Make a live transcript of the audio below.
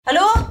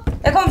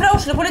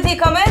Oslo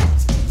politikammer.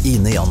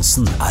 Ine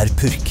Jansen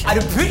purk.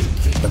 Du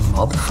purk? The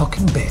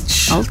motherfucking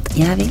bitch. Alt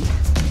jeg vil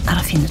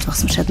å finne ut hva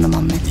som skjedde med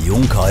mannen min.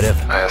 Jon Carew.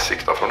 Jeg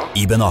sikta for noe?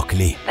 Iben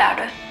Akeli. Det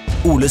du.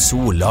 Ole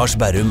So, Lars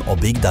Berrum og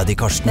Big Daddy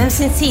Karsten. Hvem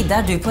sin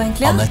side du på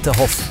egentlig? Annette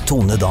Hoff,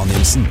 Tone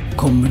Danielsen.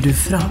 Kommer du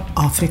fra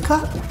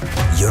Afrika?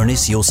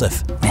 Jørnis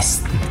Josef.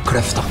 Nesten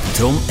kløfta.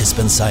 Trond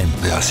Espen Seim.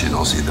 Det er synd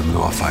å si det, men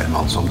det var feil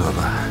mann som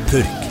døde.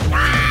 Purk.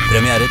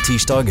 Premiere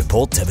tirsdag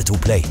på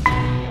TV2 Play.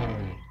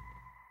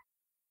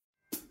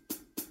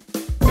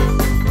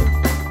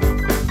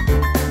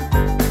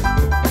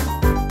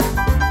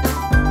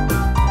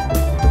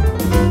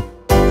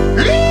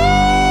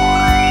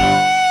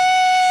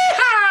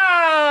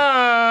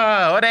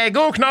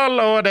 God knall,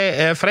 og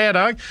det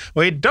fredag,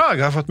 og i dag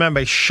har jeg fått med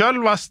meg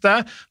selveste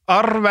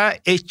Arve,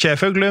 ikke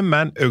Uglum,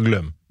 men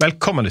Uglum.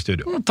 Velkommen i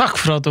studio. Takk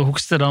for at du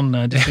hukste den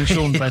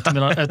distinksjonen på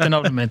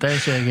etternavnet mitt.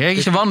 Jeg er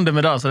ikke vant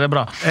med det, så det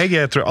bra.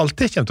 Jeg tror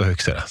alltid jeg kommer til å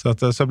huske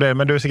det.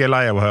 Men du er sikkert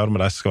lei av å høre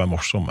med deg som skal være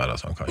morsomme, eller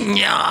sånn, kanskje?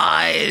 Ja,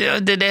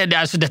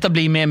 dette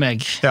blir med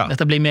meg. Ja.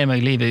 Dette blir med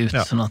meg livet ut,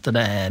 sånn at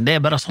det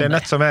bare sånn. Det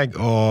nett som jeg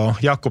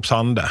og Jakob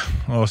Sande,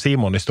 og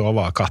Simon i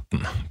stova av katten.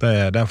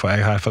 Den får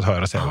jeg fått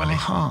høre seg veldig.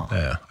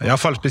 I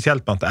hvert fall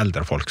spesielt blant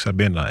eldre folk, så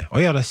begynner jeg.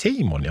 Ja, det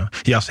Simon, ja.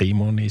 Ja,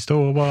 Simon i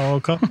stova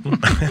av katten.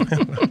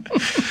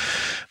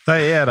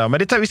 Det det,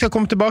 men vi skal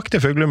komme tilbake til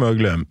Uglum og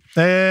Uglum.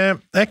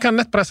 Jeg kan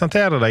nett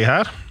presentere deg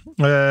her,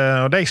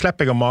 og det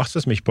slipper jeg å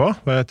mase så mye på,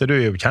 for du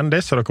jo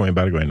kjendis, så da kan vi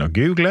bare gå inn og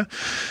google.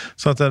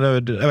 Så jeg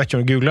vet ikke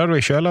om du googler du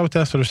selv av og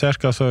til, så du ser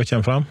hva som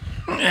kommer frem.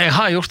 Jeg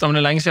har gjort det, men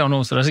det lenge siden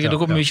nå, så det sikkert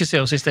dere mye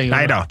se sist jeg gjorde.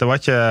 Neida, det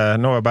var ikke,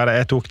 nå bare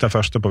jeg tok det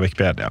første på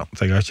Wikipedia,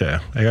 så jeg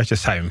har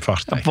ikke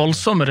saumfart.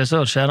 Voldsomme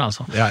research det,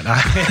 altså. Ja,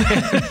 nei.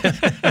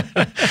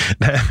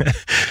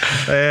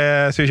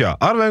 Synes jeg.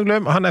 Arve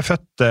Uglum, han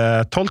født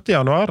 12.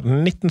 januar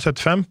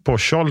 1975 på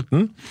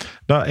Skjolden.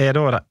 Da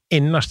da det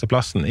innerste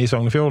plassen i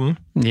Sognefjorden.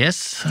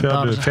 Yes.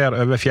 Før du fer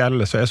over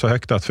fjellet, så så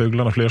høyt at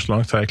fuglene flyr så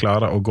langt, så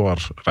klarer og går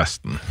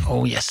resten.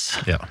 Oh yes.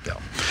 Ja.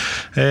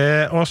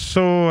 Og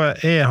så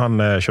han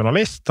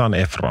journalist, han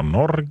fra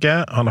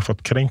Norge, han har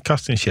fått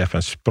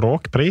Kringkastingssjefens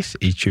språkpris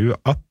i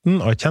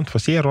 2018, og kjent for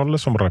sin rolle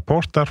som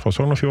reporter for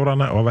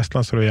Sognefjordene og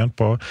Vestlandsrevyen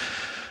på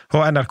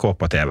NRK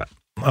på TV.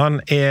 Han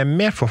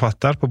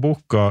medforfatter på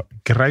boka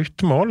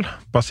Grautmål,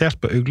 basert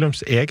på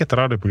Uglums eget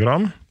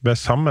radioprogram, ved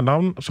samme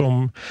navn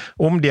som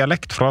om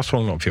dialekt fra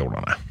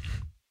Sognefjordene.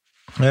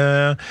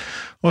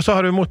 Og så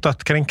har du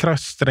mottatt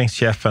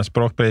Kringkastingssjefens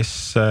språkpris.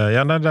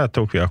 Ja, det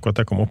tok vi akkurat,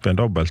 det kom opp i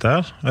en dobbelt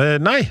her.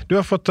 Nei, du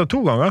har fått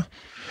 2 ganger.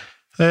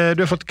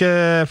 Du har fått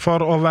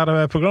for å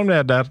være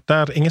programleder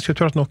der ingen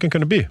skulle tro at noen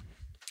kunne by.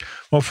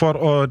 Og for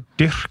å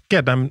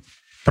dyrke dem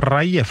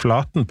breie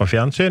flaten på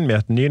fjernsyn med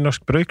et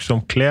nynorsk bruk som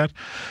kler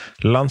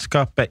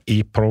landskapet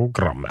i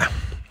programmet.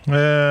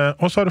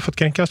 Og så har du fått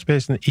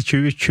Kringkastingsprisen i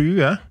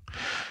 2020.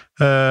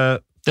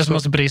 Det som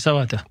også priser,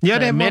 vet du. Ja,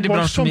 det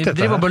mediebransjen, vi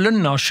driver og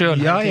belønner oss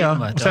selv. Ja. Vi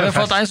har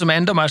fått en som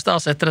enda mer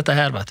stas etter dette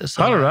her, vet du.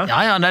 Så, har du det?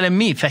 Ja, det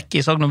vi fikk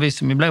i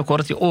Sognavis. Vi ble jo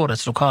kåret til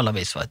årets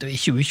lokalavis, vet du,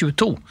 i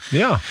 2022.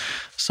 Ja.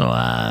 Så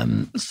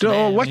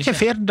var ikke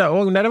Firda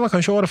og nei, det var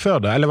kanskje året før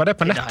det, eller var det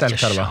på nett? Det er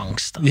ikke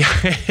sjans da.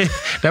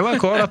 Det var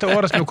kåret til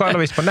årets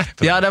lokalavis på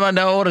nett. Ja, det var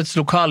årets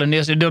lokale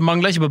nyheter. Det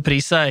mangler ikke på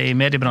priser i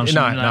mediebransjen.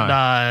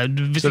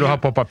 Nei. Så du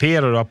har på papir,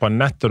 og du har på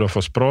nett, og du har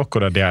for språk,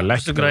 og det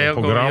dialekt, og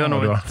program.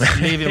 Og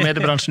liv i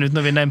mediebransjen uten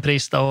å vinne en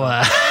pris, da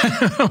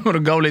må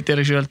du gå litt i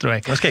deg selv, tror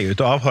jeg. Nå skal jeg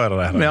ut og avhøre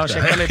det. Vi har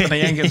sjekket litt på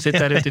den gjengen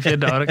sitter her ute i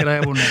Firda, og det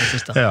greier vunnet det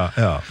siste. Ja.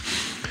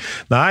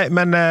 Nei,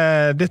 men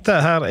dette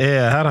her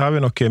har vi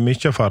nok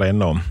mye å fare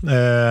innom.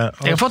 Jeg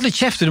har fått litt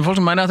kjeft til folk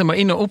som mener at jeg må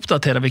inn og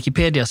oppdatere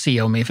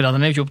Wikipedia-siden om meg, for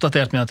den jo ikke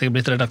oppdatert med at jeg har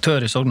blitt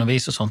redaktør i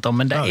Sognavis og sånt,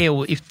 men det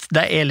jo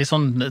litt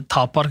sånn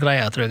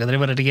tapergreier, tror jeg, at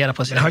jeg redigerer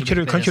på sin.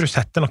 Kan ikke du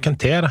sette noen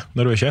til det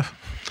når du sjef?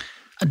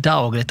 Det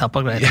også litt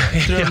tapergreier.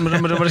 Jeg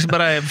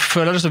bare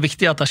føler det så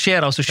viktig at det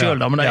skjer av seg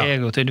selv, men det jeg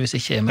jo tydeligvis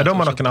ikke med. Da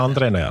må noen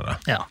andre inn og gjøre det.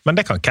 Ja. Men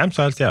det kan hvem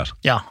som helst gjøre.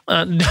 Ja.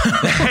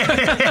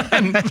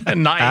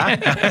 Nei.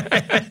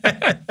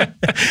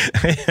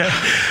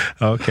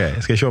 Ok,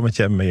 jeg skal se om jeg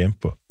kommer meg inn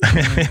på.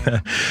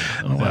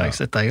 Nå har jeg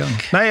sett det i gang.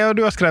 Nei,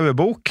 du har skrevet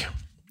bok.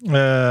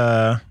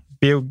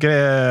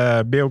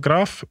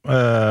 Biograf,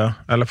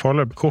 eller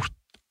foreløpig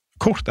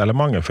kort eller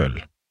mangelfull.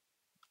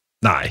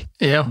 Nei.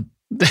 Ja.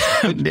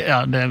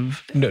 Ja, det er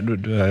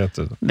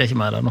ikke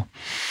mer der nå.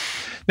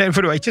 Nei,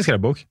 for du har ikke skrevet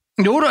bok?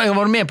 Jo da, jeg har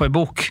vært med på en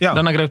bok.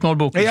 Denne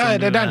Grautmål-boken. Ja,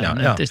 det den,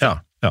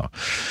 ja.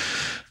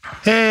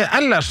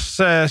 Ellers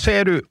så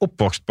du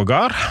oppvokst på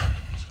gard.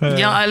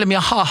 Ja, eller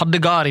jeg hadde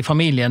gard i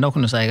familien, da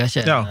kunne jeg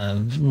si.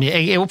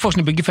 Jeg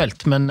oppvokst i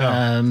byggefelt, men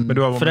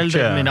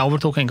foreldrene mine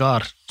overtok en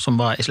gard som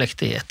var i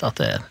slekt i etter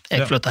at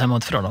jeg flyttet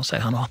hjemmefra, så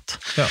jeg har nå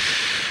hatt.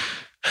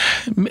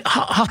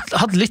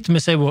 Hatt litt med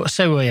sau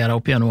å gjøre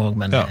opp igjen også,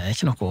 men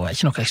ikke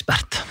noe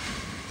ekspert.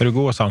 Du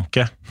god å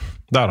sanke?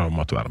 Der har du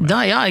måttet være med.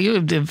 Da,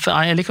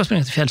 jeg liker å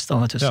springe til fjells da,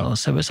 vet du, så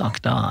sauesang,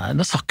 da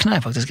sakner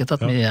jeg faktisk etter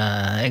at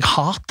jeg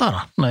hater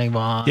da, når jeg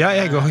var... Ja,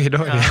 jeg går i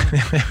dag.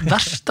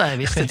 Verste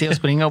jeg visste til å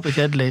springe opp i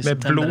fjellet i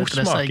september,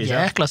 etter disse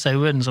jækla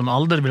sauen som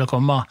aldri ville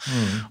komme.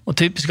 Og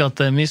typisk at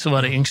vi som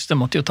var det yngste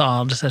måtte jo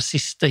ta disse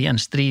siste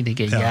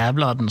gjenstridige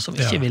jævladene som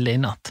ikke ville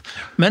innatt.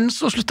 Men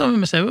så sluttet vi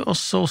med sau, og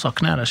så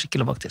sakner jeg det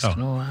skikkelig faktisk.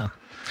 Nå...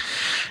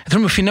 Jeg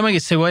tror vi finner meg i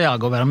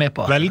sauejag å være med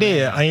på. Veldig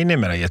enig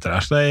med deg etter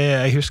det.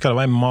 Jeg husker det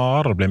var en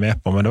mare å bli med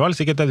på, men det var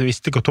sikkert at jeg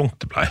visste hvor tungt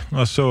det ble.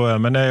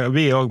 Men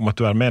vi også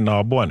måtte være med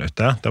naboen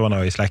ute. Det var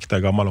noe i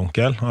slekta, gammel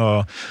onkel. Og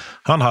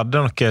han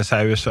hadde noen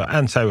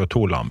en sau og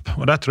 2 lamp.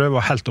 Og det tror jeg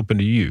var helt opp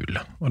under jul.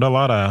 Og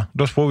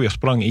da får vi og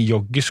sprang i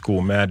joggesko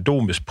med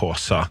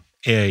domuspåser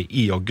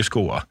i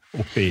joggeskoa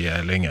oppe i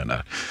lyngen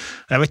der.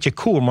 Jeg vet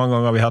ikke hvor mange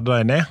ganger vi hadde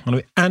dem ned, og når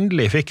vi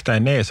endelig fikk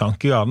dem ned i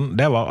sankegarden,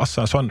 det var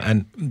altså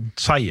en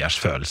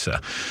seiersfølelse.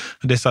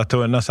 Disse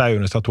sauene,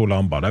 disse 2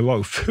 lamper, de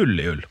var jo full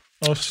i ull.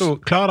 Og så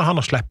klarer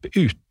han å slippe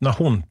ut når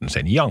hunden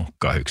sin,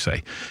 Janka, husker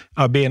jeg,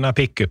 av bena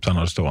pick-up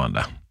han hadde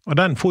stående. Og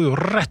den får jo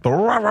rett på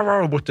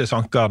bort til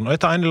sankegarden, og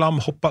dette ene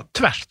lam hoppet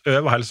tvert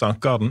over hele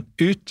sankegarden,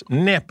 ut,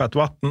 ned på et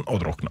vatten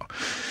og drukna.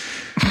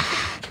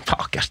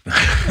 Fakersten.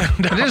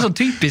 Det sånn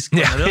typisk,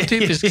 det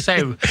typisk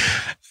sau.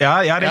 Ja,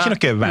 det ikke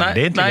noe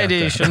veldig intelligent. Nei,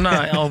 de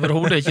skjønner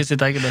overhodet ikke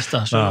sitt eget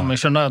beste. Så jeg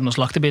skjønner at når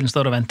slaktebilen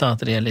står og venter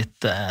at de litt...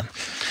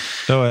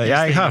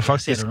 Jeg har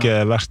faktisk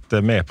vært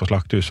med på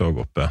slakthus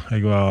også oppe.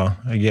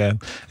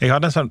 Jeg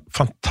hadde en sånn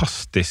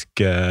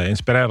fantastisk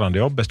inspirerende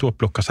jobb. Jeg stod og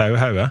plukket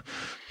sauehauet.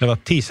 Det var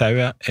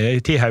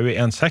 10 hauer i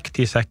en sekk,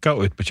 10 sekker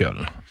og ut på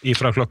kjølen.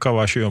 Fra klokka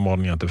var 7 om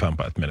morgenen til 5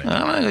 på ettermiddag.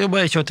 Ja, men jeg jobber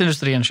i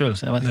kjøttindustrien selv,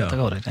 så jeg vet ikke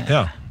hva det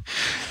Ja.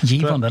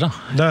 Givende da.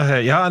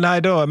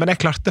 Men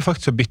jeg klarte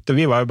faktisk å bytte.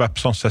 Vi var jo bare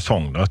på sånn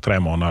sesong, 3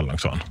 måneder eller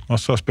noe sånt. Og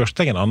så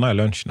spørste jeg en annen i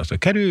lunsjen, og så,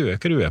 hva du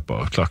på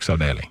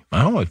slagsavdeling?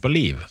 Nei, han var ute på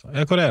liv.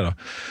 Ja, hva det da?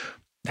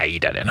 Nei,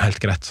 det er noe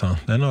helt greit, sånn.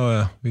 Det er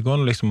noe, vi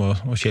går liksom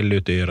og skille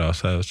ut dyra,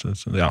 så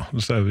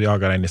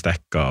jager det inn i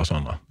stekka og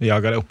sånn. Vi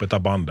jager det opp etter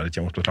bandet, det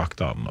kommer opp til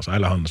traktaren,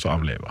 eller han så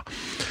avliver.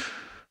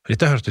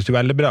 Dette hørtes jo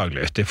veldig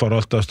bedagelig ut i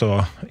forhold til å stå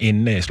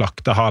inne i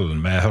slaktehallen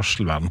med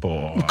hørselvern på.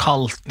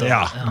 Kaldt.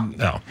 Ja.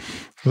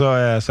 Så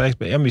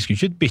vi skulle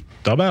ikke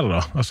bytte bare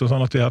da. Altså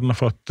sånn at vi hadde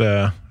fått,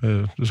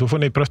 så får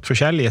vi prøvd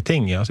forskjellige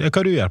ting. Altså,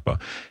 hva du gjør på?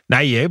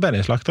 Nei, jeg bare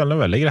i slaktehallen, det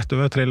er veldig greit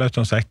å trille ut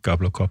sånn sekker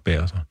og plukke opp i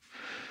og sånn.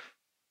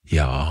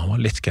 Ja, han var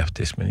litt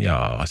skeptisk, men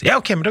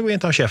ok, men da går vi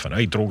inn til han sjefen.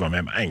 Og jeg drog han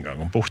med meg en gang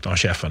bort til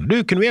han sjefen. Du,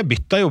 kunne vi ha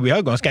byttet jobb? Vi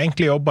har ganske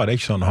enkle jobber, det er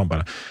ikke sånn. Og han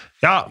bare,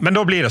 ja, men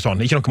da blir det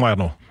sånn, ikke noe mer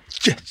nå.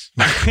 Yes!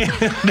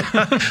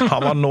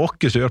 Han var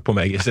noe sur på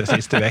meg i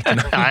siste vekene.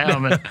 Ja,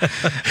 men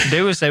det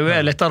er jo sauer,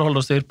 lettere å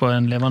holde styr på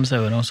en levende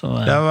sauer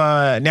også.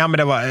 Men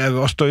det var,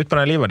 å stå ut på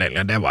den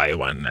livavdelingen, det var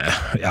jo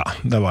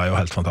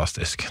helt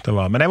fantastisk.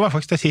 Men det var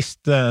faktisk det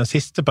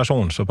siste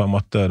person som på en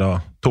måte da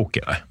tok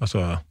i det.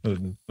 Altså,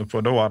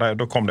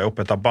 da kom det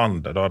opp etter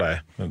bandet, da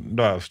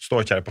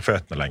står ikke de på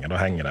føttene lenger, da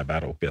henger de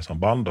bare opp i et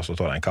sånt band, og så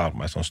står det en kar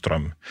med en sånn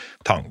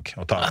strømtank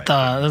og tar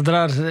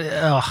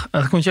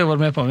det kunne ikke jeg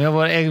vært med på.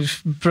 Jeg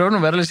prøver å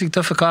være litt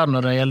tøffe kar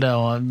når det gjelder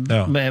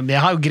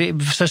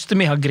søster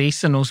mi har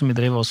grise nå som vi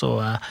driver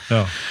også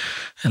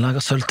jeg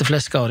lager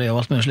sølteflesker og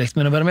alt mulig slikt,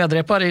 men å være med å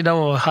drepe dem, da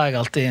har jeg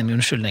alltid en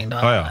unnskyldning da.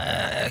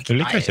 Du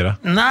liker ikke det?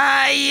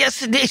 Nei,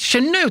 jeg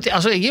skjønner jo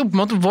altså jeg har på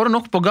en måte vært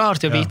nok på gard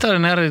til å vite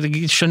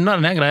jeg skjønner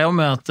denne greia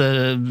med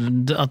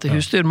at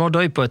husdyr må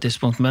dø på et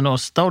tidspunkt, men å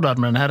stå der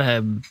med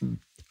denne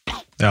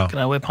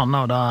greia i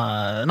panna og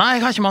da nei,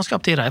 jeg har ikke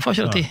mannskap til det, jeg får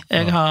ikke det tid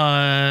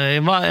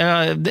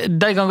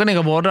de gangene jeg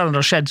har vært der og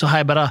det har skjedd, så har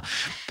jeg bare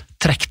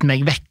trekt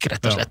meg vekk,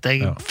 rett og slett.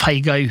 Jeg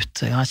feiget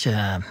ut. Jeg er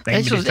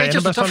ikke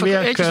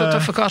så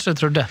tøffe kar som jeg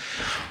trodde.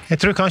 Jeg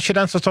tror kanskje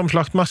den som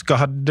slaktmasker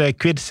hadde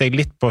kvidd seg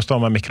litt på å stå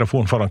med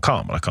mikrofon foran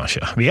kamera,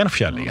 kanskje. Vi er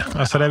forskjellige.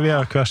 Altså, vi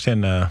har hver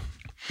sin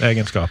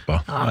egenskaper.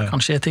 Ja,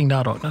 kanskje er ting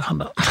der også, det kan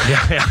det.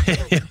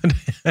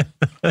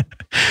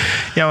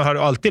 Ja, men har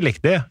du alltid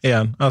likt det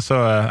igjen? Altså,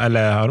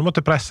 eller har du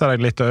måttet presse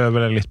deg litt og øve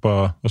deg litt på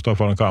å stå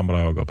foran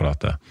kamera og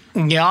prate?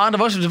 Ja, det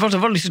var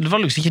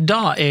liksom ikke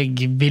da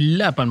jeg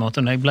ville på en måte.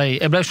 Jeg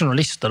ble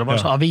journalist, og det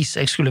var så avis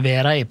jeg skulle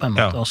være i på en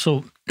måte. Og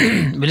så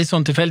med litt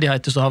sånn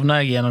tilfeldigheter så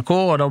havnet jeg i NRK,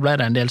 og da ble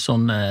det en del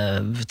sånn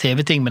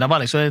TV-ting. Men det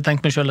var liksom, jeg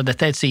tenkte meg selv at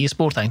dette er et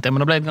sidespor, tenkte jeg.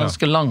 Men det ble et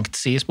ganske langt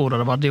sidespor, og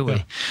det var det jo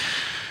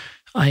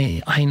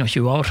i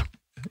 21 år.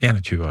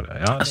 21 år,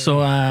 ja. Så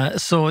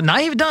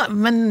nei, jeg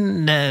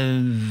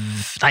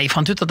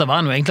fant ut at det var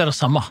noe egentlig det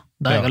samme.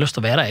 Det jeg har lyst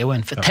til å være er jo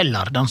en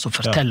forteller, den som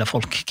forteller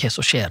folk hva som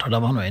skjer, og det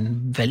var noe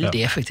en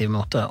veldig effektiv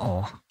måte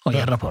å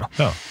gjøre det på.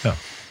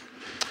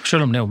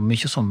 Selv om det er jo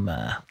mye som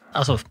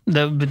altså,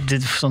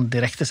 det sånn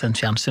direktesendt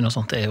fjernsyn og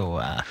sånt er jo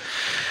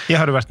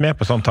har du vært med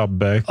på sånn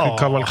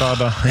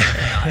kavalkade?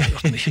 Jeg har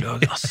gjort mye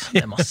løg, det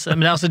er masse.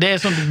 Men altså, det er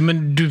sånn,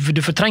 men du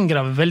fortrenger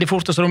det veldig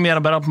fort, og så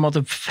gjør det bare på en måte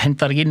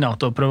hente deg inn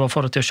og prøve å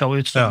få det til å se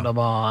ut som det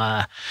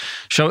var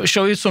se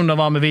ut som det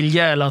var med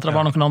vilje, eller at det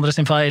var noen andre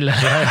sin feil.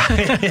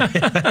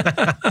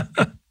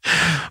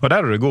 Og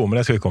der du god, men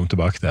det skal vi komme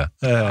tilbake til.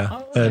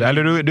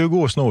 Eller du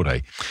god å snor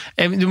deg.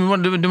 Du må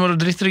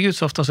driste deg ut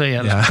så ofte, så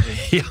jeg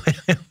gjør.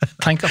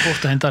 Tenker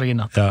fort å hente deg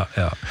inn.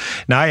 Ja.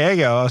 Nei,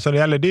 altså,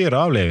 det gjelder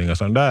dyreavliving og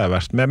sånn, det har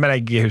vært, men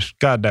jeg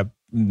husker det,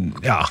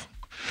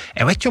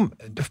 jeg vet ikke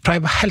for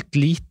jeg var helt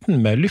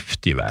liten med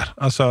luftgevær.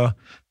 Altså,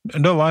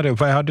 da var det jo,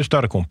 for jeg hadde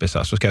større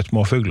kompiser som skjøt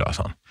småfugler og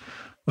sånn.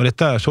 Og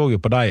dette så jo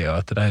på deg,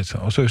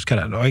 og så husker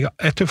jeg det. Og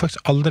jeg tror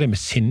faktisk aldri med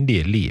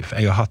sindige liv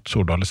jeg har hatt så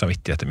dårlig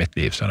samvittighet i mitt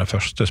liv som den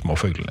første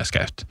småfuglen jeg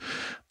skjøt.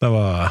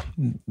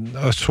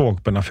 Jeg så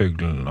på denne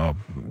fuglen, og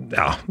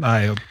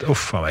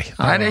uff av meg.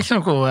 Nei, det er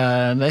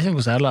ikke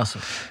noe særlig, altså.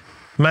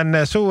 Men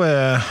så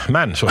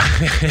men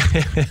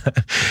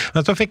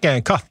så fikk jeg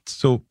en katt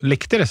som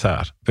likte disse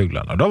her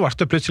fuglene, og da var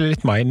det plutselig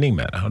litt mening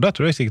med det, og da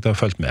tror jeg sikkert jeg har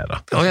følt med det.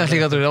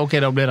 Slik at da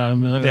blir det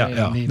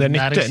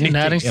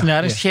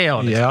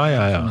næringskjeder.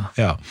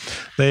 Ja.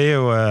 Det er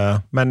jo,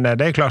 men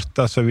det er klart,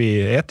 altså, vi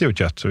eter jo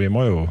kjøtt, så det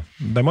må jo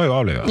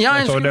avlives. Ja,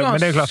 men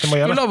det er klart det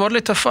må gjøre. Skulle ha vært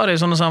litt tøffere i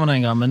sånne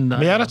sammenhenger, men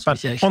vi gjør det på en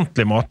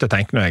ordentlig måte,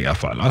 tenker jeg i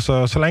hvert fall.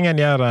 Altså, så lenge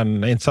en gjør en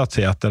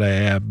innsats i at det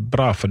er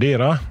bra for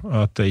dyra, og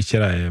at ikke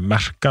de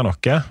merker noe,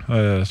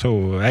 så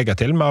jeg har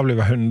til og med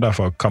avlivet hunder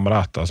for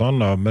kamerater og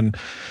sånn, men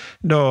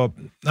da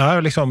har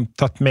jeg liksom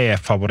tatt med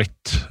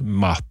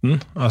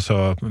favorittmaten,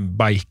 altså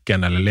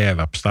bacon eller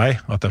leverpostei,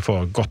 at jeg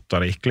får godt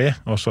og rikelig,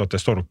 og så at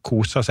det står og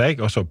koser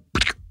seg, og så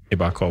i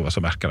bakover, så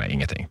merker jeg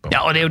ingenting. Ja,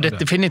 og det er jo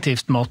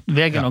definitivt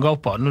veien å gå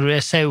på. Når du er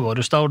sau, og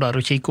du står der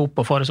og kikker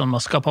opp og får en sånn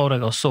maske på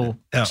deg, og så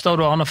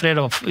står du an og fred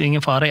og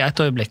ingen fare i et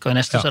øyeblikk, og i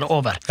neste så er det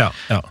over. Ja.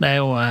 Det er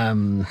jo...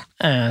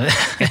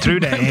 Jeg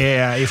tror det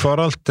er i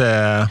forhold til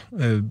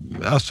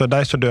altså de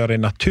som dør i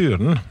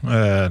naturen,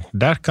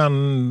 der kan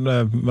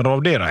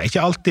rovdyra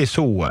ikke alltid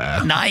så...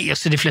 Nei,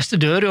 altså de fleste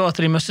dør jo at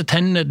de mister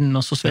tennene,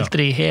 og så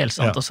svelter de i hel,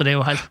 sant? Altså det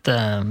er jo helt...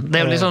 Det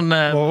er jo litt sånn...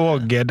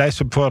 Og de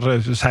som får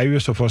sau,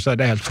 så får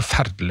seg, det er helt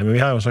forferdelig. Men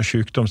vi har jo en sånn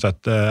sykdom,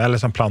 eller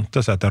sånn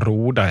plante som heter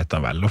roda, heter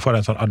den vel, og får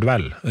en sånn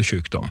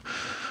advel-sykdom.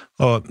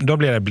 Og da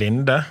blir de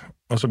blinde,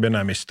 og så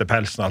begynner jeg å miste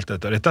pelsen og alt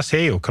dette. Og dette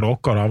ser jo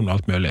kråker og ravn og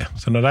alt mulig.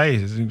 Så når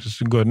de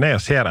går ned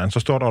og ser en, så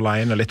står de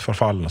alene litt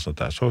forfallen og sånt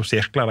der. Så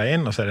sirkler de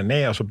inn, og så er det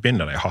ned, og så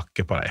begynner de å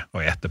hakke på deg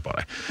og ete på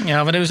deg. Ja,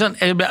 men det er jo sånn,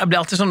 jeg blir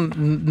alltid sånn,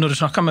 når du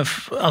snakker med,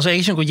 altså jeg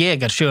er ikke noen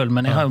jeger selv,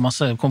 men jeg har jo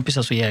masse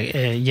kompiser som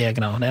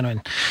jegere, og det er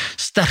en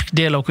sterk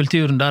del av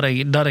kulturen der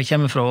jeg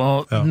kommer fra.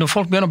 Og når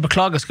folk begynner å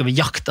beklage seg over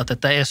jakt, at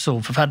dette er så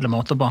forferdelig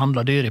måte å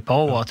behandle dyr på,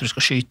 og at du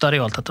skal skyte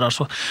dem og alt dette der,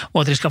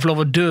 og at de skal få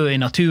lov å dø i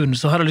naturen,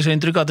 så har jeg liksom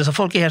inntrykk av at disse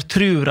folk her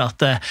tror at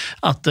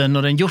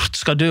når en hjort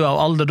skal dø av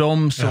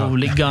alderdom, så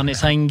ligger han i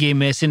sengi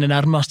med sine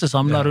nærmeste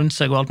samler rundt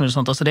seg og alt mulig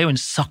sånt. Altså det er jo en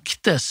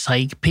sakte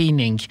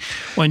seigpining,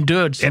 og en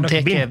død som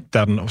teker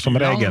som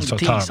regel så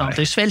tar deg.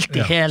 Det er svelt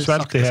i hel,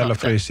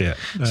 sakte.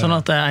 Sånn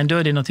at en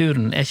død i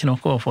naturen er ikke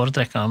noe å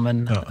foretrekke,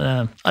 men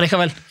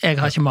allikevel,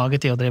 jeg har ikke mage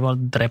til å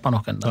drepe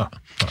noen.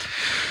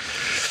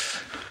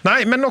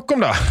 Nei, men nok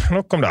om det.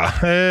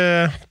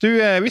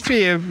 Jeg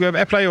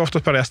pleier jo ofte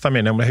å spørre gjestene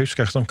mine om jeg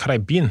husker hva de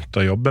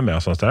begynte å jobbe med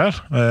og sånt der.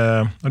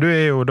 Og du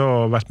er jo da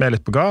vært med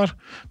litt på gar,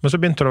 men så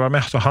begynte du å være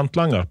med som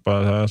handlanger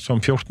som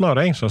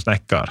 14-åring som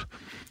snekker.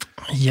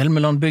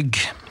 Hjelmeland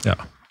bygg. Ja.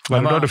 Var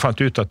det da du fant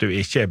ut at du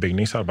ikke er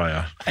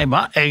bygningsarbeider? Det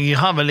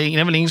er vel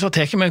ingen som har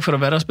tatt meg for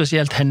å være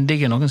spesielt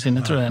hendige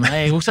noensinne, tror jeg.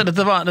 Nei, jeg husker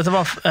dette var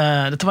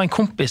en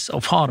kompis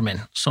av far min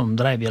som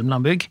drev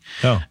Hjelmeland bygg.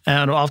 Ja.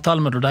 Og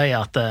avtalen med deg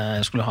at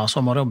jeg skulle ha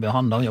sommerjobb i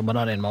han da, jobba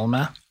der i en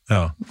måned.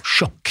 Ja.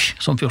 Sjokk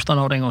som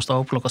 14-åring å stå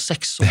opp klokka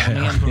 6 om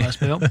morgenen for å reise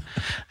på jobb.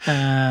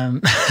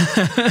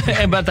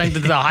 Jeg bare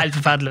tenkte det var helt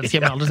forferdelig, det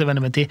kommer aldri til å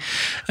vende med tid.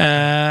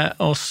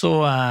 Og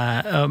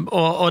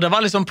det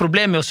var liksom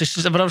problem med å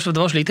sysse, for det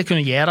var så lite jeg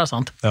kunne gjøre,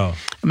 sant? Ja.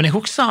 Men jeg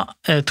husker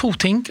 2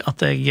 ting,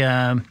 at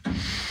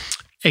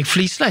jeg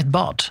flisla et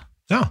bad.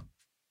 Ja.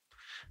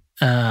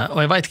 Og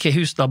jeg vet hva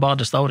hus da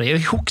badet står i.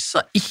 Jeg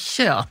husker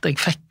ikke at jeg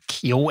fikk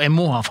jeg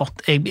må ha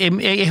fått.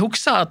 Jeg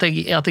husker at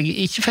jeg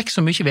ikke fikk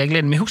så mye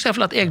veiledning, men jeg husker i hvert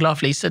fall at jeg la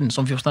flisen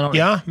som 14-åring.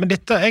 Ja, men jeg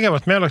har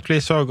vært medlagt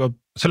flis også, og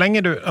så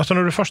lenge altså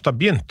når du først har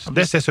begynt,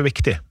 det er så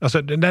viktig.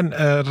 Altså den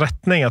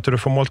retningen at du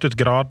får målt ut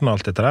graden og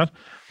alt dette der,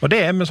 og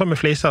det er med sånn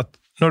med flise at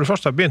når du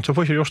først har begynt, så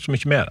får du ikke gjort så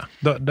mye med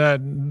det.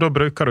 Da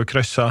bruker du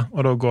kryssa,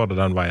 og da går det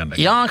den veien.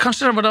 Ja,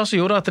 kanskje det var det som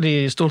gjorde at de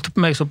stolte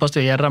på meg såpass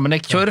til å gjøre det, men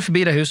jeg kjører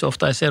forbi det huset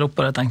ofte, jeg ser opp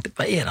på det og tenkte,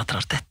 hva er det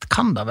tett?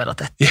 Kan det være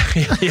tett?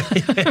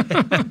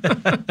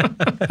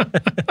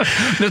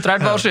 Det er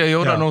 30 år siden jeg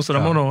gjorde det nå, så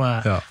det må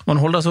man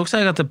holde seg også.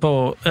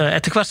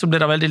 Etter hvert så blir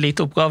det veldig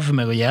lite oppgave for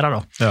meg å gjøre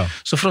det. Ja.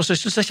 Så for å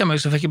sysselsette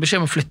meg, så fikk jeg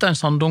beskjed om å flytte en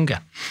sandunge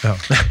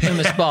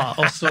med spa,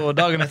 og så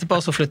dagen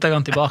etterpå så flyttet jeg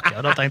den tilbake,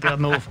 og da tenkte jeg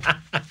at nå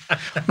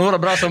er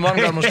det bra som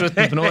mangler mot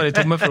slutten, for nå er de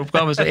tomme for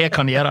oppgaver så jeg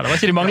kan gjøre det.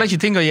 De mangler ikke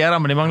ting å gjøre,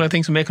 men de mangler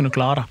ting som jeg kunne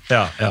klare.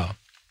 Ja.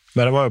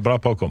 Men det var jo bra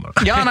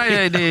påkommende. Ja,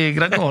 nei, de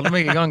greide å holde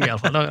meg i gang i alle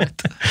fall, det var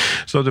greit.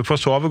 Så du får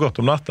sove godt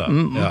om natta?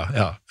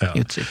 Ja.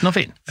 Utsikt, nå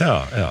fin.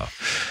 Ja.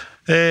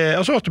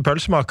 Og så var du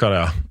pølsemaker,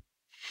 ja.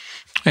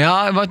 Ja,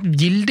 jeg var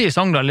gildig i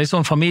Sogndal, litt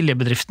sånn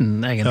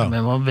familiebedriften egentlig, men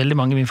det var veldig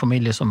mange i min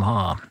familie som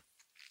har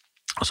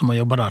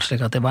jobbet der,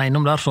 slik at jeg var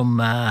innom der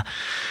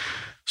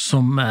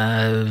som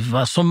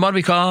var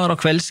sommervikar og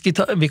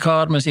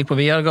kveldsvikar mens jeg gikk på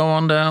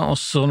videregående, og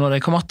så når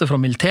jeg kom atter fra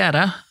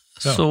militæret,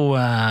 så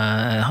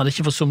hadde jeg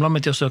ikke fått somlet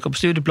meg til å søke på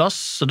studieplass,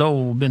 så da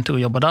begynte jeg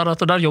å jobbe der,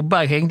 og der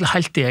jobbet jeg egentlig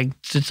helt til jeg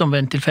som ved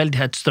en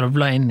tilfeldighet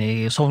strøvlet inn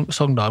i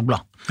Sogn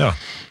Dagblad. Ja.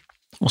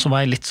 Og så var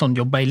jeg litt sånn,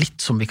 jobbet jeg litt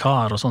som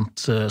vikar og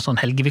sånt, sånn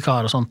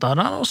helgevikar og sånt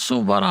der, og så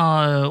var det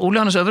Ole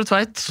Johannes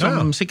Øvretveit,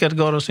 som sikkert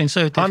går og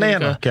svinser ut. Han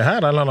noe her,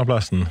 eller annen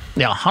plassen?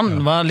 Ja,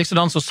 han var liksom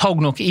den som så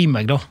noe i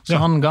meg da,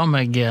 så han ga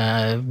meg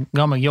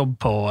jobb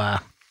på...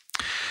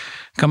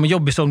 Ga meg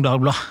jobb i Sogn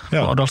Dagblad,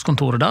 på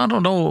Adalskontoret der,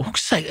 og da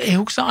husker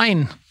jeg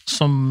en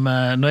som,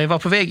 når jeg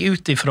var på vei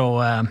ut ifra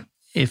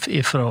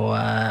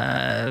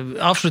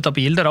avsluttet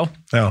på Gilde da,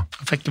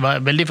 jeg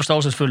var veldig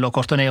forståelsesfull og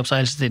kortet ned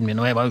oppseilsetiden min,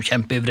 og jeg var jo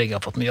kjempeivrig, jeg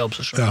har fått mye jobb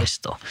som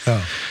journalist, og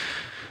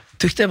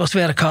tykte jeg var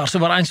svære kar, så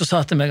var det en som sa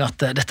til meg at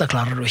dette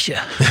klarer du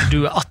ikke, du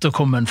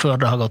atterkommen før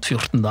det har gått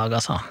 14 dager,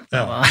 sa han.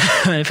 Det var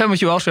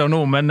 25 år siden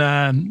nå, men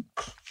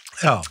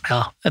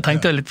jeg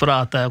tenkte litt på det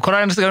at hver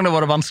eneste gang det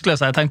var vanskelig,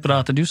 så jeg tenkte på det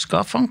at du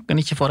skal fanken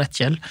ikke få rett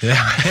kjell.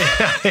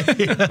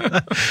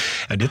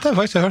 Dette har jeg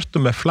faktisk hørt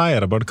om med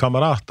flere, både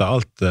kamerater,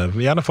 alt,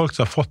 gjerne folk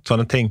som har fått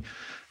sånne ting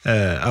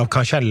av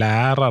kanskje en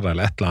lærer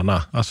eller et eller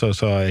annet, altså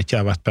så ikke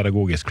har vært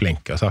pedagogisk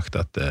flink og sagt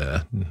at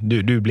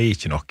du blir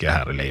ikke noe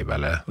her i livet,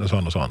 eller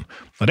sånn og sånn.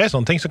 Og det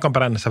sånne ting som kan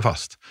brenne seg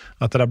fast,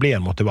 at det blir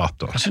en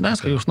motivator. Kanskje det jeg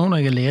skal gjort nå når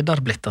jeg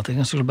leder blitt, at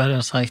jeg skulle bare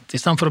si, i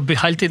stedet for å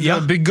hele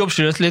tiden bygge opp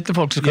skjøtelig til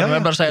folk, så kan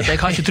jeg bare si at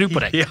jeg kan ikke tro på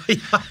deg.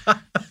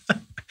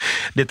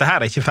 Dette her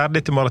ikke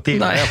ferdig til morgen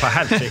tid, jeg er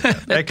helt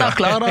sikker. Dette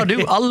klarer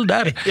du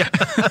aldri.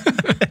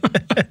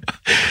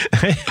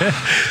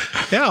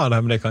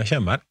 Men det kan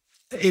ikke mer.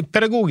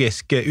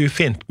 Pedagogisk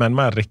ufint, men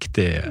mer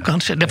riktig.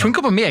 Kanskje, det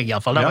funker på meg i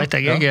hvert fall, det vet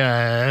jeg.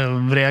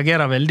 Jeg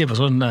reagerer veldig på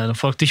sånn,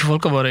 folk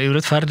har vært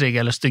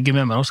urettferdige eller stygge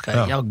med meg, nå skal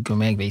jeg jagge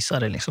meg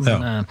vise det, liksom.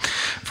 Men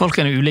folk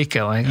er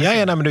ulike. Og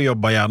men du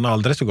jobber gjerne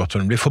aldri så godt,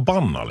 så du blir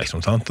forbannet,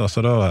 liksom, sant?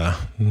 Altså,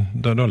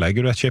 da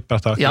legger du et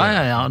skippertak.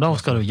 Ja, da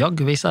skal du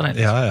jagge vise det.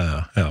 Liksom.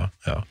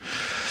 Ja.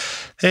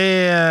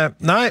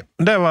 Nei,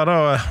 det var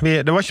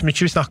ikke mye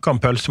vi snakket om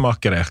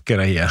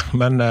pølsemakeriet,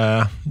 men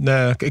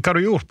hva har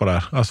du gjort på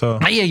der? Altså,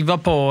 nei, jeg var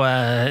på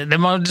det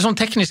var sånn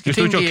tekniske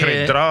ting. Du stod ikke og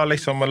krydra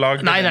liksom og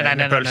lagde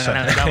pølse?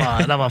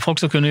 Nei, det var folk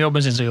som kunne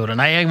jobben sin som gjorde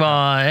det.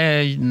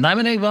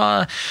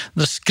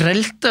 Det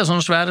skrelte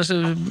sånne svære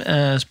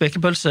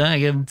spekepølse.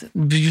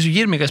 Hvis du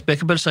gir meg en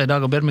spekepølse i dag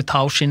og ber meg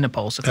ta av skinnet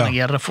på, så kan jeg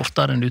gjøre det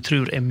fortere enn du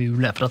tror er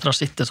mulig, for at det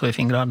sitter så i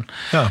fingrene.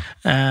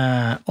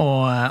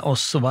 Og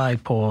så var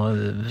jeg på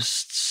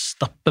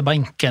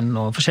stappebanken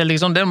og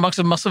forskjellige sånn, det er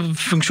masse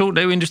funksjon,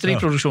 det er jo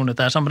industriproduksjon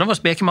dette her, men det var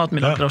spekematen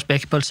min og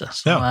spekepølse.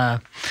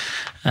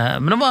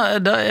 Men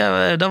det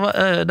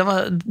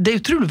er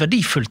utrolig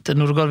verdifullt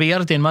når du går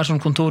videre til en mer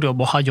sånn kontorjobb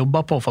og har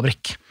jobbet på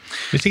fabrikk.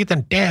 Det er sikkert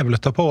en dævel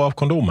å ta på av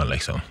kondomen,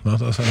 liksom.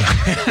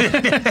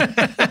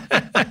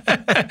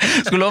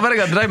 Skulle love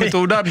deg at de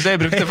metodene som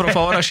jeg brukte for å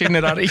få av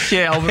skinnet der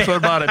ikke er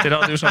overførbare til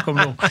det du snakker om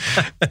nå.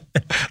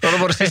 Det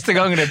var det siste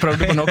gangen jeg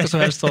prøvde på noe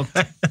som helst sånt.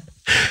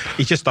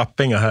 Ikke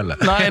stappinger heller.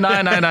 Nei,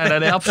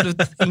 det er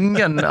absolutt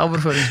ingen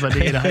overføringsverdi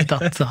i det hele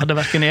tatt. Det hadde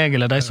hverken jeg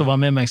eller de som var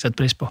med meg sett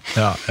pris på.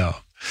 Jeg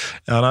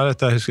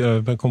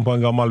kom på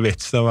en gammel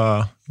vits. Det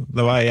var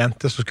en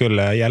jente som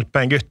skulle hjelpe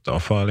en gutt da,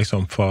 for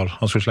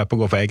han skulle slippe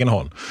å gå for egen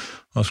hånd.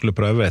 Han skulle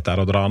prøve dette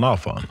og dra han av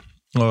for han.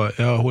 Og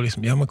hun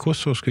liksom, men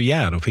hvordan skulle jeg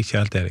gjøre? Hun fikk ikke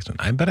helt det liksom.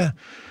 Nei, bare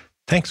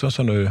tenk sånn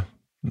som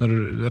når du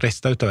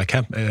rister ut av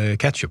en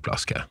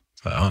ketchupflaske.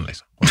 Så han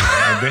liksom. Og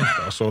jeg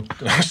begynte, og så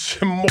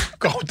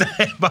smokka hun det.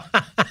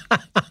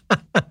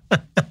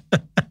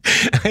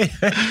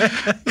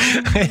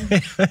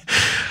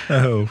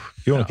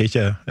 Gjorde nok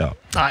ikke,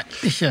 Nei,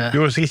 ikke.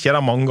 Gjorde sikkert ikke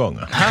det mange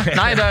ganger.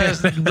 Nei, det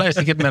ble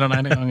sikkert mer enn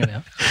ene gangen,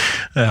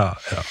 Ja.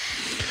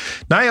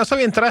 Nei,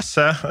 altså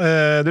interesse.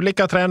 Du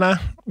liker å trene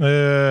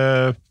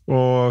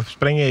og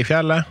springe i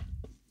fjellet.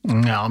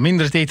 Ja,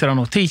 mindre tid til det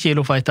nå. 10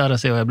 kilo feitere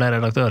siden jeg ble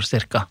redaktør,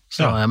 cirka.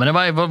 Men det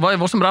var i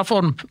voldsomt bra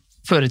form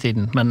før i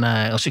tiden, men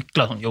jeg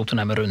syklet sånn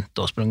jotunheimer rundt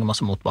og sprunget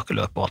masse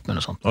motbakkeløp og alt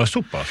mulig sånt. Og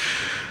såpass?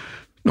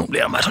 Nå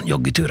blir det mer sånn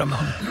joggeturer med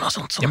hunden og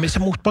sånt. Ja, men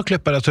disse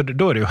motbakkeløper, altså, da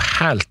er det jo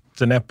helt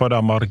ned på det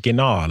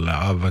marginale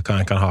av hva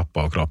en kan ha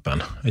på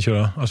kroppen, ikke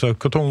det? Altså,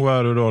 hvor tung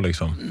var du da,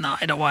 liksom?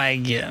 Nei, da var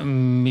jeg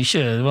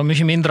det var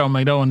mye mindre av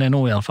meg da enn det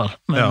nå i alle fall.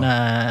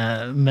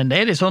 Men det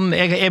er litt sånn,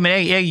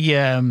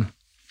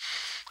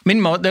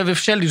 det er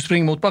forskjellig du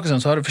springer motbakke,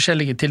 så har du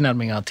forskjellige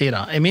tilnærminger til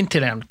det. Min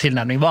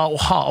tilnærming var å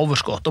ha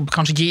overskott, og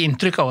kanskje gi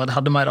inntrykk av at jeg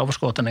hadde mer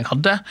overskott enn jeg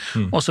hadde,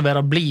 og så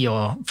være blid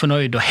og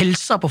fornøyd, og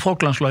helse på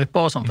folk langs løypa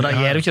og sånn, for det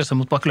gjør jo ikke så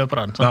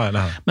motbakkeløperen. Sånn.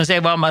 Mens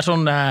jeg var mer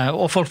sånn,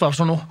 og folk var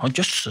sånn,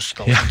 jøsses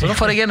da. Så da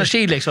får jeg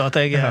energi, liksom, at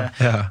jeg...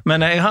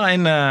 Men jeg har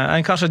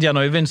en kanskje Jan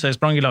Øyvind som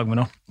jeg sprang i lag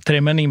med nå,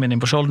 tremenningen min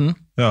på Skjolden.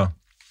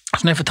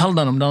 Så når jeg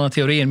fortalte han om denne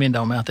teorien min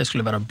da, om at jeg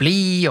skulle være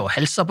blid og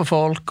helse på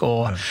folk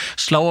og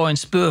slå en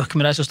spøk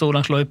med de som stod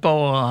langs løypa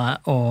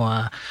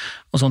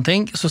og sånne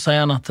ting, så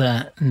sier han at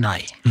nei,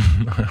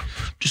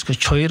 du skal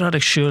kjøre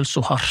deg selv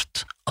så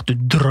hardt at du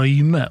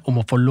drømmer om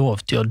å få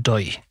lov til å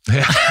dø.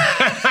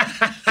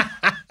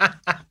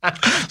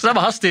 Så det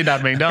var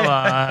hastigderming, det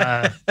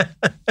var...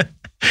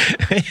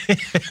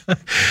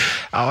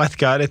 Jeg vet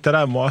ikke, dette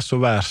der må altså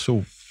være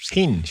så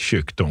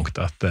sinnssykt tungt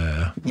at...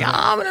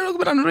 Ja, men det er noe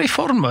med den i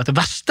form. Det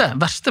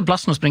verste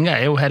plassen å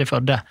springe jo her i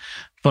Førde,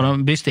 på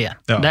den bystien.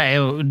 Ja. Det er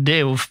jo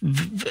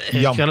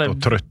Jamt og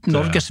trøtt.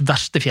 Norges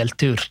verste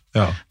fjelltur.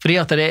 Ja. Fordi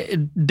at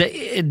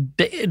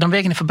den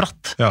vegen er for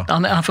bratt. Ja.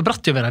 Den er for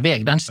bratt til å være veg.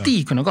 Den sti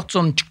kunne gått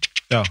sånn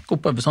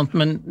oppover, sant?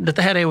 Men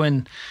dette her er jo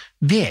en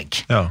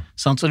veg. Ja.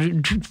 Sant? Så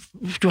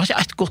du har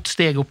ikke et godt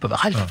steg oppover.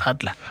 Helt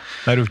forferdelig.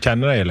 Nei, du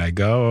kjenner deg i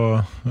legget,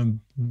 og...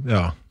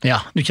 Ja,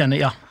 du kjenner,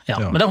 ja.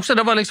 Men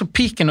det var liksom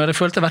piken når jeg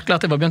følte virkelig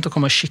at jeg var begynt å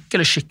komme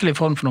skikkelig i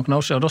form for noen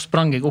år siden, og da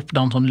sprang jeg opp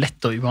den sånn lett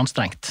og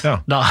uanstrengt.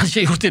 Ja. Det har jeg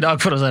ikke gjort i dag,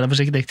 for å si det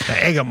forsiktig.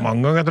 Jeg har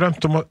mange ganger drømt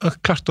om å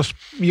klart å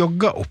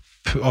jogge opp,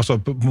 altså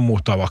på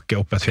motorbakke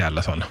opp et fjell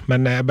og sånn.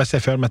 Men jeg bare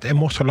ser for meg at jeg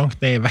må så langt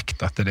ned i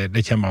vekt at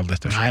det kommer aldri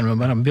til å skje. Nei, men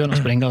bare begynne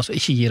å springe, og så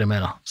ikke gi det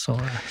med da.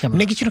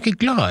 Men jeg er ikke noe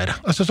glad i det.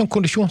 Altså sånn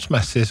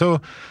kondisjonsmessig, så...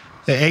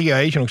 Jeg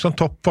er ikke noe sånn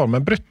toppform,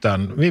 men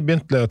Brutten, vi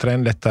begynte å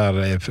trene litt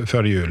der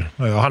før jul,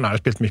 og han har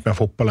jo spilt mye mer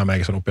fotball enn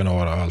meg sånn opp i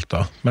året og alt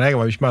da. Men jeg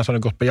var jo ikke mer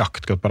sånn gått på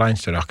jakt, gått på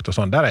reinsdyrjakt og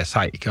sånn, der er jeg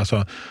seig,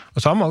 altså. Og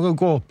samme å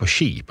gå på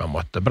ski på en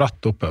måte, bratt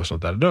oppe og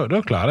sånt der,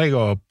 da klarer jeg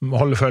å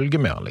holde følge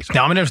med han, liksom.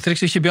 Ja, men det er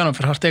jo ikke bjørnen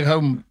for hardt,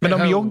 Men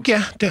om jogge,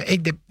 det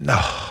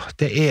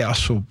er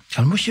altså...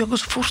 Ja, du må ikke jogge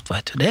så fort,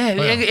 vet du.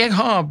 Jeg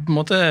har på en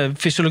måte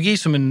fysiologi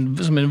som en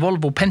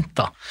Volvo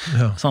Penta,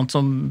 sant,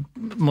 som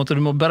på en måte,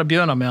 du må bare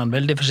bjørne med han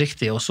veldig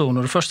forsiktig, og så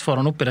når du først får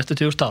han opp i dette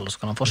turtallet,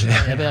 så kan han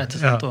fortsette evighet,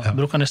 og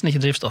bruker nesten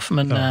ikke drivstoff,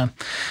 men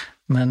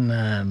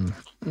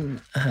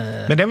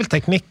det er vel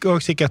teknikk og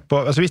sikkert på,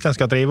 altså hvis den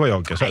skal drive og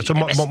jogge, så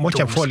må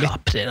ikke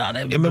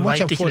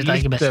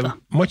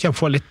han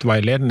få litt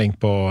veiledning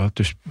på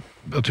at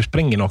du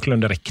springer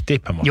noenlunde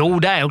riktig på en måte.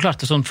 Jo, det er jo klart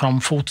det er sånn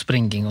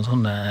framfotspringing og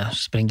sånn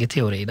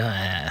springeteori,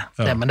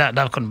 men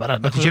der kan du bare...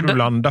 Ikke du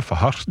lander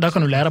for hardt. Der kan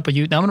du lære på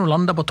YouTube, men du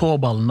lander på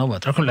tåballen nå,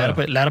 der kan du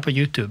lære på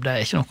YouTube, det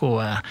er ikke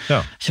noe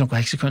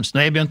heksekunst.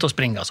 Når jeg begynte å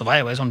springe, så var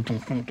jeg jo en sånn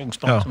tung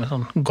sprang, som er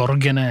sånn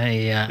gorgene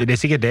i... Det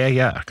er sikkert det jeg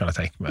gjør, kan jeg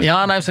tenke meg.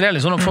 Ja, nei, så det er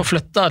litt sånn å få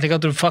flytta, slik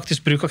at du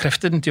faktisk bruker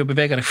kreftene til å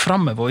bevege deg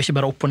fremover, og ikke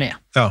bare opp og ned.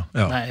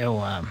 Det er jo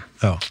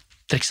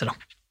trikset da.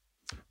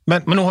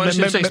 Men du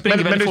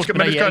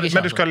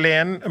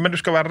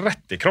skal være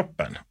rett i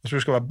kroppen, altså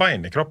du skal være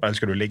bein i kroppen, eller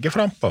skal du ligge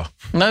frem på?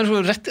 Nei, du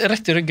skal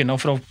rett i ryggen,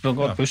 for å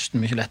gå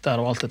pusten mye lettere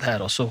og alt dette her,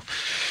 og så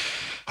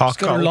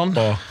skal du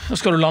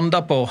lande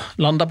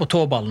på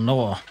tåballen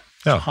og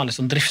ha litt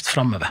sånn drift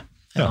fremover.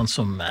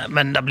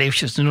 Men det blir jo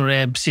ikke når det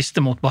er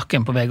siste mot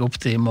bakken på vei opp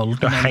til mål,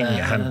 da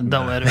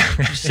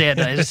ser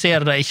det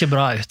ikke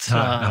bra ut, så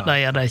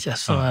det gjør det ikke,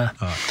 så...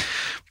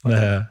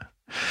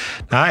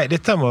 Nei,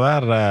 dette må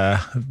være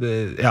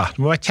det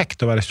må være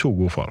kjekt å være i så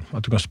god form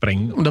at du kan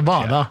springe. Det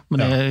var da,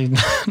 men nå er det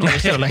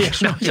ikke lenger.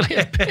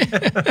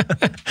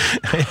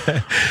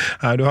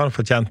 Nei, du har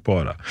fått kjent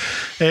på det.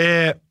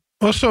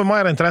 Også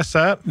mer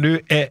interesse,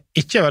 du er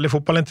ikke veldig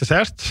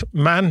fotballinteressert,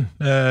 men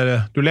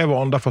du lever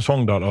og ånder for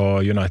Sogndal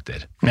og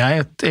United. Nei,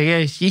 jeg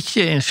er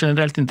ikke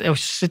generelt interessert. Jeg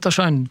sitter og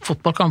ser en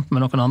fotballkamp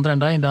med noen andre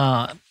enn deg,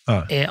 da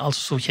er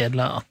altså så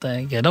kjedelig at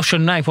da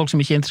skjønner jeg folk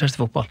som ikke er interessert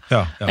i fotball.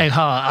 Jeg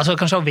har, altså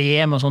kanskje av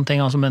VM og sånne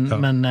ting, altså,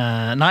 men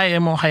nei,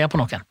 jeg må heie på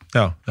noen.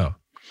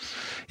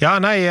 Ja,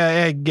 nei,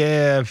 jeg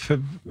er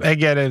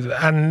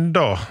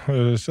enda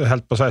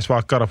helt på å si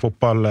svakere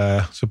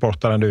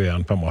fotballsupporter enn du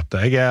igjen, på en måte.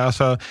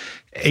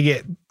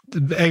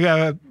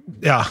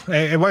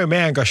 Jeg var jo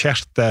med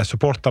engasjerte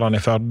supporterne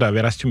i Førde, vi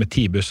reiste jo med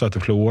 10 busser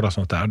til Flora og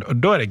sånt der, og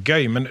da er det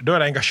gøy, men da er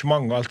det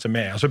engasjement og alt som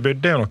er. Og så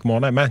bodde jeg jo noen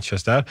måneder i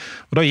Manchester,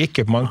 og da gikk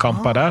jeg på mange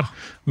kamper der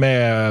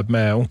med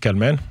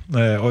onkelen min,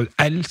 og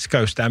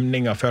elsket jo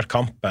stemninga før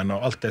kampen og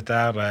alt dette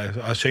der,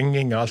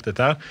 synging og alt dette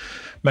der.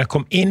 Men jeg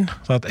kom inn,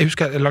 sånn at jeg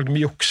husker jeg lagde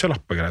mye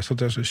jukselapper greier, så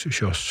jeg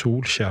så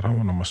Solskjær, han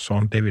var noe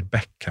sånn, David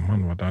Beckham,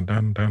 han var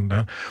den,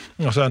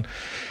 og sånn.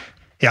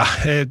 Ja,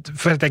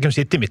 for at jeg kunne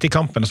sitte midt i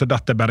kampen, og så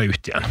datt det bare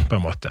ut igjen, på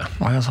en måte.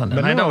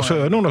 Men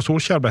nå når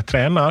Solskjær ble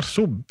trener,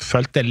 så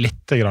følte jeg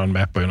litt grann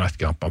med på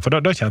United-kampen, for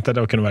da kjente jeg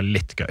det kunne være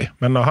litt gøy.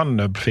 Men når han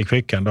fikk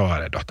fyken, da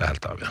har jeg datt det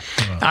helt av igjen.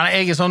 Ja,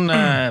 jeg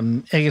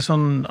er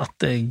sånn at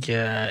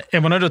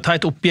jeg var nødt til å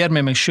ta et oppgjør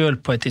med meg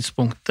selv på et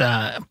tidspunkt,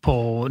 da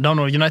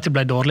når United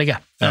ble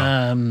dårlige.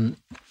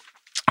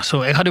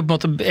 Så jeg hadde jo på en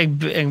måte, jeg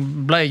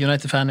ble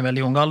United-fan i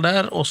veldig ung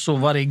alder, og så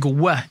var de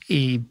gode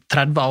i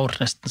 30 år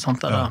nesten,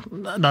 sant? Da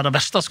det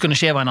verste skulle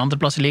skje var en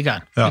andreplass i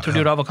ligaen. Jeg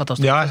trodde jo det var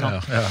katastrofe.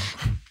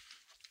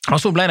 Og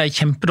så ble de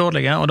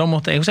kjempedårlige, og da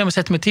måtte jeg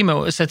sette meg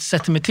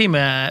tid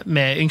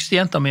med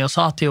yngstejenta mi og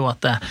sa til henne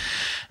at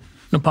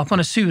når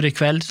pappaen er sur i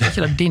kveld, så er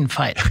ikke det din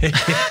feil.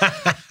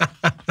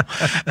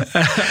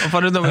 For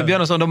da må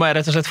jeg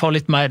rett og slett få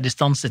litt mer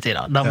distanse til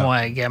det. Da må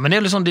jeg, men det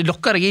er jo sånn, de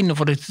lokker deg inn og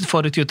får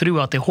deg til å tro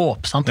at det er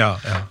håp, sant?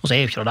 Og så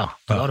er jo ikke det da.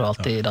 Da var du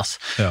alltid i dass.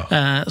 Nei,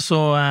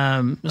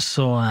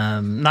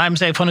 men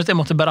så jeg fant ut at jeg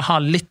måtte bare ha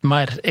litt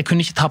mer, jeg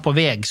kunne ikke ta på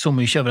veg så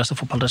mye over disse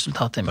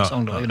fotballresultatene med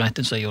Sogndal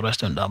United, så jeg gjorde en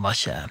stund. Det var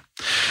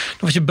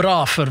ikke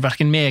bra for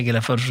hverken meg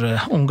eller for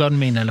ungene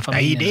mine eller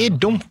familien. Nei, det er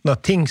dumt når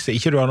ting som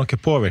ikke du har noe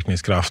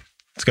påvirkningskraft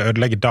skal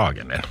ødelegge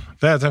dagen din.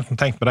 Det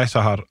tenkt på de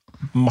som har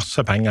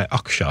masse penger I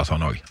aksjer og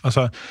sånn også.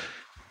 Altså,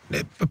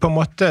 på en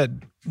måte,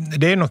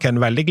 det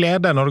noen veldig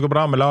glede når det går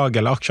bra med lag,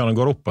 eller aksjene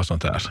går opp og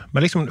sånt der.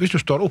 Men liksom, hvis du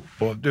står opp,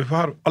 og du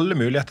har alle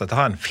muligheter til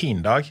å ha en fin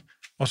dag,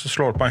 og så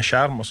slår du på en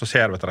skjerm, og så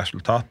ser du et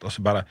resultat, og så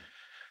bare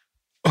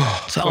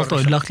så alt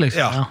ødelagt liksom.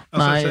 Ja,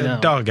 altså, så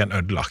dagen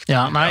ødelagt.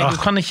 Ja, nei, du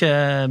kan ikke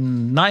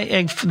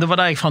det var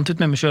det jeg fant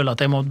ut med meg selv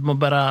at jeg må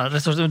bare,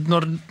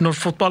 når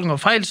fotballen går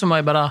feil så må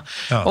jeg bare,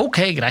 ok,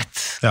 greit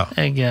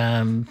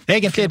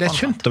egentlig det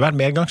sunt å være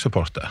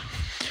medgangssupporter.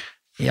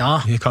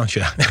 Ja.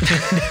 Kanskje.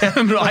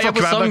 Men jeg er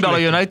på Sogndal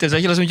og United, så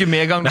det ikke så mye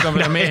medgang du kan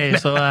være med I,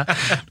 så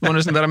du må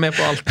nesten være med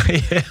på alt.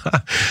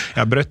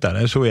 Ja, Brøtten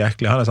så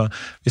jæklig. Han sånn,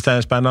 hvis det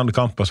en spennende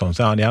kamp og sånn,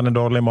 så han gjerne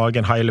dårlig I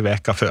magen hele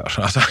veka før.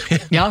 Altså.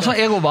 Ja, så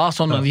jeg var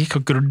sånn, vi gikk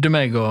og grudde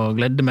meg og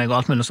gledde meg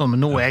og alt mulig sånn,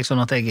 men nå jeg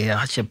sånn at jeg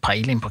har ikke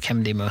peiling på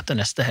hvem de møter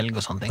neste helg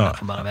og sånne ting.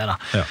 Det får bare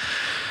være. Ja.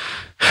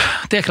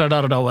 Det akkurat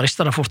der og da, og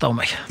rister det fort av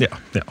meg. Ja.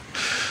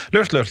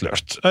 Lurt.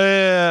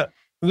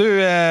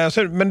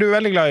 Men du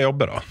veldig glad I å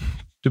jobbe da?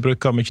 Du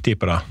bruker mye tid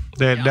på det.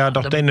 Det har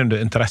datt inn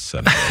under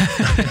interesse.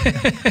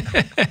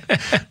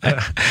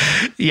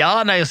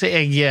 Ja, nei, altså,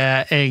 jeg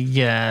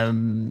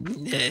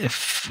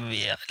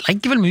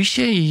legger vel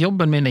mye I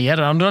jobben min jeg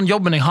gjør. Den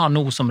jobben jeg har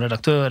nå som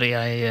redaktør I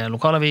en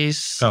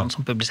lokalavis,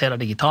 som publiserer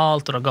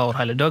digitalt, og det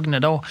går hele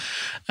døgnet da.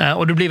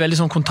 Og du blir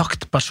veldig sånn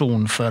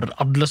kontaktperson for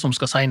alle som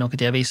skal si noe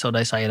til avis, og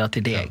de sier det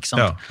til deg,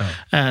 sant?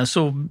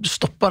 Så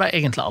stopper det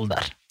egentlig all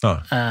der.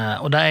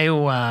 Og det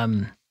jo...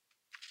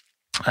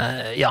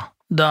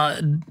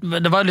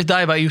 det var litt det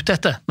jeg var ute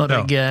etter når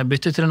jeg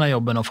byttet til denne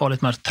jobben og få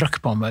litt mer trøkk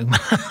på meg, men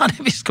jeg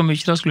hadde visst hvor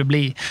mye det skulle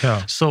bli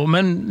så,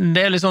 men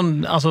det litt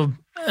sånn altså,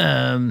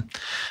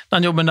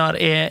 den jobben der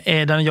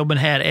denne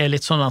jobben her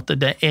litt sånn at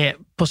det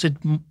på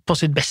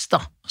sitt beste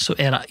så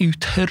det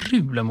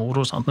utrolig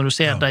moro sant? Når du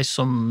ser de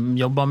som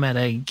jobber med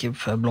deg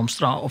for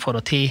blomstra og for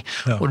å tid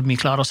og vi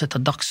klarer å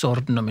sette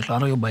dagsorden og vi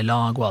klarer å jobbe I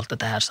lag og alt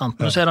dette her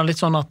sant? Men så det litt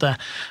sånn at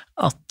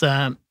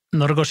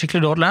når det går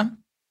skikkelig dårlig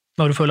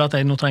når du føler at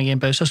jeg nå trenger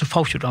en pause, så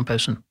får ikke du den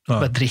pausen. Du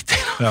bare drit I.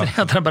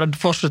 Det bare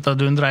fortsetter å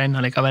dundre inn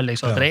likevel.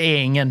 Liksom.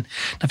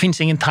 Det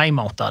finnes ingen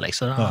time-out der.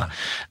 Liksom.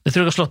 Jeg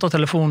tror jeg har slått av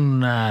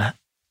telefonen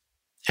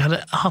jeg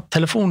hadde hatt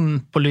telefonen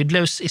på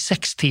lydløs I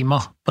 6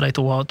 timer på de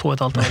 2,5 år så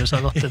jeg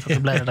har gått til at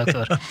jeg ble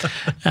redaktør.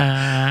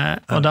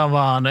 Og da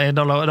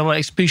var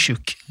jeg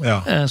spysjuk.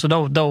 Så da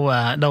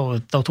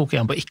tok jeg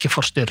den på ikke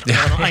forstyrr. Det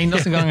var den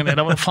eneste gangen.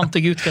 Da fant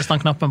jeg ut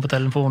hva knappen på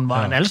telefonen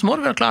var. Ellers må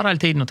du være klar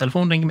hele tiden, og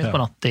telefonen ringer midt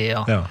på natt.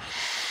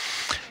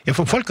 Ja,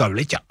 for folk har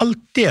vel ikke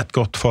alltid et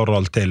godt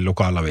forhold til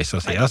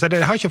lokalaviser. Altså, det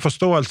har ikke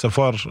forståelse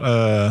for,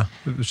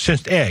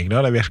 synes jeg,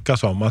 det virker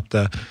som at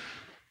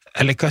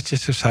eller hva skal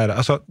jeg si det?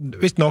 Altså,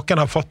 hvis noen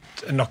har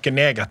fått noe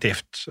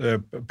negativt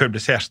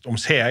publisert om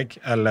seg,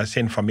 eller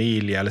sin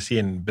familie, eller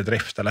sin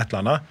bedrift, eller et eller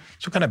annet,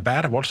 så kan det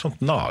bære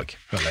voldsomt nag,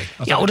 føler jeg.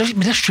 Altså,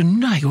 men det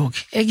skjønner jeg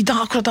også.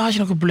 Akkurat da har jeg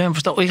ikke noe problem med å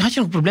forstå, og jeg har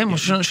ikke noe problem med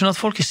å skjønne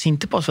at folk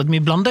sinte på oss, for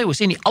vi blander jo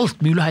oss inn I alt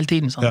mulig hele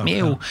tiden. Sant? Vi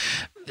jo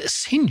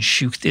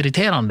sinnssykt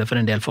irriterende for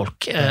en del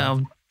folk,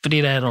 fordi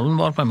det rollen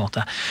vår på en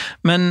måte.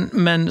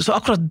 Men så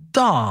akkurat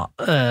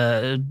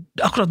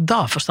da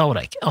forstår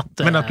jeg at...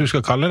 Men at du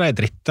skal kalle det en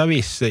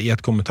drittavis I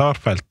et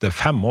kommentarfelt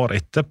 5 år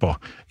etterpå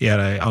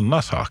en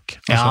annen sak.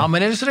 Altså. Ja, men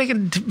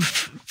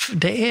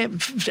det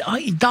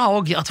I dag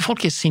også, at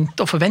folk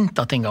sinte og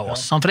forventer ting av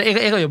oss. Sant? For jeg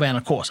har jobbet I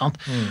NRK, sant?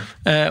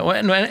 Og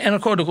når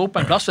NRK dukker opp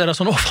på en plass, så det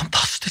sånn,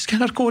 fantastisk,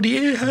 NRK, de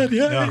her,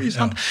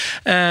 sant?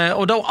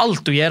 Og da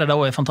alt du gjør, da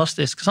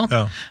fantastisk, sant?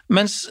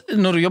 Mens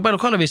når du jobber I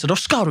lokalaviser, da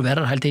skal du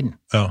være der hele tiden.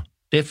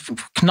 Det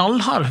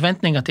knallharde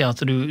forventninger til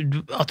at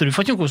du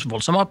får ikke noe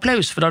voldsom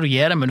applaus for det du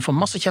gjør, men du får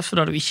masse kjeft for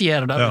det du ikke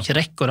gjør, det du ikke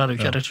rekker, og det du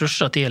ikke har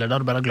ressurser til, eller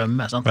det du bare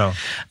glemmer. Sant?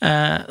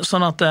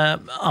 Sånn at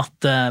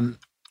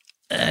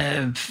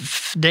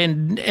det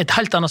et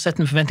helt annet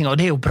sett med forventninger, og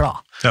det jo bra.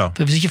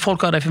 For hvis ikke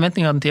folk har de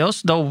forventningene til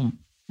oss, da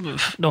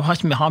har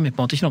vi på en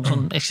måte ikke noen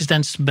sånn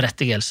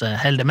eksistensberettigelse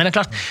heller. Men det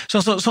klart,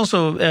 sånn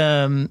så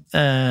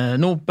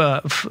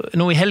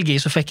nå I helgen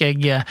så fikk jeg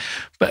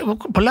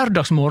på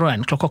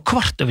lørdagsmorgen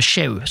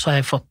 7:15 så har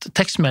jeg fått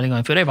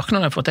tekstmeldinger, for jeg vakner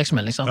når jeg får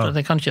tekstmelding, sant? For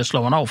jeg kan ikke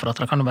slå den av, for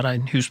at det kan jo være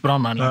en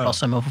husbrann en eller annen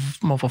plass jeg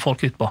må få folk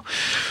ut på.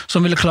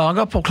 Som ville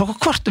klage på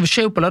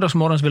 7:15 på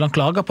lørdagsmorgen, så ville han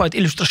klage på et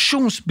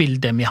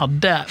illustrasjonsbilde vi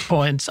hadde på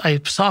en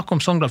sak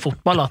om Sogndal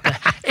fotball, at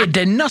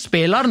denne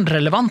spilleren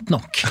relevant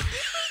nok?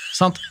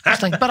 Sant? Så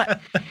tenkte jeg bare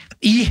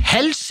I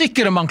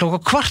helsikere man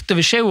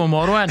 7:15 om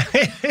morgenen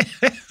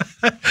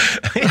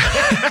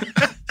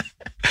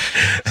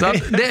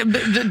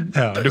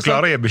du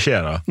klarer å gi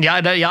beskjed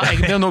da jeg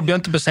har nå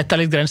begynt å sette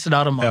litt grenser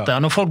der om at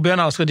når folk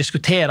begynner å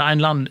diskutere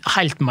en eller annen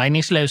helt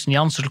meningsløs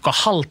nyanse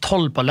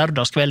 11:30 på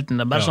lørdagskvelden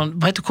det bare sånn,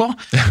 vet du hva?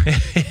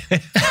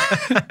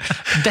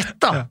 Dette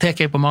tar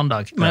jeg på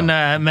mandag men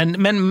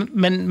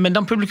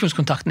den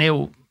publikumskontakten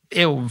jo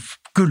jo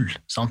gull,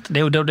 sant? Det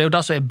er jo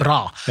det som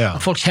bra.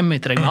 Folk kommer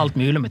til deg med alt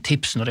mulig med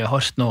tips når de har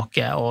hørt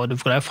noe, og du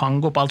får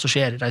fange opp alt som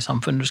skjer i de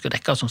samfunnene du skal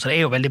dekke, så det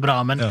er jo veldig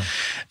bra, men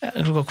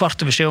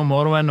kvart over 7 om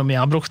morgenen, om jeg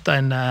har brukt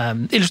en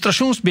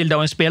illustrasjonsbilde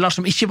av en spiller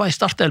som ikke var i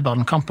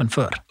startelveren kampen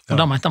før, og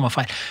da mente han var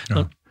feil.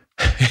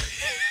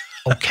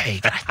 Ok,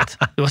 greit.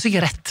 Du var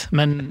sikkert rett,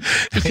 men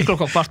ikke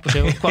klokka kvart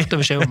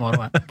over 7 om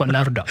morgenen på en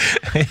lørdag.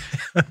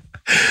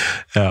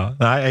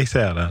 Nei, jeg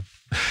ser det.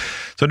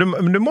 Så du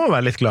må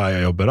være litt glad i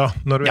å jobbe da,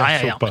 når du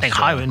såpass... Jeg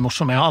har jo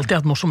alltid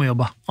hatt morsomme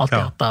jobber.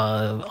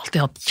 Alltid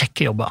hatt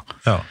kjekke jobber.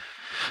 Ja.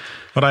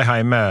 Og de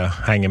hjemme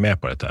henger med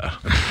på dette her?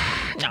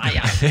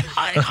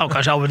 Jeg har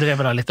kanskje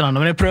overdrevet det litt,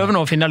 men jeg prøver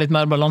nå å finne litt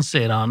mer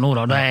balanse i det nå.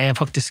 Det er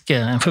faktisk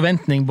en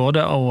forventning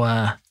både av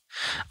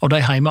de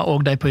hjemme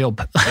og de på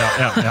jobb.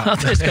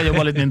 At jeg skal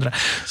jobbe litt mindre.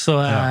 Så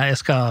jeg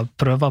skal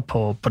prøve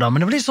på det. Men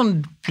det blir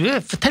sånn, du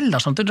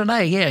forteller sånt, det er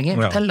det jeg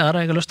forteller,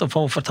 jeg har lyst til å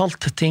få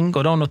fortalt ting,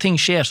 og da når ting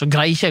skjer, så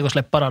greier ikke jeg å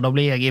slippe det, da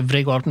blir jeg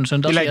ivrig og alt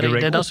sånn. De legger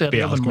deg opp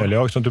i alt mulig,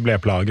 sånn at du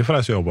blir plaget for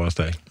deg som jobber hos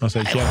deg.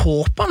 Jeg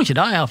håper ikke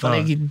det, i hvert fall.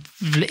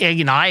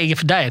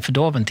 Det er for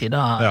doven tid,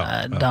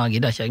 det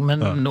gidder ikke jeg. Men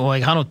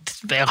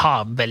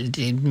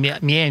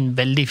vi er en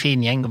veldig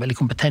fin gjeng, og veldig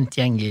kompetent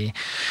gjeng i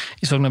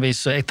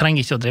Sognavis, så jeg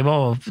trenger ikke å drive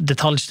og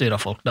detaljstyre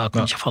folk, det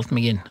kunne ikke falt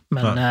meg inn.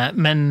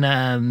 Men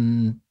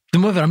du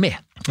må jo være med.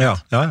 Ja.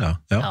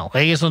 Og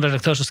jeg er sånn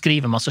redaktør som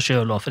skriver masse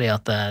selv, fordi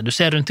at du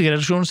ser rundt i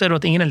redaksjonen, ser du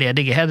at ingen er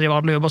ledige. Her driver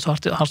alle jobber så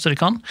hardt som de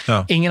kan.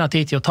 Ingen har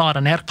tid til å ta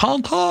den her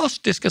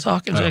fantastiske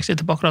saken som jeg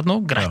sitter på akkurat nå.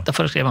 Greit, da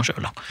får jeg skrive den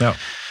selv. Ja.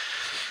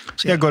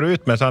 Jeg går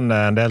ut med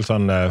en del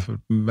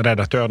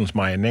redaktørens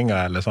meninger,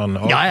 eller sånn.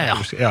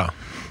 Ja.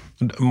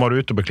 Må du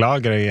ut og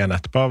beklage deg igjen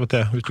etterpå av og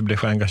til, hvis du blir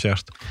for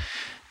engasjert?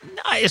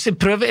 Nei, jeg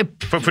prøver...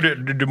 For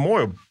du må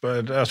jo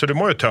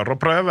tørre å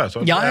prøve,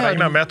 så jeg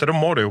regner med at da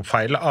må du jo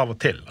feile av og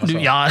til. Altså.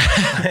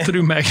 Tro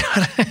meg.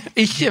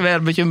 Ikke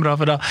vær bekymret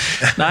for det.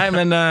 Nei,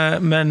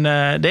 men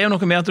det er jo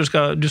noe med at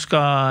du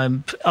skal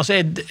altså,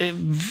 jeg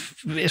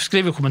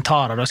skriver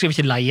kommentarer, jeg skriver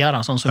ikke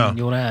leiere, sånn som jeg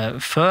gjorde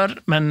før,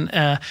 men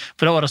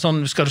for da var det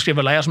sånn, skal du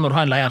skrive leier, så må du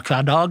ha en leier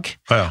hver dag.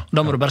 Da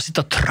må du bare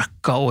sitte og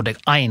trykke av deg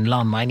en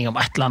eller annen mening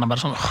om et eller annet,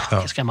 bare sånn,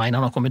 hva skal jeg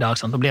mene noe om i dag?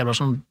 Sant? Da blir det bare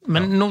sånn,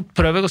 men nå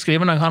prøver jeg å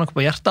skrive når jeg har noe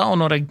på hjertet, og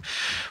når jeg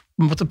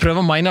måtte prøve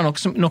å mene noe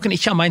som noen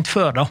ikke har ment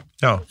før da.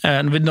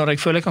 Når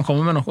jeg føler jeg kan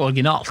komme med noe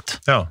originalt,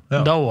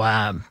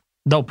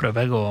 da prøver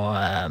jeg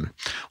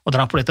å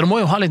dra på litt. Det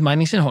må jo ha litt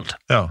meningsinnhold.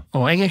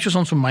 Og jeg er ikke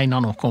sånn som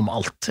mener noe om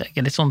alt. Jeg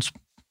er litt sånn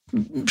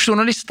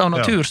journalist av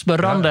natur,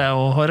 spørrende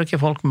og hører ikke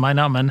folk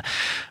mener,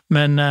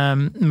 men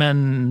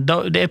da,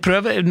 det jeg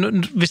prøver,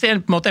 hvis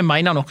jeg på en måte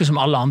mener noe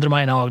som alle andre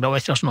mener også, da er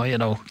jeg ikke så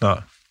nøye da.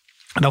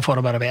 Da får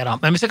det bare være.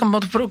 Men hvis jeg kan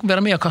prøve å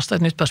være med og kaste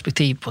et nytt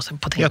perspektiv på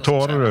ting. Jeg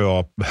tårer du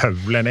å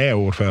høvle ned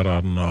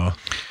ordføreren?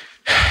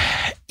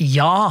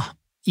 Ja,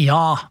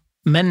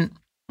 men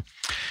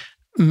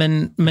du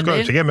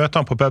skal jo ikke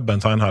møte han på puben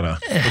senere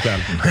på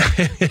kvelden.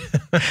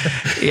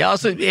 Ja,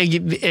 altså,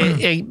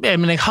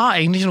 men jeg har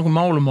egentlig ikke noe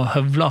mål om å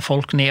høvle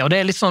folk ned, og det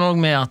er litt sånn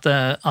også med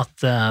at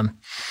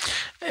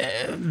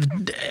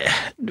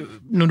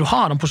når du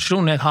har den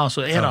posisjonen jeg har,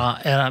 så er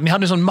det vi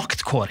hadde en sånn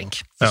maktkåring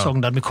i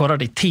Sogn, der vi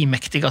kåret de 10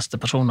 mektigste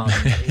personene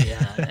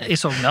i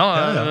Sogn. Det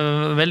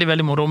var veldig,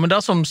 veldig moro, men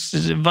det som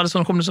var det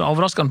sånn, kom det så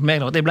overraskende på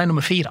meg, at jeg ble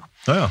nummer 4.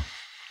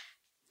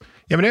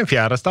 Ja, men det er en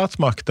 4.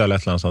 statsmakt eller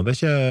et eller annet sånt, det er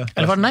ikke...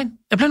 Eller var det nei?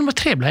 Jeg ble nummer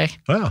 3, ble jeg.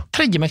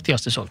 3.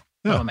 mektigste i Sogn.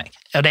 Det var meg.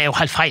 Ja, det er jo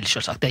helt feil,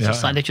 selvsagt. Det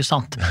er ikke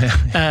sant.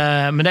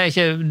 Men det er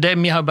ikke...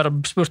 vi har bare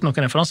spurt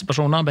noen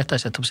referansepersoner, bedt de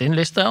sette på sin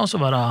liste, og så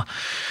var det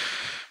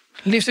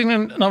Liv Signe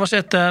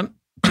Navarsete,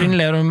 Trine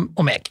Lerum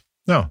og meg.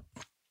 Ja,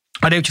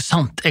 det er jo ikke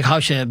sant. Jeg har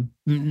ikke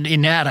i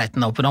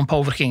nærheten av på den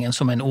påvirkningen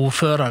som en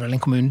ordfører eller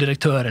en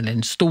kommunedirektør eller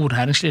en stor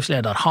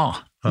næringslivsleder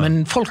har.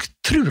 Men folk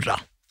tror det.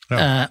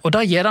 Og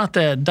det gjør at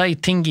de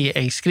tingene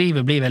jeg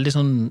skriver blir veldig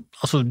sånn,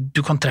 altså du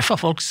kan treffe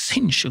folk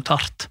sinnssykt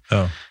hardt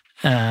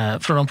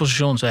fra den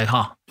posisjonen som jeg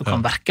har. Du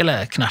kan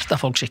virkelig knerte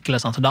folk skikkelig,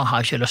 sant? Og det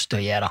har jeg ikke lyst til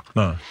å gjøre.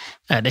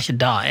 Det er ikke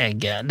det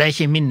det er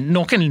ikke min,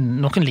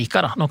 noen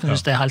liker det, noen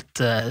synes det er helt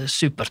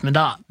supert, men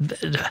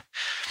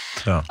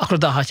akkurat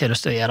det har jeg ikke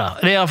lyst til å gjøre.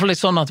 Det er i hvert fall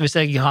litt sånn at hvis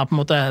jeg har på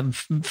en måte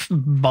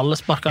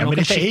ballesparket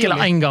noen skikkelig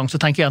en gang, så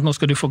tenker jeg at nå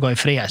skal du få gå i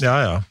fred.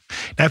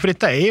 Nei, for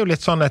dette er jo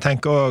litt sånn, jeg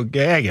tenker, og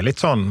jeg er litt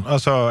sånn,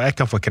 altså jeg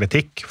kan få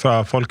kritikk fra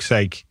folk som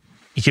jeg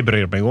ikke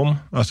bryr meg om,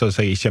 altså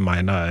så jeg ikke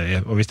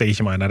mener, og hvis jeg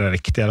ikke mener det er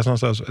riktig, eller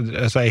sånn,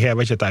 så jeg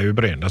hever ikke et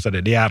øyebryn, altså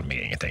det gjør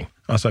meg ingenting.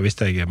 Altså hvis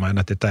jeg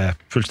mener at dette er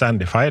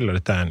fullstendig feil, og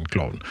dette er en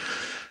klovn.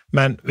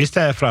 Men hvis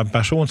det er fra en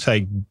person som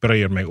jeg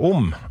bryr meg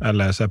om,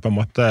 eller som på en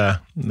måte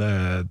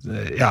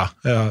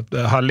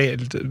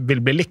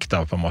vil bli likt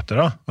av på en måte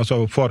da,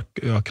 altså får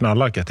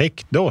knallere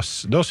kritikk, da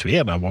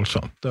svir det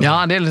voldsomt.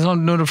 Ja, det er litt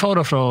sånn, når du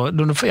får det fra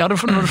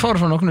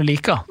noen du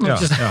liker. Det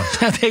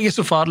er ikke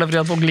så farlig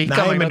fordi at folk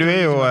liker. Nei, men du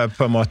er jo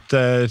på en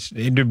måte,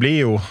 du blir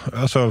jo,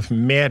 altså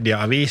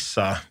media,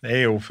 aviser,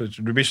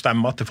 du blir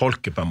stemmer til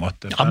folket på en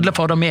måte. Alle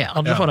får det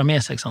med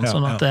seg, sånn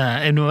at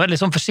jeg er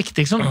veldig sånn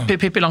forsiktig, sånn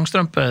Pippi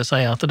Langstrømpe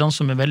sier at den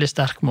som veldig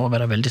sterk må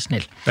være veldig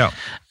snill. Ja.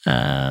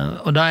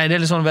 Og da det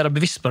liksom å være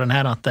bevisst på den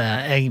her at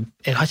jeg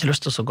har ikke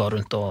lyst til å gå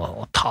rundt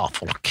og ta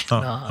folk.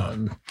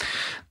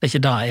 Det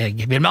ikke det jeg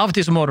vil. Men av og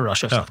til så må du da,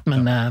 selvsagt.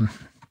 Men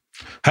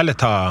heller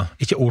ta,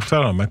 ikke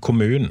ordføreren, men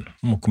kommunen.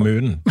 Må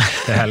kommunen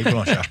til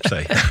Helgeland skjerpe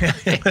seg.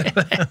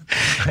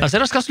 Altså,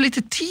 det skal så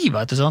lite tid,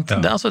 vet du, sant?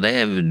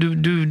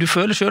 Du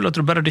føler selv at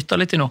du bare dytter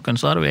litt i noen,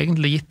 så har du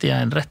egentlig gitt deg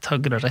en rett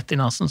høyre rett i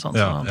nasen, sant?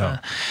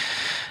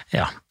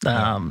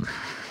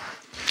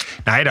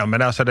 Neida,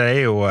 men altså det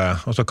jo,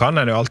 og så kan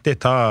en jo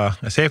alltid ta,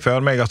 jeg ser for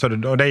meg, altså,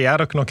 og det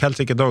gjør dere nok helt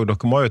sikkert også,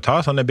 dere må jo ta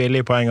sånne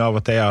billige poeng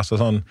av og til, altså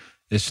sånn,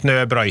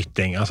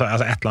 snøbrøyting, altså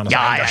et eller annet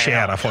som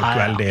engasjerer folk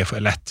veldig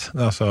lett.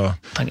 Altså.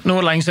 Nå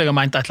lenge så jeg har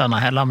ment et eller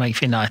annet, la meg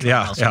finne et eller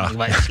annet som jeg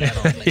vet sleder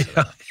om.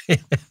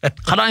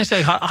 Hadde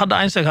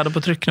en som jeg hadde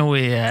på trykk nå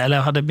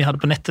eller vi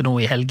hadde på nettet nå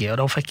i helgen, og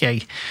da fikk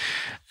jeg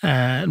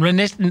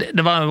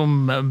det var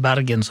om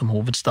Bergen som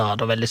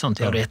hovedstad, og veldig sånn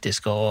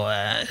teoretisk, og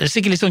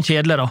sikkert litt sånn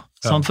kjedelig da,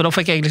 for da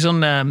fikk jeg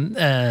liksom,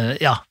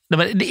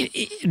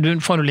 du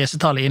får jo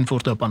lesetallet inn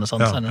fortløpende,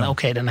 sånn,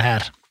 ok, denne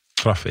her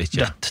traff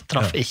ikke.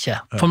 Traff ikke.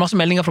 Får masse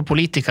meldinger fra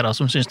politikere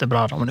som synes det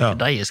bra, men det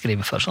ikke de jeg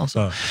skriver for, sånn.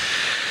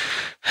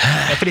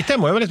 For dette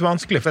må jo være litt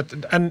vanskelig, for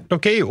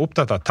dere jo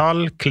opptatt av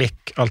tall,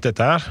 klikk, alt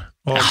dette her.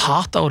 Jeg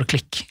hater ordet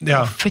klikk.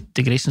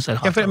 Fytte grisen så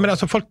jeg hater. Men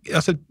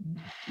altså,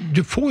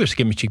 du får jo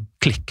ikke mye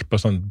klikk på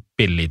sånn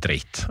billig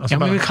drit. Altså,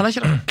 men vi kaller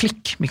ikke det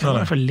klikk, vi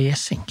kaller det for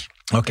lesing.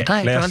 Okay,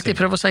 jeg kan alltid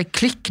prøve å si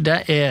klikk,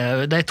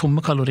 det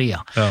tomme kalorier.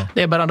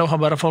 Det bare, da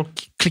har bare folk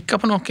klikket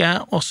på noe,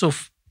 og så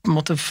på en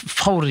måte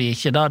får de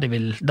ikke det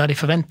de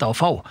forventer å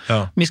få.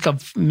 Vi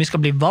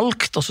skal bli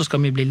valgt, og så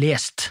skal vi bli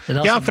lest.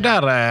 For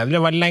det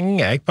var lenge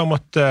jeg på en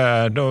måte,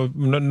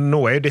 nå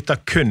jo dette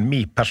kun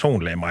min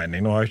personlige mening,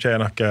 nå har jeg ikke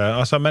noe,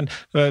 altså, men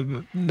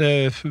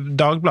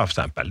Dagblad for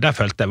eksempel, det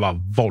følte jeg var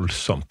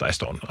voldsomt en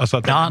stund. Altså,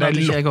 det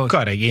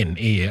lukker jeg inn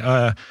i,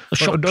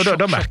 og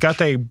da merker jeg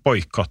at jeg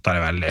boykotter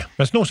det veldig.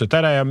 Mens nå synes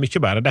jeg det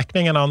mye bedre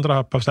dekning enn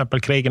andre har, på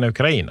eksempel krigen i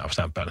Ukraina, for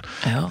eksempel.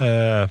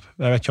 Jeg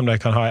vet ikke om de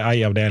kan ha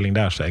en avdeling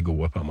der som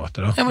gode på en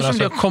måte. Jeg må ikke om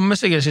de har kommet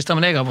seg i det siste,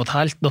 men jeg har fått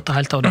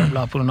helt av det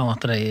på grunn av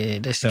at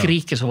de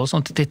skriker så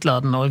voldsomt i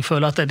titlene, og jeg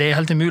føler at det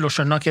helt umulig å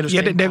skjønne hva du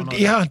skal inn på.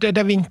 Ja,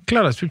 det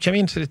vinkler det, så du kommer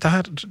inn til dette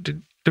her,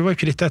 det var jo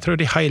ikke dette jeg tror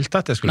de helt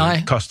at jeg skulle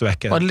kaste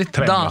vekk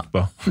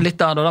litt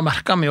da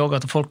merker vi jo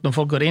også at når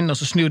folk går inn og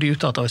så snur de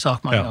ut av en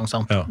sak mange ganger,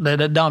 sant?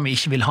 Det det vi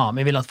ikke vil ha,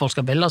 vi vil at folk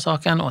skal velge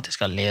saken og at de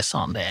skal lese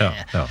den, det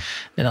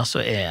det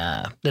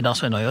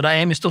som nøye, og det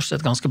vi stort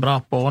sett ganske bra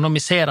på, og når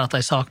vi ser at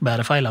en sak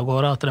bærer feil av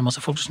gårde, at det masse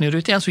folk som snur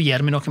ut igjen, så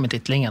gjør vi noe med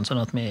titlingen, sånn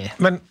at vi...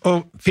 Men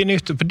å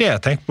finne ut, for det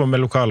jeg tenkte på med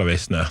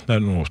lokalavisene,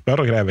 nå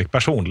spør Grevik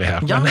personlig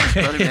her,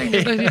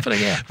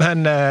 men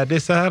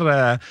disse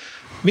her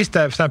hvis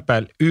det for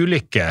eksempel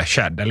ulykke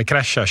skjedd, eller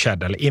krasjer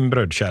skjedd, eller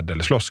innbrudd skjedd,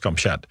 eller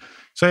slåsskamp skjedd,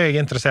 så jeg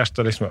interessert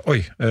i liksom,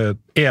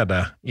 det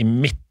i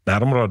mitt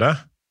nærområde,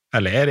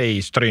 eller det i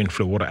Stryn,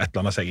 Florø, et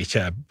eller annet som jeg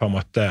ikke på en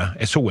måte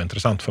så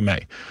interessant for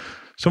meg,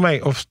 så må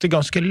jeg ofte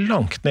ganske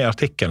langt ned i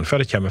artikkelen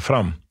før det kommer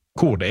fram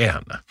hvor det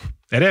henne.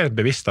 Det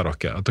bevisst av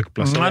dere at dere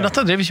plasserer? Nei,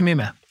 dette driver vi ikke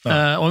mye med.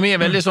 Og vi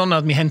veldig sånn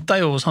at vi henter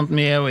jo, sant,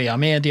 vi jo i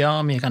media,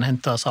 vi kan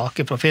hente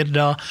saker fra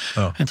Firda,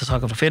 hente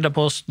saker fra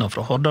Firdaposten og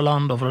fra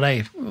Hordaland og fra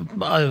de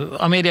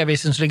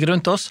medieavisen som ligger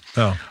rundt oss.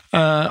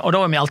 Og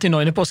da vi alltid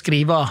nøyne på å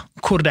skrive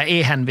hvor det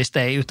hen hvis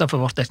det utenfor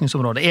vårt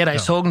dekningsområde. Det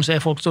i Sogn, så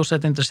folk stort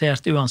sett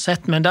interessert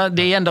uansett, men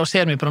det igjen, da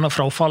ser vi på denne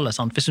frafallet,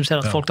 sant? Hvis vi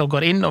ser at folk da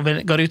går inn og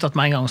går ut at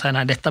med en gang og sier,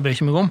 nei, dette bryr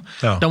ikke meg om,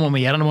 da må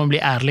vi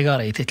bli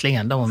ærligere i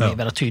titlingen, da må vi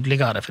være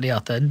tydeligere, fordi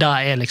at det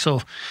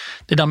liksom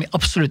det vi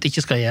absolutt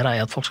ikke skal gjøre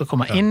at folk skal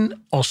komme inn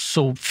og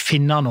så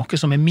finne noe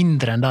som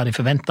mindre enn det de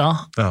forventer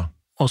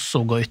og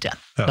så gå ut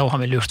igjen. Da har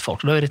vi lurt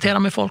folk. Da irriterer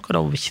vi folk, og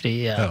da vil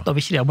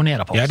ikke de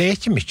abonnere på oss. Ja, det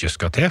ikke mye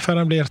skal til før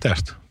de blir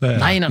irritert.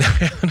 Nei.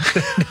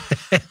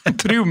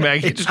 Tro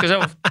meg, du skal se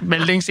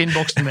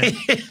meldingsinnboksen min.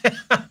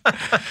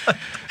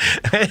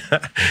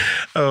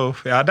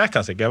 Ja, det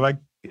kan sikkert være.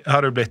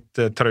 Har du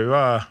blitt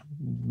trua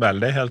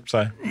veldig, helt på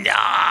seg?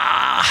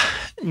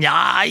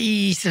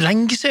 Så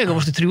lenge så jeg har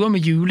vært trua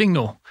med juling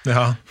nå.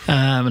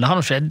 Men det har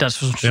noe skjedd.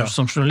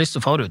 Som journalist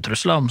så får du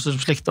trusler om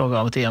slikt også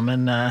av og til,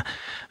 men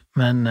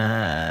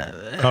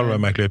har du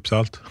med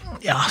klippsalt?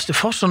 Ja, du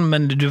får sånn,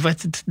 men du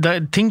vet,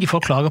 ting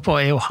folk klager på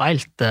jo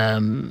helt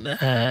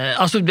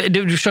altså,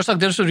 selvsagt,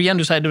 det så igjen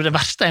du sier, det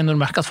verste når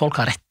du merker at folk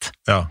har rett.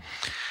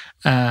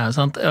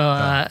 Sant?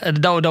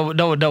 Da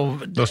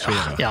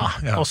svir det.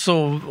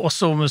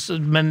 Også,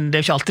 men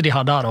det ikke alltid de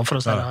har der, for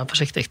å si det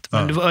forsiktig.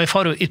 Men jeg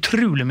får jo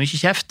utrolig mye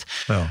kjeft,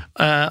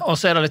 og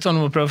så det litt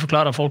sånn å prøve å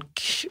forklare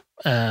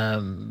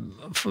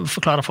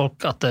folk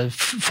at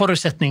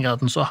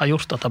forutsetningen som har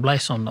gjort at det ble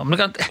sånn. Men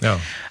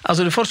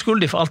altså, du får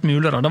skyldig for alt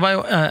mulig. Det var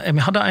jo,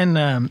 vi hadde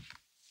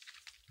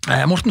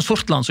Morten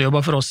Sortland som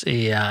jobber for oss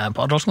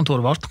på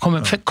Ardalskontoret vårt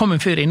kom en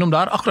fyr innom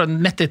der akkurat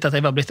nett etter at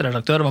jeg var blitt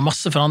redaktør. Det var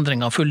masse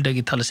forandringer, full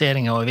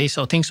digitalisering av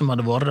aviser og ting som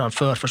hadde vært der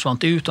før forsvant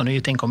ut og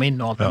nye ting kom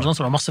inn og alt sånn,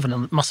 så det var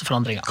masse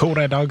forandringer. Hvor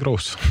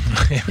Dagros?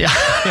 Ja,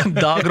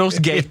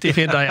 Dagrosgate i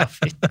Firda, ja,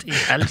 fitt i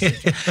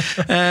helsike.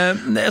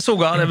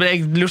 Jeg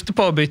lurte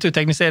på å bytte ut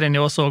tegneserien i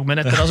også,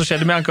 men etter det så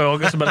skjedde med han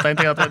også, så bare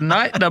tenkte jeg at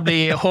nei, det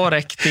blir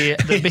hårekt i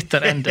the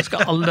bitter end, jeg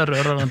skal aldri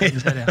røre den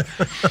tegneserien.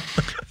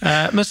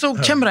 Men så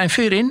kommer det en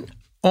fyr inn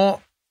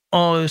og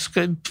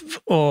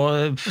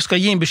skal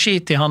gi en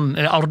beskjed til han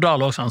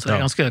Ardal også, så det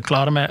ganske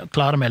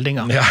klare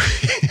meldinger. Ja.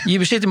 Gi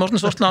beskjed til Morten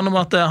Sortland om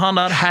at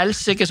han der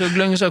helsikes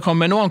Uglum som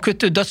kommer, nå har han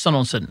kuttet ut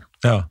dødsannonsen.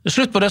 Ja. Det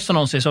slutt på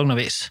dødsannonsen i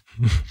Sognavis.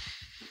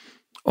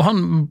 Og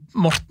han,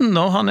 Morten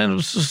da, han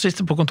som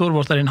sitter på kontoret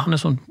vårt der inne, han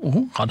sånn,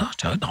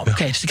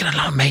 ok, sikkert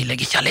en mail jeg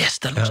ikke har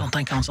lest, eller noe sånt,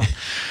 tenker han sånn.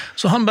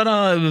 Så han bare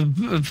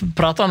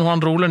prater når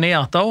han roler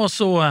ned da, og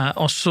så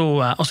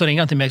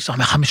ringer han til meg og sa,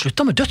 men har vi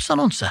sluttet med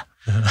dødsannonse?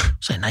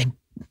 Så jeg, nei,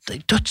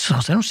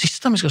 dødsannonse, det er noe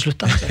siste vi skal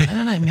slutte med.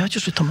 Nei, vi har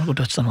ikke sluttet med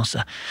dødsannonse.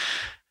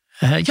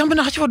 Ja, men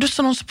det har ikke vært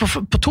dødsannonse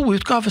på 2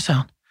 utgaver,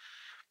 sier han.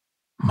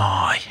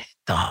 Nei,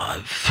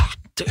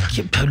 på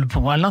en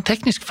eller annen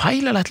teknisk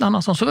feil eller et eller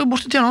annet sånt, så var jeg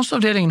borte til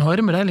annonseavdelingen og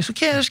hører med det, liksom,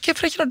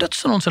 hvorfor er ikke det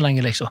dødsannonse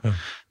lenger, liksom?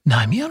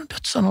 Nei, vi har en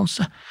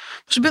dødsannonse.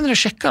 Så begynner jeg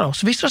å sjekke da,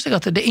 så viser det seg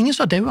at det er ingen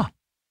som har dødd.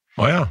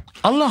 Ja.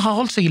 Alle har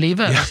holdt seg i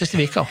live de siste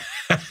vika.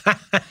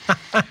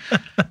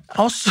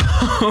 Og så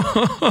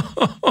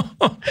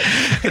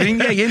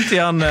ringer jeg inn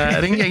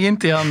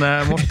til han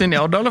Morten i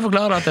Ardal og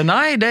forklarer at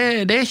nei,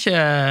 det er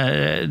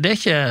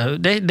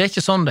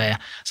ikke sånn det er.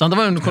 Så det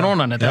var under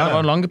koronaen, det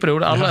var lange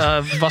perioder, alle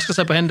vasker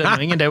seg på hendene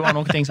og ingen døde av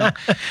noen ting.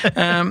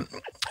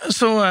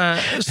 Så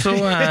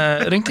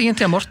ringte jeg inn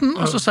til Morten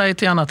og så sier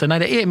jeg til han at nei,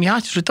 vi har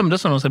ikke sluttet med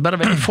det sånn, det er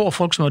bare veldig få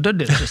folk som har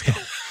dødd i det siste.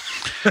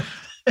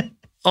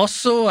 Og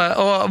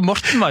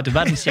Morten var jo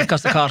verdens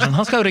kjekkeste kar,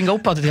 han skal jo ringe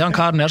opp til han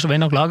karen her som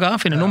vil nok lage,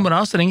 finne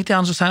nummeret, så ringer til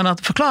han, så sier han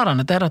at forklarer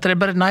han at det er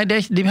bare, nei,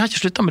 vi har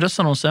ikke sluttet med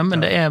dødsannonse, men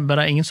det er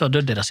bare ingen som har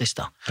dødd i det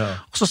siste.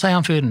 Og så sier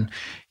han fyren,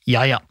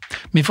 ja,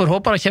 vi får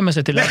håpe det kommer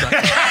seg til lørdag.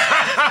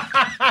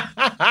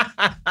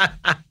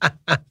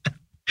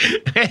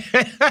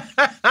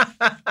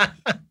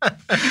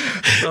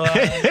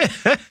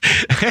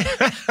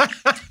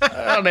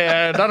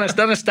 Den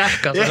er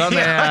sterk, altså,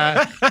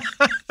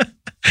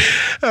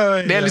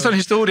 det er litt sånn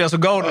historier som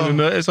går når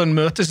vi sånn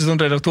møtes i sånn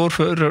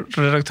redaktørforum,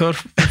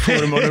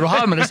 og når du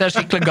har med disse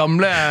skikkelig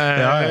gamle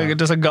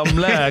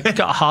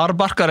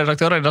hardbarka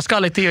redaktører, det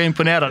skal litt tid å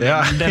imponere dem.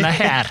 Den er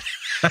her.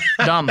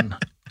 Den.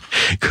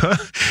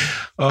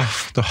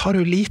 Da har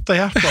du lite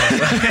hjerte.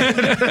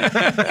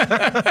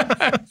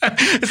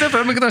 Jeg ser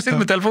for meg at jeg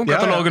sitter med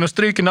telefonkatalogen og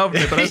stryker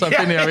navnet på det som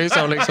finner i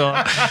avisen, og liksom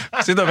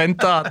sitter og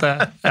venter at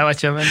jeg vet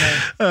ikke, men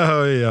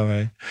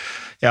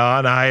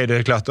Ja, nei, det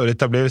er klart, og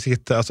dette blir vi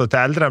sikkert, altså til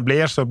eldre en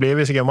blir, så blir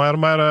vi sikkert mer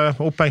og mer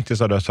opphengt i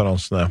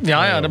dødsannonsene.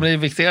 Ja, det blir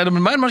viktig. Det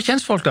blir mer og mer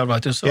kjensfolk der,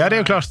 vet du. Så. Ja, det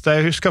er jo klart.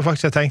 Jeg husker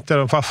faktisk, jeg tenkte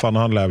da farfar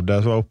når han levde,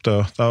 så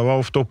var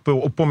ofte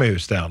oppe med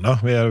hus der, da.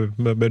 Vi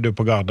bodde jo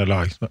på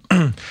Gardelag.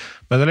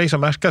 Men det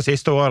liksom merket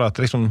siste året at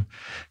liksom,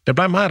 det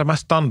ble mer og mer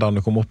standard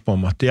det kom opp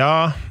om at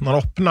man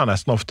åpner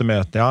nesten ofte med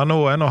at nå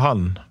er nå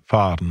han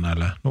faren,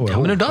 eller nå er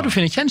hun. Men det er da du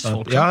finner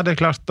kjensfolk. Ja, det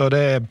er klart, og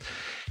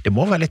det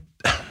må være litt...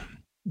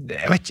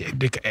 Jeg vet ikke,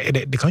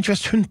 det kan ikke være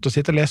sunt å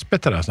sitte og lese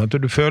etter det, sånn at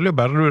du føler jo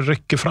bare du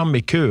rykker frem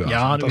i kø.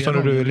 Ja, nå ser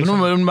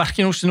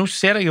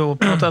jeg jo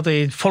på en måte at det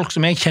er folk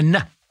som jeg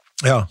kjenner.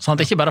 Sånn at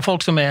det er ikke bare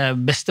folk som er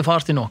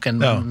bestefar til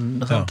noen.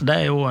 Det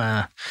er jo,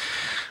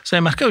 så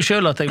jeg merker jo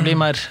selv at jeg blir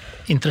mer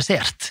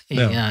interessert i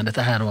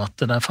dette her, og at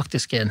det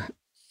faktisk er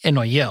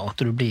nøye, og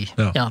at du blir,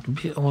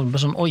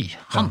 sånn, oi,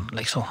 han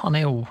liksom, han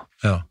er jo,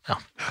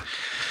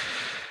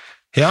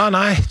 Ja,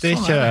 nei, det er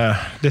ikke,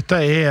 dette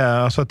er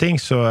altså ting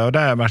så, og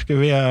det merker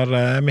vi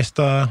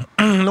mistet,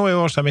 nå i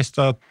år så har jeg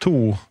mistet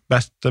 2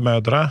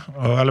 bestemødre,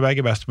 eller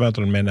begge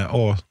bestemødrene mine,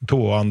 og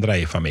 2 andre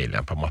i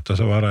familien på en måte,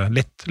 så var det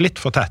litt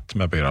for tett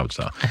med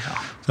begravelser.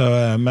 Så,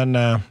 men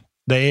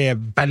det er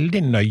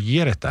veldig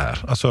nøye dette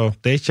her, altså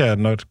det er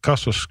ikke hva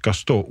som skal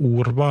stå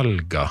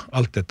ordvalget,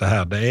 alt dette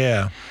her, det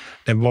er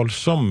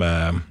voldsomme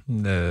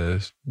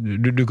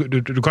du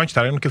kan ikke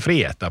ta deg noe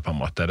frihet der på en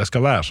måte, det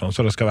skal være sånn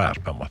så det skal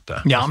være på en måte.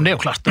 Ja, men det er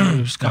jo klart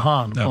du skal ha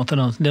på en måte,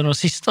 det er det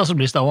siste som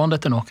blir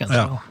stående til noen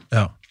så.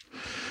 Ja.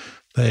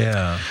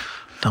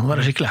 Det må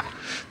være skikkelig.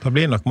 Det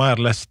blir nok mer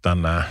lest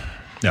enn nei,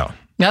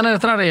 det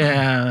tror jeg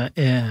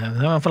i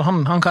hvert fall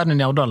han karen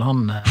i Audal,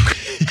 han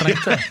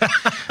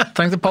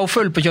trengte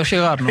påfull på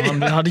kjørsjegarden, og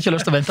han hadde ikke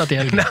lyst til å vente til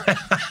helgen.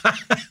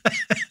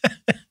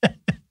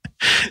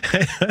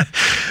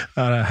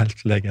 Ja, det er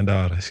helt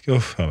legendarisk.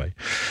 Uff av meg.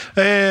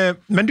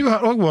 Men du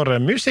har også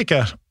vært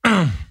musiker?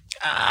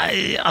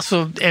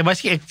 Altså, jeg vet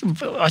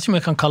ikke om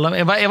jeg kan kalle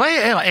det.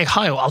 Jeg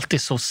har jo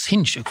alltid så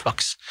sinnssykt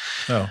flaks.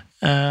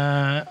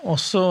 Og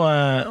så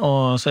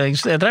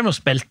jeg drev og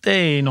spilte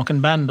i noen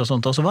band og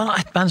sånt, og så var det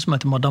et band som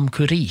heter Madame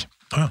Curie,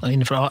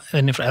 innenfra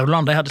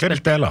Aurland. Hva du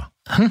spiller?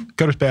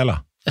 Hva du spiller?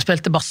 Jeg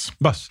spilte bass.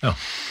 Bass, ja.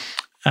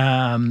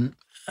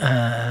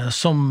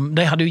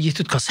 de hadde jo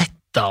gitt ut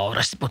kassetter og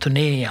reiste på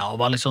turnéer og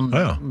var litt sånn,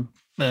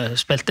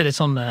 spilte litt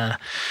sånn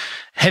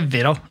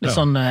heavy da, litt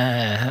sånn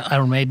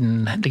Iron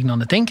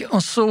Maiden-lignende ting.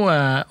 Og så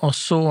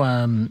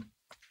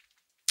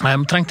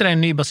trengte de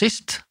en ny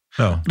bassist.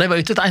 De var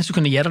ute etter en som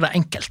kunne gjøre det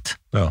enkelt.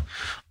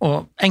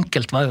 Og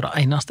enkelt var jo det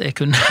eneste jeg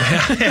kunne.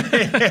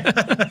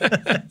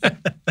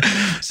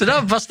 Så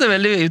da passet det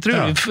veldig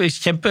utrolig.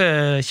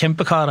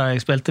 Kjempekarer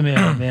jeg spilte med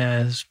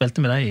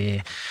deg i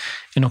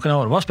noen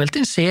år. Jeg spilte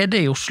en CD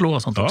i Oslo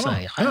og sånt også.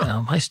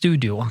 I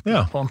studio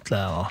på ordentlig.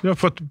 Du har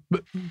fått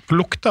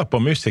lukta på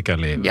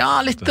musikerlivet.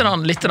 Ja, litt. Det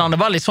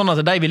var litt sånn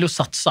at de ville jo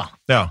satse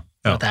på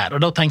dette her.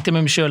 Og da tenkte jeg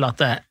med meg selv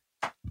at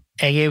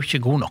jeg er jo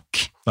ikke god nok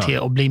til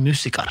å bli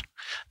musiker.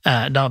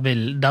 Det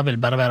vil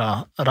bare være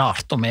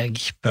rart om jeg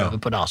prøver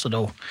på det, så da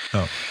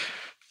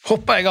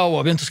hoppet jeg av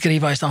og begynte å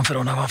skrive i stedet for,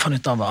 og det var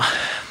funnet ut av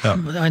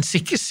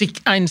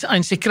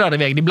en sikrere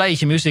vei. De ble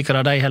ikke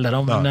musikere, de heller,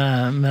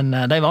 men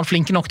de var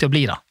flinke nok til å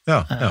bli det.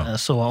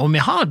 Så, og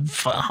vi har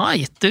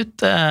gitt ut,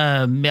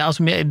 vi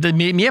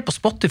er på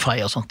Spotify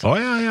og sånt,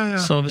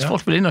 så hvis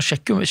folk vil inn og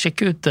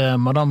sjekke ut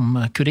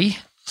Madame Curie,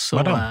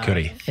 så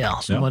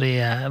må de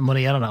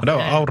gjøre det. Det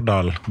var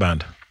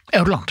Aurdal-band.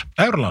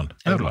 Aurland,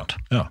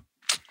 ja.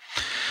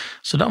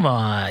 Så det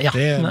var,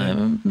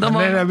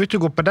 vet du,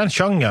 gå på den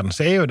sjangeren,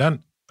 så er jo den,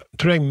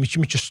 tror jeg,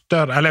 mye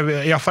større, eller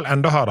i hvert fall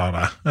enda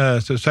hardere,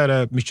 så er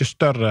det mye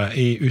større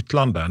i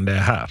utlandet enn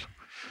det er her.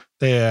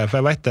 For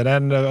jeg vet det,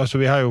 altså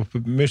vi har jo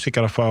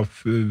musikere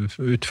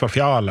ut fra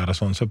Fjaler og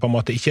sånn, så på en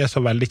måte ikke er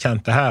så veldig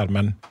kjente her,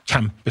 men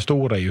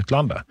kjempestore i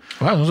utlandet.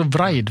 Sånn som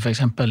Vreid, for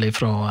eksempel,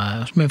 fra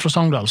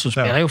Sogndal, så de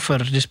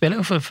spiller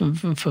jo for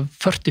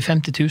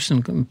 40-50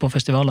 000 på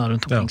festivaler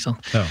rundt omkring,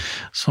 sant?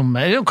 Som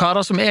er jo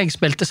karer som jeg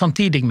spilte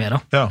samtidig med,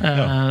 da.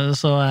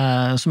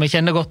 Som jeg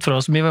kjenner godt fra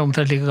oss. Vi var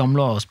omtrent like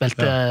gamle og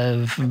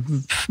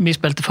vi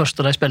spilte først,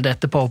 og de spilte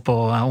etterpå på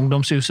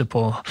ungdomshuset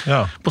på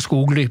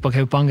Skogly på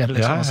Kaupanger,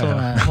 liksom.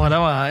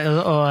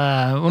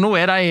 Og nå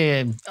er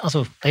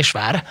de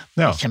svære,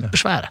 de er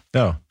kjempesvære.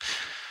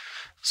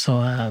 Så,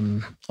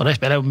 og de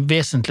spiller jo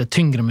vesentlig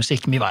tyngre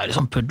musikk. Vi var jo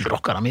liksom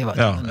puddelrockere, vi var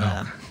jo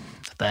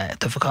det er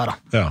tøffe karer.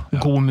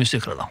 Gode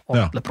musikere da, og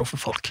ordentlig proffe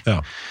folk.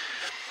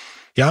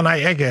 Ja, nei,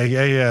 jeg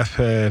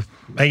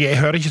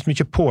hører ikke så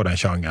mye på den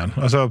sjangeren,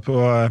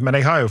 men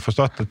jeg har jo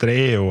forstått at det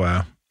er jo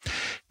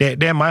det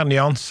er mer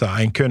nyanser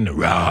enn kun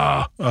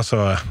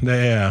altså, det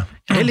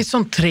er litt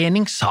sånn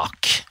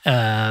treningssak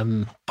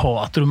på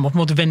at du må på en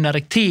måte vende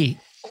deg til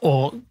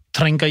og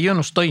trenge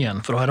gjennom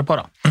støyen for å høre på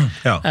det.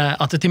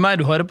 At til mer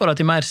du hører på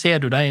det, til mer ser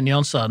du de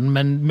nyansene,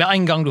 men med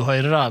en gang du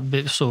hører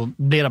det, så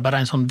blir det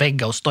bare en sånn vegg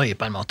av støy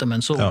på en måte,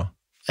 men så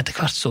etter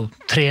hvert så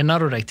trener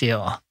du deg til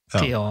å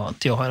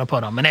høre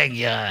på det. Men jeg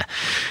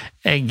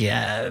er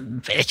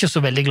ikke så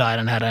veldig glad i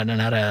den her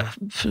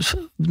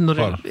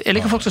jeg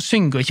liker folk som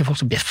synger og ikke folk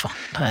som bjeffer.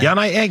 Ja,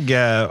 nei,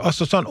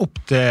 altså sånn opp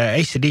til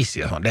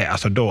AC/DC og sånn,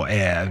 da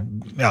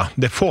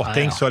det er få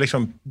ting som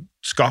liksom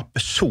skaper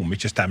så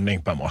mye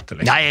stemning på en måte.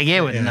 Liksom. Nei, jeg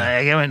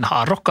er jo en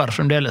hardrocker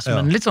fremdeles,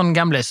 men litt sånn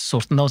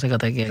gamle-sorten da,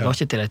 sikkert jeg går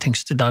ikke til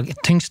de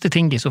tyngste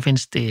tingene som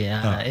finnes i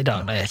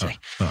dag, det er ikke jeg.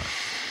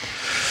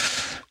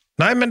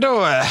 Nei, men da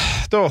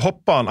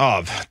hopper han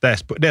av det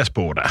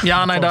sporet.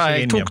 Ja, nei, da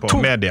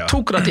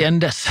tok det til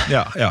endes.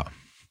 Ja.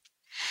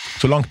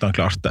 Så langt han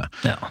klarte.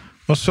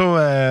 Og så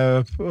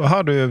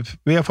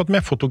vi har fått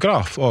med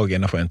fotograf også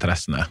innenfor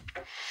interessene.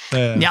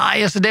 Ja,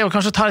 det er jo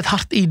kanskje å ta litt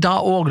hardt i da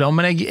også da,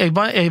 men jeg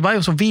var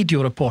jo som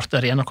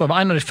videoreporter i NRK, jeg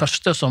var en av de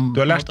første som... Du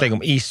har lært deg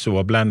om ISO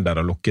og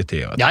blender og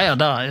lukketid. Ja,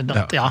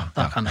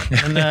 da kan jeg.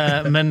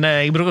 Men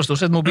jeg bruker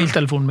stort sett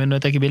mobiltelefonen min når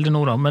jeg tar bilder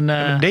nå da, men...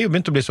 Det er jo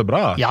begynt å bli så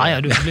bra. Ja,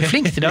 du blir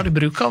flink til det du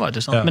bruker, vet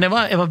du, sant? Men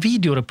jeg var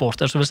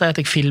videoreporter, så vil si at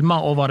jeg filmet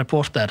og var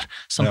reporter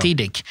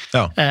samtidig.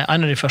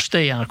 En av de første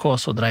i NRK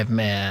som drev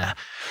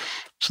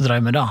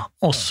med det,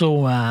 og så...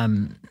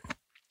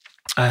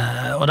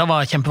 og det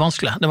var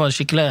kjempevanskelig. Det var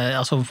skikkelig,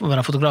 å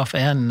være fotograf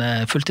er en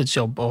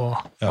fulltidsjobb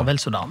og vel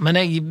så da. Men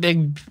det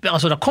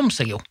kom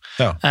seg jo.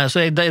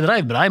 Så jeg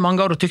drev bra i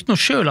mange år og tykte nå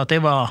selv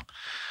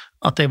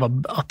at jeg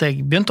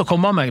begynte å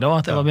komme av meg da,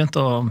 at jeg var begynt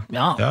å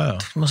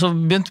og så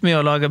begynte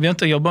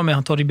å jobbe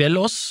med Torry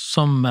Bjellås,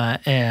 som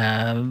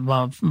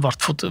var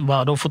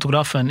da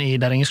fotografen i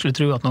Der ingen skulle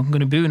tro at noen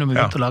kunne bo når vi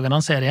begynte å lage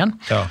den serien,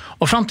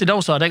 og frem til da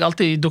så hadde jeg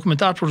alltid i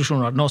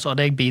dokumentarproduksjoner, nå så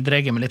hadde jeg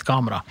bidreget med litt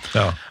kamera,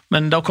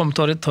 men da kom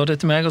Torry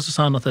til meg og så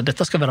sa han at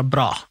dette skal være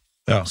bra,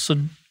 så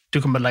du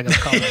kan bare legge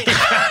kamera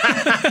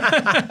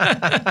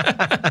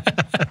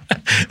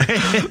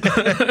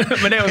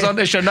men det er jo sånn,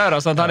 jeg skjønner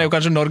at han er jo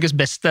kanskje Norges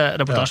beste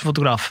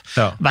reportasjefotograf,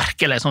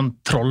 virkelig sånn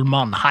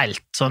trollmann,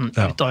 helt sånn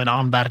ut av en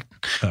annen verden.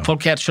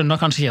 Folk her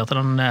skjønner kanskje ikke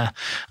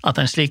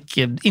at en slik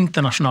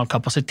internasjonal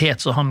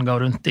kapasitet som han går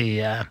rundt i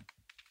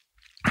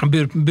Han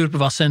bor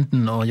på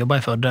Vassenden og jobber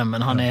I Førde,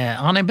 men han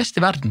er best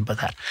I verden på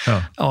dette her.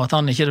 Og at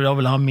han ikke da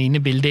vil ha mine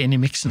bilder inn I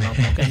miksen, at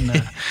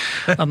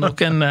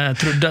noen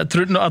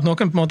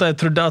på en måte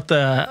trodde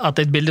at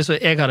et bilde som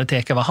jeg hadde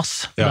teket var hans.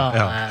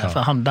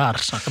 For han der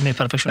snakker mye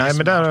perfeksjonisme. Nei,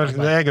 men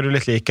der du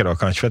litt like da,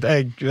 kanskje. For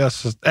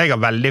jeg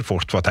har veldig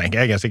fort for å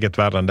tenke, jeg sikkert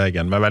verre enn deg,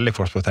 men veldig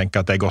fort for å tenke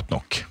at det godt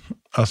nok.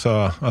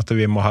 Altså, at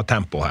vi må ha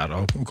tempo her,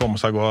 og komme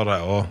oss av gårde,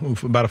 og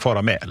bare få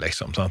det med,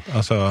 liksom. Sant?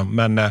 Altså,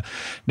 men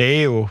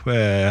det jo,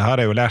 har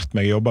jeg jo lært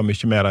meg å jobbe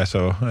mye med de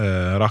som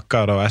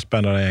Rakkar og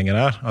Espen og de gjengen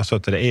der. Altså,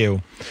 at det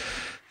jo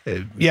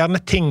gjerne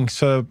ting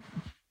som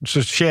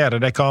skjer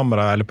I det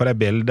kameraet, eller på det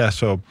bildet,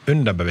 så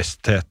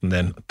underbevisstheten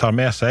din tar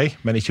med seg,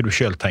 men ikke du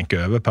selv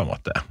tenker over, på en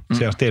måte.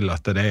 Ser til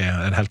at det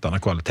en helt annen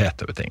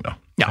kvalitet over ting, da.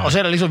 Ja, og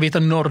så det liksom å vite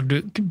når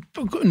du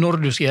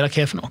skal gjøre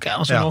hva for noe.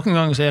 Altså, noen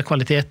ganger så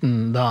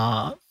kvaliteten det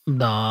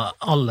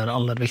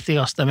aller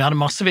viktigste. Vi hadde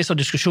massevis av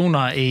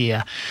diskusjoner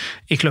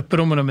I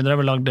kløpperommet når vi drev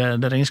og lagde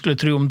der ingen skulle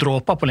tro om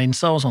dråper på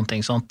linser og sånne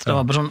ting. Sant? Det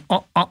var bare sånn,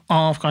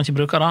 kan ikke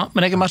bruke det.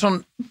 Men det mer sånn,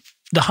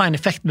 det har en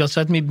effekt ved å si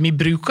at vi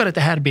bruker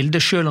dette her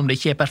bildet selv om det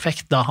ikke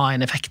perfekt, det har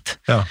en effekt.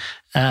 Ja.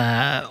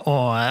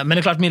 Men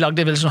det klart vi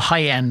lagde vel sånn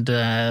high-end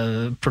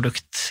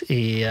produkt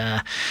I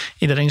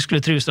det ingen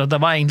skulle tro, så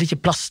det var egentlig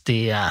ikke plass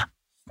til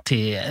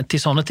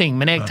sånne ting,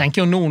 men jeg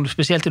tenker jo nå,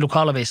 spesielt I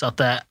lokalavis,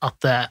 at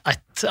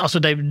altså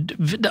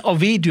av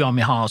videoer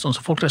vi har, sånn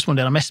som folk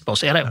responderer mest på,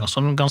 så det jo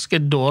sånn ganske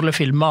dårlig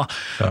filmet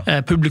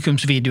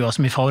publikumsvideoer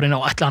som vi får inn,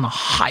 og et eller annet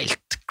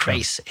helt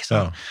crazy.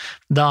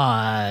 Da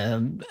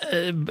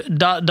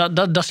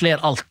sler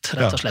alt,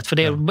 rett og slett, for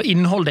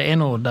innholdet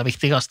noe det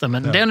viktigste,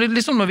 men det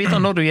liksom å vite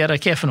når du gjør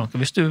hva for noe.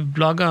 Hvis du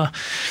lager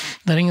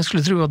der ingen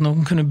skulle tro at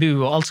noen kunne bo,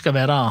 og alt skal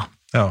være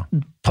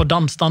på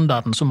den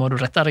standarden, så må du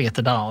rette deg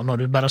etter det, og når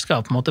du bare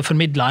skal på en måte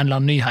formidle en eller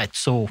annen nyhet,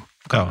 så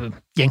kan du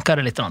jenke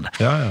det litt.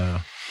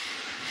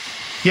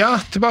 Ja,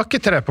 tilbake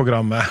til det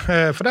programmet,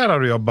 for der har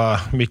du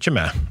jobbet mye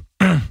med.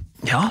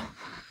 Ja.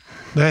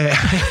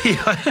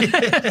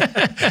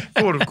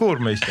 Hvor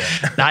mye?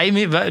 Nei,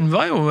 vi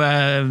var jo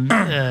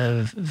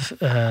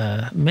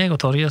meg og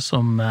Torje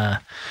som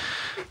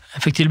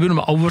fikk tilbud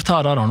om å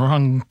overta det da,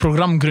 når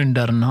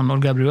programgründeren, han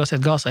Olga Bruaseth,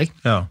 ga seg.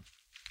 Ja.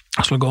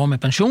 Jeg skulle gå om I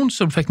pensjon,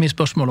 så fikk vi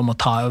spørsmål om å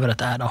ta over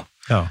dette her da.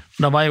 Ja.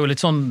 Det var jo litt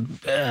sånn,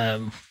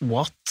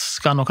 what?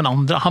 Skal noen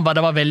andre?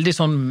 Det var veldig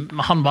sånn,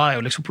 han var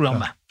jo liksom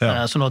programmet.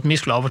 Så når vi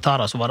skulle overta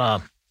det, så var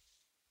det,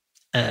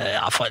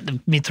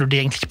 vi trodde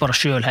egentlig ikke på det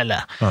selv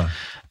heller.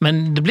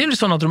 Men det blir litt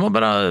sånn at du må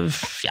bare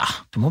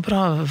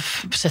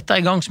sette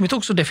I gang, som vi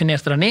tok så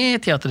definerte det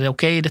ned til at det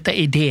ok, dette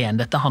ideen,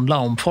 dette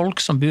handler om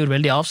folk som bor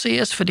veldig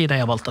avsides, fordi de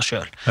har valgt det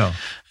selv. Ja.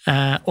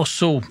 Og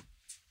så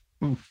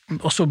var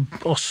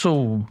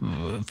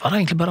det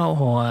egentlig bare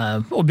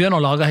å begynne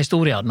å lage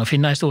historien og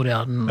finne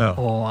historien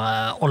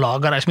og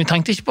lage det. Så vi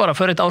tenkte ikke på det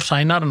før et år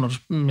senere når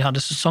vi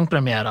hadde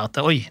sesongpremiere at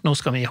oi, nå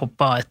skal vi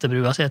hoppe etter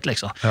Bruaseth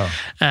liksom.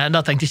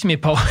 Da tenkte ikke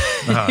vi på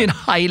I det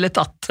hele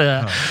tatt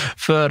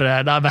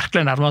før det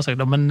virkelig nærmet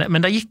seg. Men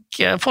det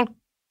gikk, folk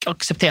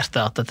aksepterte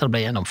at dette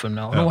ble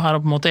gjennomfunnet, og nå har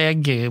på en måte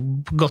jeg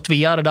gått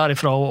videre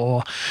derifra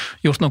og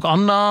gjort noe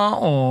annet,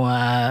 og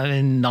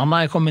en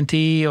annen kommet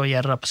tid og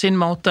gjør det på sin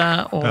måte,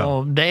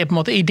 og det på en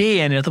måte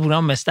ideen I dette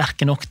programmet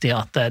sterk nok til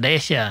at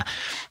det ikke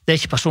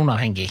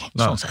personavhengig,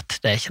 sånn sett.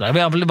 Det ikke det.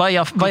 Det var I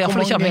hvert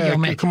fall ikke avhengig av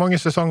meg. Hvor mange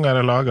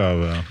sesonger laget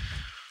av?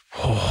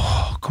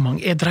 Hvor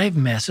mange? Jeg drev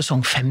med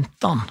sesong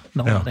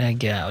 15, og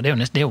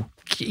det jo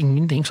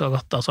ingenting som har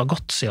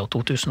gått siden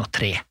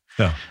 2003.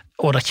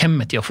 Og det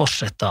kommer til å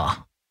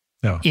fortsette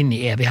inn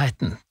I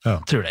evigheten,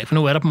 tror jeg. For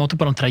nå det på en måte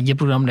på den tredje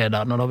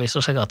programlederen, og da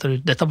viser det seg at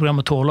dette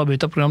programmet tåler å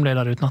bytte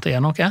programleder uten at det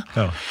gjør noe.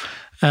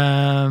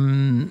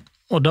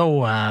 Og da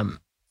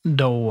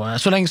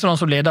så lenge som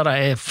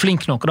ledere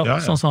flink nok,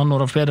 sånn som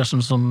Arve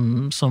Pedersen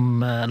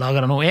som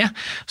lager det nå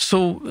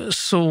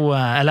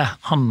eller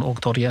han og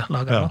Torje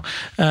lager det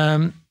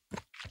nå.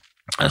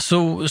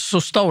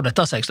 Så står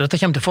dette seg, så dette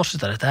kommer til å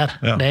fortsette dette her.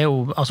 Det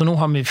jo, altså nå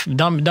har vi,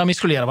 det vi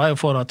skulle gjøre var jo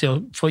for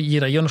å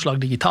gi det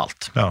gjennomslag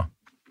digitalt.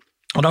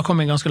 Og da kom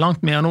jeg ganske langt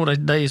med, og nå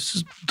de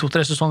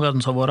 2-3 sesongene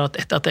som har vært at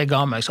etter at jeg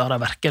ga meg, så har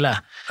jeg virkelig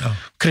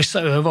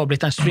krysset over og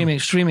blitt en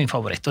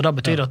streaming-favoritt, og det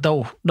betyr at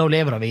da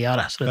lever det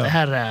videre. Så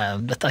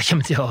dette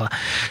kommer til å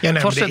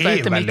fortsette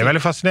etter mitt. Det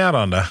veldig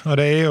fascinerende, og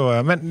det jo,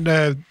 men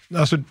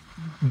altså,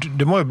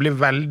 du må jo bli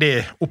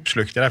veldig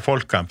oppslukt I de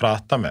folkene en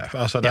prater med.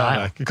 Altså,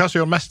 hva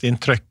som gjør mest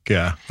inntrykk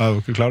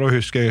av, klarer du å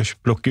huske,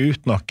 plukke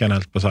ut noen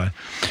helt på seg?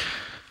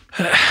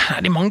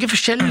 Det mange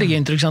forskjellige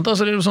inntrykk, sant?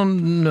 Altså, det jo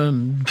sånn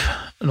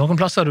noen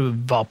plasser du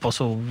var på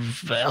så,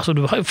 altså,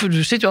 du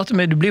sitter jo alltid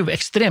med, du blir jo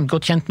ekstremt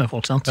godt kjent med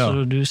folk, sant?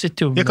 Så du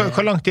sitter jo med,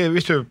 hvor lang tid,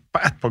 hvis du på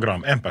ett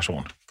program, en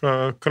person,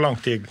 hvor lang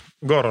tid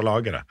går å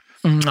lage det?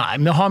 Nei,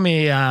 vi har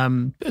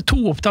 2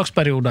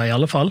 opptaksperioder I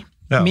alle fall,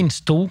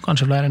 minst 2,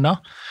 kanskje flere enn da.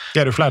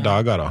 Du flere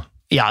dager da?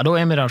 Ja, da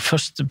vi der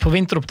først, på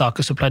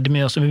vinteropptaket så pleide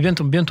vi oss, vi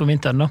begynte om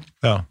vinteren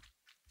da.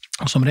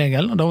 Som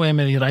regel, og da har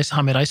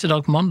vi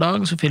reisedag på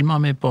mandag, så filmer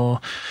vi på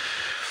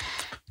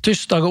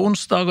tirsdag og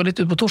onsdag og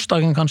litt ut på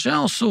torsdagen kanskje,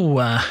 og så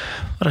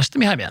reiste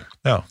vi hjem igjen.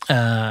 Ja.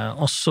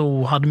 Og så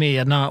hadde vi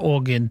gjerne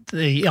også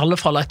i alle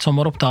fall et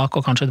sommeropptak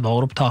og kanskje et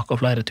vareopptak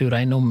og flere turer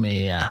innom i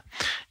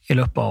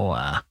løpet av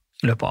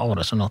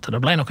året, sånn at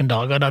det ble noen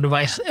dager der du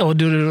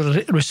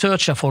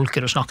researchet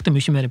folket, du snakket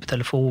mye med dem på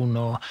telefon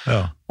og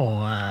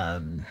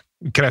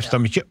Kreves det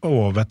mye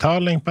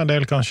overtaling på en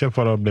del kanskje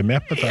for å bli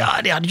med på det?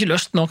 Ja, de hadde ikke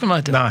lyst noen,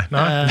 vet du. Nei.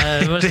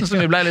 Det var sånn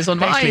som vi ble litt sånn...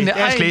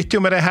 Jeg sliter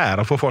jo med det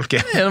her å få folk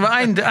inn. Det var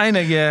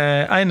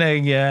en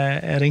jeg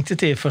ringte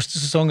til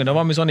første sesongen, da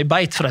var vi sånn i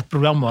beit for et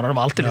program, og det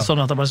var alltid litt sånn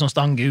at det ble sånn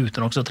stang ut,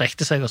 og noe som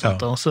trekte seg og sånt,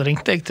 og så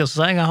ringte jeg til og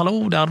så sa jeg,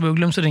 hallo, det er Arve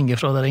Uglum som ringer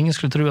fra der ingen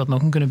skulle tro at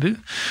noen kunne bo,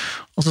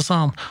 og så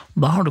sa han,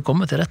 da har du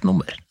kommet til rett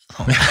nummer.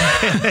 Så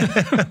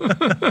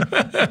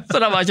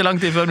det var ikke lang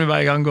tid før vi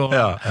var i gang og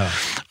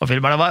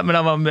filmet, men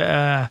det var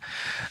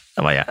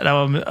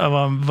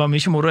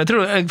mye moro. Jeg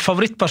tror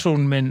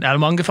favorittpersonen min, eller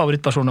mange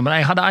favorittpersoner, men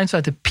jeg hadde en som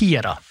heter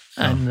Pira,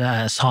 en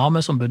same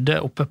som bodde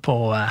oppe på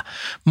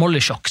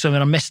Mollysjokk, som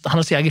er den mest, han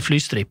har sin egen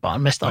flystripa,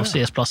 den mest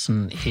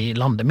avsidesplassen i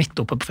landet, midt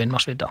oppe på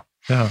Finnmarksvidda.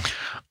 Ja.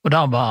 Og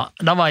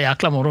det var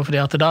jækla moro,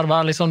 fordi at der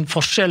var liksom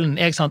forskjellen,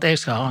 jeg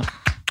skal ha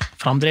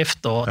framdrift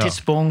og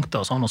tidspunkt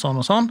og sånn og sånn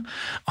og sånn.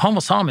 Han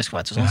var samisk,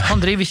 vet du. Sånn.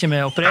 Han driver ikke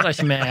med, opererer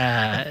ikke med,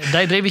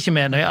 de driver ikke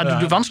med, det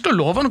er vanskelig å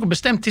love noe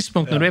bestemt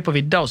tidspunkt når du er på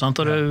vidda og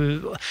sånt, og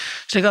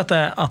slik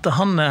at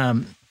han...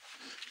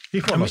 Vi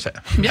får nå se.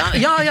 Vi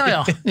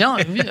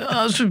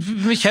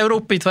kjører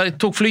opp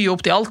tok flyet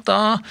opp til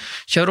Alta,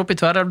 kjører opp i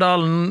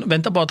Tverrelvdalen,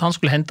 ventet på at han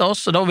skulle hente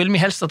oss, og da ville vi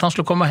helst at han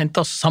skulle komme og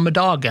hente oss samme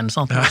dagen,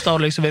 sant? Vi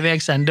står liksom ved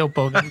veis ende opp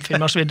på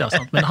Finnmarksvidda,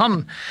 sant? Men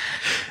han,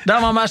 der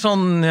var mer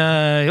sånn,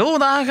 jo,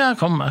 jeg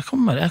kommer,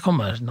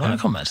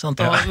 sant?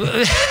 Og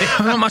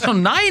han var mer sånn,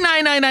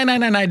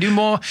 nei, du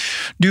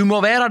må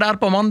være der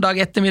på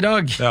mandag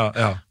ettermiddag.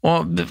 Ja.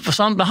 Og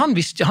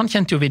han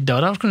kjente jo vidda,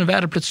 og der kunne det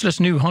være plutselig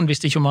snu, han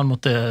visste ikke om han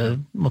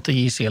måtte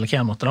gi seg, eller hva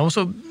han måtte da.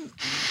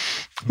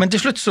 Men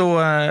til slutt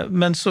så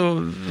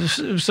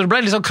det ble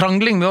litt sånn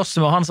krangling med oss,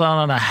 og han sa,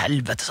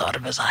 helvetes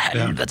Arve.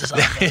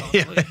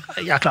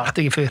 Jeg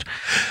klarte ikke fyr.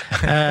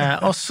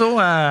 Og så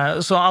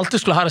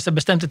alltid skulle ha det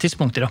bestemte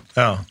tidspunkter da.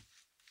 Ja.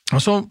 Men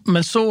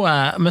så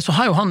har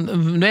jo han,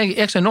 når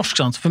jeg er norsk,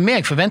 sant, for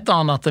meg forventer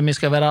han at vi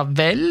skal være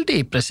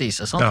veldig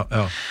presise, sant?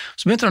 Ja.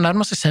 Så begynte det å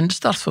nærme seg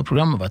sendestart for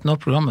programmet, vet, når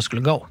programmet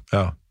skulle gå.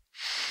 Ja.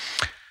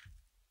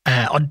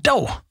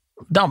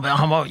 Og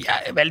han var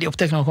veldig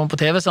opptatt når han kom på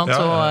TV, sant?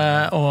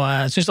 Og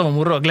syntes det var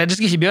moro. Gledes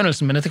ikke i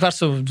begynnelsen, men etter hvert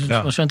så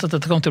skjønte at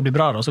dette kom til å bli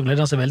bra, og så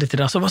gledet han seg veldig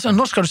til det. Så var det sånn,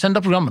 når skal du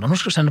sende programmet?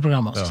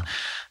 Så,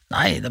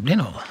 nei, det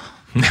blir noe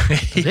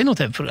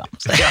TV-program.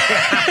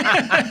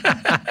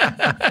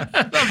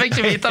 Da fikk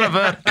ikke vite det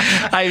før.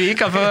 Ei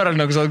vika før eller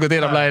noe sånt, god tid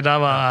det ble. Det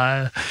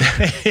var...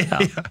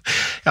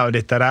 Ja, og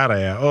dette der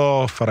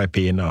for ei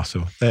pine,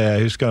 altså.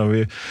 Jeg husker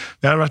vi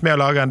har vært med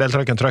å lage en del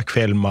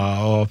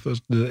trøkk-and-trøkk-filmer, og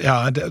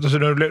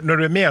når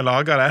du er med å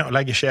lage det, og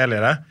legger sjel i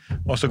det,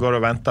 og så går du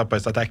og venter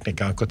på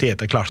teknikeren, hvor tid er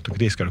det klart, og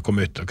hvor tid skal det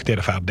komme ut, og hvor tid er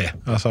det ferdig.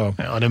 Altså,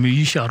 ja, det er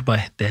mye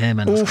arbeid, det er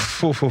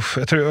mennesker.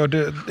 Uff. Jeg tror,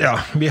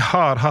 vi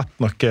har hatt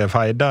noe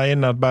feida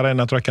bare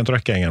en av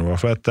trøkk-and-trøkk-gjengen vår,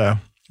 for at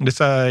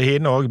disse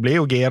hine også blir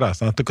jo gira,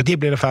 sånn at hvor tid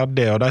blir det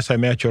ferdig, og de sier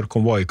med å kjøre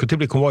konvoi, hvor tid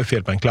blir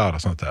konvoifilmen klar,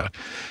 og sånt der.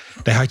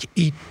 De har ikke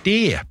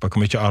idé på hvor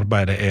mye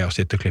arbeid det er å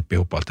sitte og klippe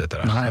ihop alt dette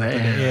der. Nei, det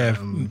er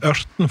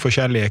 18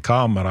 forskjellige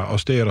kamera og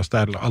styr og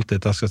stell, alt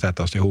dette skal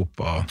settes ihop.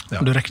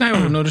 Du regner jo,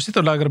 når du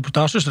sitter og lager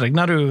reportasjer, så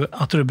regner du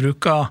at du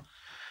bruker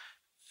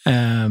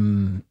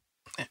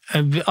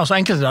altså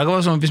enkelte dager var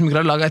det sånn, hvis vi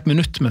greide å lage 1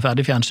 minutt med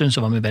ferdig fjernsyn, så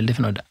var vi veldig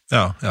fornøyde.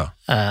 Ja.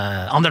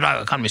 Andre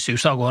dager kan vi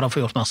suse av gårde og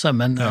få gjort masse,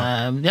 men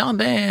det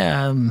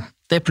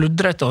er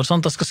pludret, og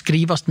sånt, det skal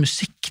skrives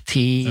musikk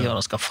til, og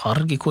det skal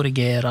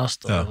fargekorrigeres,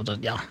 og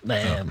det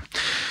er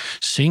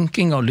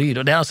synking av lyd,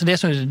 og det er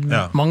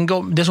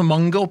så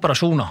mange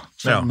operasjoner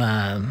som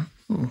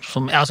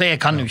altså jeg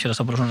kan jo ikke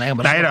disse operasjonene, jeg har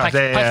bare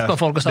pekt på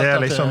folk og sagt at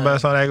liksom,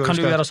 kan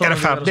du gjøre sånn? Er det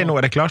ferdig nå,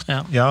 er det klart?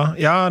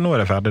 Ja, nå er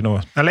det ferdig nå.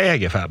 Eller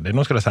jeg er ferdig,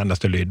 nå skal det sendes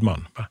til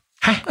lydmann.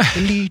 Hæ?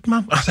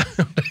 Lydmann?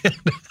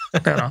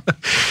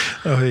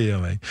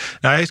 Nei,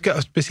 jeg husker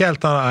spesielt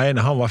han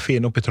ene, han var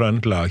fin oppe i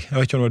Trøndelag. Jeg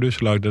vet ikke om det var du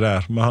som lagde det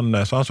der, men han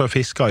så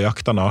fisker og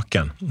jakta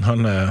naken.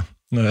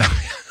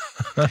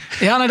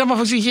 Ja, nei, det var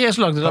faktisk ikke jeg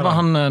som lagde det, var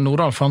han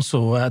Noralf, han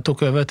som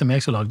tok over til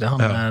meg som lagde,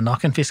 han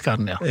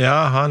nakenfiskeren,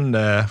 Ja,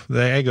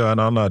 jeg og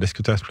en annen har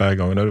diskutert flere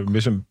ganger, når du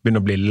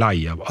begynner å bli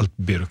lei av alt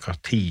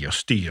byråkrati og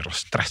styr og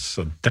stress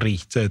og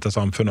drit til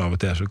samfunnet av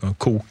og til, så du kan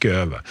koke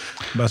over.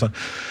 Bare sånn,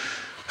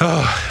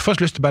 jeg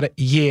får lyst til bare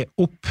gi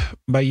opp,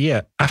 bare gi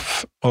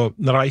F og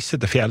reise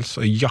til fjells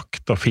og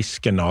jakte og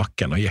fiske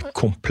naken og gi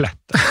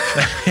komplett.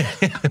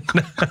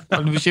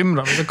 Er du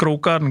bekymret hvis det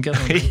kroker den?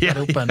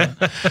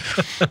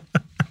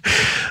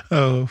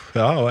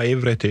 Ja, og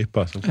ivrig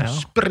typer som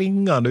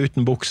springende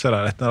uten bukser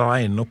der etter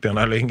regn opp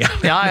gjennom lyngen.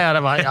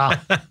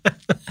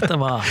 Det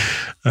var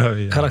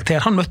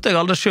karakter. Han møtte jeg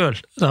aldri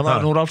selv. Det var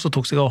Nordal som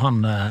tok seg av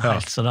han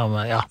helt, så det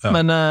var,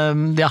 Men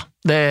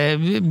det er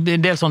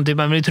en del sånne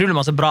typer, men utrolig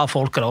masse bra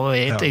folk, og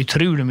det er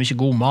utrolig mye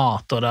god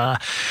mat, og det...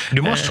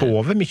 Du må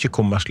sove mye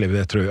kommersliv,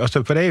 det tror jeg.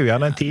 Altså, for det er jo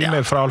gjerne en time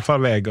fra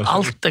allfarveg. Jeg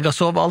har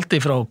sovet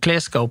alltid fra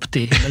klesskap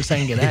til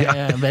himmelsenger. Det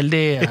er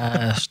veldig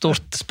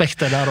stort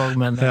spekter der også,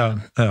 men...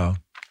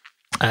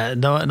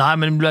 Nei,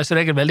 men det ble så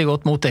regel veldig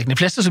godt mottekne. De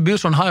fleste som bor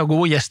sånn har jo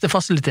gode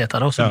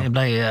gjestefasiliteter også, som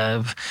ble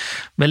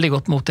veldig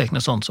godt mottekne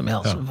sånn som jeg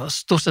har.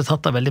 Stort sett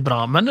hatt det veldig bra.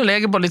 Men å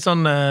lege på litt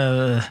sånn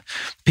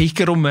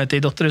pikerommet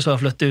til dotteren som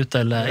har flyttet ut,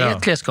 eller i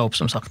et klesskap,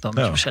 som sagt.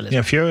 I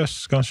en fjøs,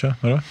 kanskje?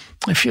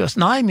 I fjøs?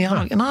 Nei.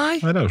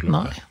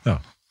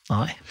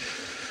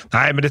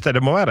 Nei, men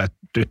det må være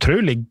et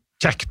utrolig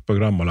kjekt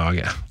program å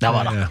lage. Det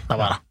var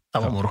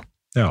moro.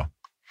 Ja.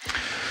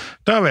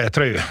 Det vil jeg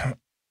tro.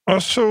 Og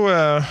så,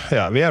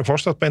 vi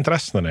fortsatt på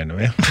interessene dine,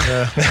 vi.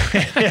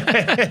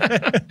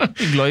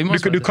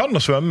 Du kan å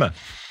svømme.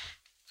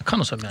 Jeg kan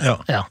å svømme,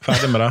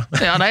 ferdig med det.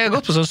 Jeg har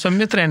gått på sånn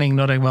svømmetrening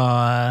når jeg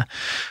var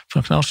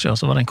fra Knarsia,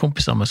 så var det en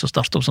kompis av meg som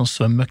startet opp sånn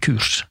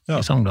svømmekurs i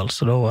Sogndal,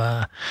 så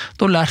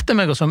da lærte jeg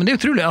meg å svømme. Det er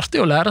utrolig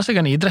artig å lære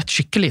seg en idrett,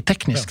 skikkelig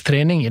teknisk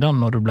trening i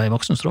den når du ble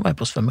voksen, så da var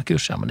jeg på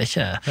svømmekurs, men det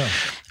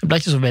ble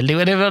ikke så veldig,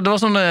 det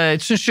var sånn, jeg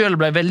synes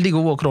selv ble veldig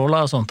god å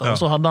kråle og sånt, og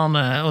så hadde han,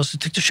 og så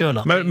tykte jeg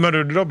selv at... Men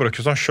du da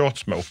bruker sånn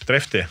shorts med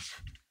oppdrift i?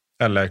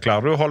 Eller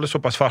klarer du å holde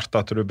såpass fart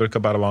at du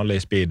bruker bare vanlig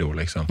speedo,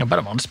 liksom? Ja,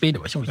 bare vanlig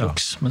speedo, ikke noe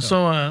juks. Men så,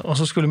 og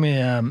så skulle vi...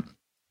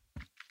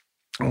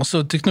 Og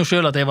så tykte jeg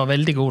selv at jeg var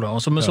veldig god da.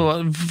 Men så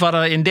var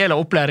det en del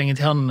av opplæringen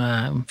til han,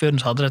 før han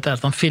hadde dette,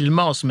 at han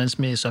filmet oss mens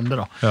vi svømte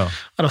da.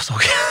 Og da så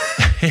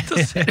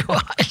det jo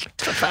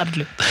helt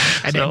forferdelig ut.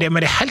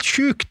 Men det er helt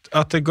sjukt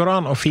at det går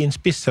an å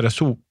finspisse det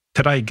så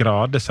til de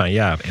grader som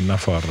gjør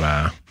innenfor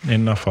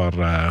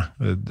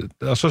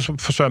altså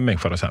for svømming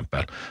for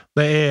eksempel.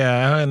 Jeg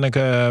har en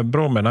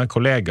bror med en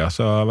kollega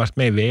som har vært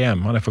med i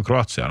VM, han fra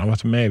Kroatia, han har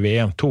vært med i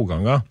VM 2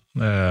 ganger.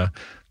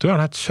 Du har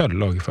han hatt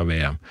sølv også fra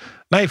VM.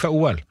 Nei, fra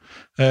OL.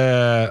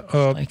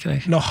 Og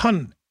når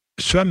han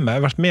svømmer,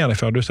 jeg har vært med han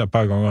fra du ser et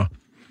par ganger,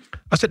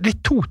 altså, det er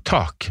 2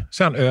 tak,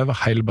 så er han over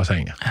hele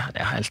bassenget. Ja, det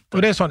er helt...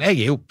 Og det er sånn,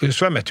 jeg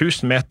svømmer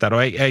 1000 meter,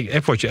 og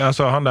jeg får ikke,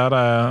 altså han der,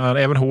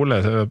 Even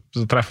Hole,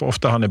 så treffer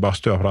ofte han i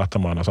badstue og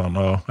prater med han og sånn,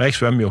 og jeg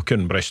svømmer jo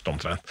kun bryst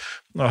omtrent.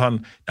 Og han,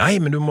 nei,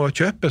 men du må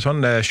kjøpe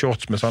sånne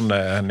shorts med sånne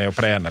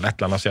neopren eller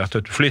et eller annet, så at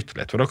du flyter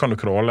litt, for da kan du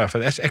kråle,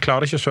 for jeg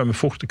klarer ikke å svømme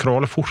fort,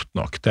 kråle fort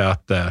nok til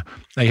at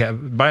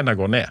beina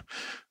går ned.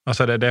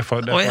 Altså det er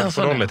for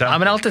dårlig til. Ja,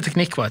 men alt er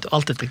teknikk, vet du.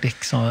 Alt er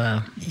teknikk. Så,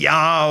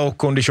 Ja, og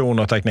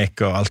kondisjon og teknikk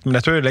og alt. Men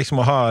jeg tror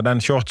liksom å ha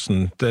den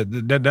shortsen,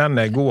 den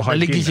er god. Det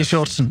ligger ikke i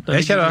shortsen.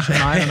 Det ikke det?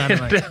 Nei. Jeg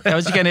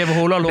vet ikke hva Eva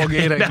Hola lå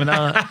i deg, men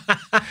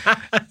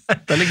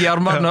det ligger i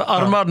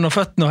armene og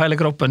føttene og hele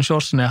kroppen.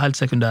 Shortsen er helt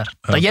sekundær.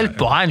 Det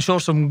hjelper å ha en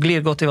shorts som glir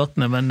godt i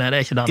vattnet, men det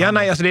er ikke det. Ja,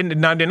 nei, altså,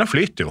 denne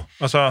flyter jo.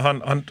 Altså,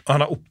 han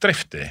har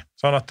oppdrift i.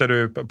 Sånn at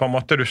du, på en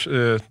måte,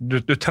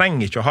 du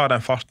trenger ikke å ha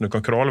den farten, du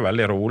kan kråle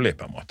veldig rolig,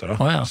 på en måte. Da.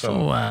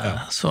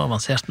 Så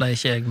avansert ble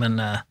ikke jeg, men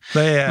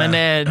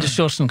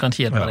shortsen kan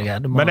ikke hjelpe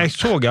deg. Men jeg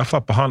så i hvert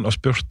fall på han, og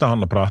spurte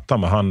han og pratet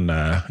med han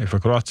fra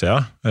Kroatia,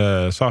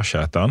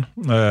 Sasha heter han,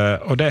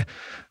 og det,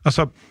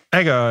 altså,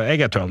 jeg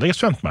tror aldri jeg har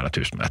svømt mer enn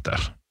 1000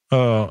 meter.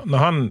 Og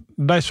når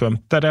de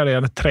svømte, det er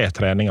gjerne 3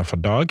 treninger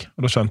for dag,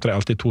 og da svømte de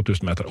alltid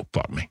 2000 meter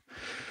oppvarming.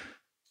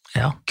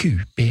 Ja.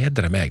 Gud,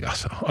 bedre meg,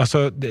 altså.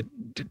 Altså,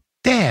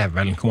 det er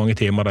vel hvor mange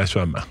timer de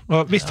svømmer.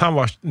 Og hvis han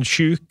var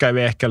syk en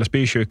vek, eller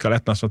spysjuk, eller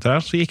et eller annet sånt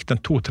der, så gikk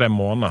det 2-3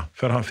 måneder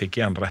før han fikk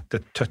igjen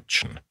rette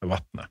touchen ved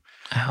vattnet.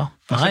 Ja.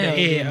 Altså,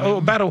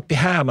 og bare oppi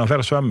her når han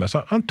får svømme,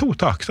 så han 2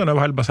 tak, sånn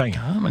over hele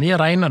bassenget. Ja, men de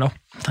er regnet da.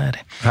 Det er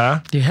de. Hæ?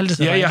 De er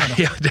heldigst regnet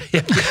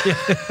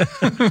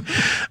da.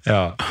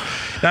 Ja.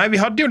 Nei,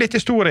 vi hadde jo litt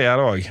historie her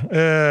også.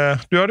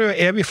 Du hadde jo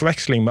evig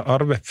forveksling med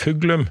Arve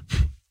Uglum.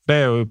 Det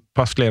er jo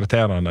passelig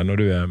irriterende når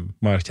du er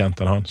mer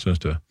kjent enn han, synes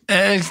du?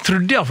 Jeg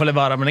trodde i hvert fall jeg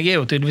var det, men jeg er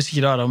jo tydeligvis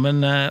ikke der. Men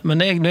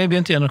når jeg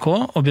begynte i NRK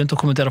og begynte å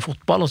kommentere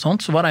fotball og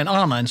sånt, så var det en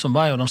annen som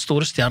var jo den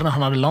store stjernen.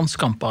 Han hadde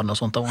landskampene og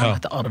sånt, og han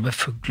heter Arve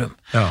Uglum.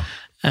 Ja.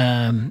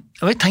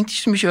 Og jeg tenkte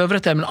ikke så mye over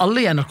det, men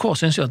alle i NRK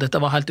synes jo at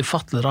dette var helt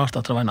ufattelig rart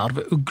at det var en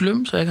Arve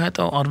Uglum, så jeg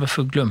heter Arve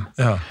Uglum.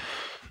 Ja.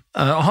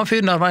 Og han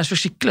fyren der var en så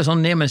skikkelig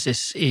sånn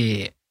nemesis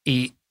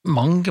i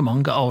mange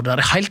år der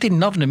hele tiden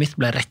navnet mitt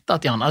ble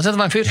rettet til han. Altså, det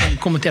var en fyr som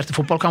kommenterte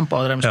fotballkamper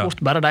og drev med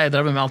sport, bare de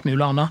drev med alt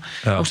mulig annet.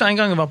 Også en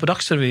gang jeg var på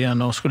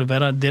Dagsrevyen og skulle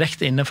være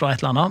direkte inne fra et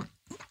eller annet,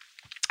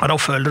 og da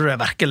føler du det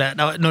virkelig,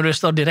 når du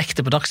står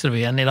direkte på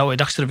Dagsrevyen, i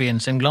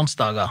Dagsrevyen sin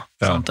glansdager,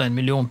 sant, og 1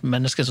 million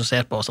mennesker som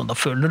ser på, og sånt, da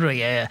føler du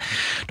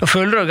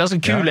deg ganske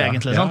kul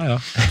egentlig. Sant?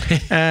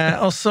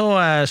 Og så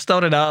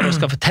står jeg der og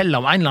skal fortelle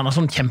om en eller annen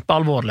sånn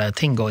kjempealvorlig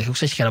ting, og jeg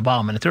husker ikke hva det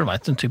var, men jeg tror det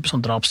var en type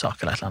sånn drapssak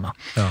eller et eller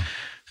annet.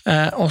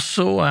 Og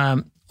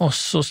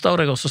så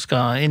står jeg og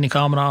skal inn i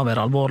kamera,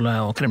 være alvorlig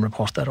og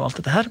krimreporter og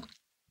alt dette her.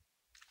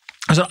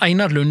 Altså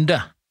Einar Lunde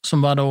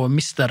som var da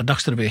Mr.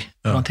 Dagsrevy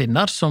på den tiden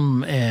der, som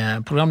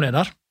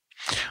programleder.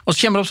 Og så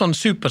kommer det opp sånn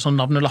super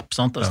navnelapp,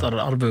 sant? Der står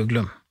det Arve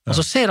Uglum. Og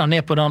så ser han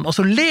ned på den, og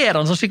så ler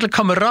han sånn skikkelig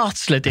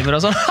kameratslig til meg,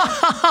 og sånn,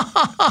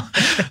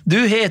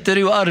 du heter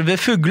jo Arve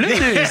Uglum,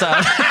 du, sa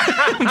han.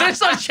 Det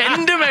sånn,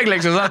 kjente meg,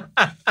 liksom, sånn.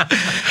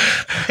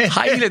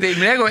 Hele tiden,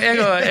 men jeg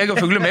og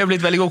Uglum jo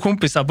blitt veldig gode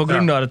kompiser på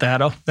grunn av dette her,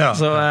 da.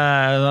 Så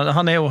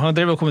han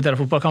driver og kommenterer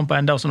fotballkamper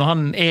enda, så når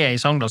han I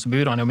Sogndal, så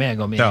bor han jo meg,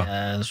 og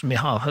vi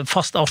har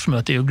fast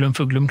årsmøte I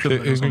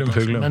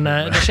Uglum-klubben. Men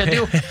det skjedde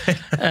jo,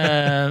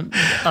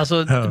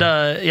 altså,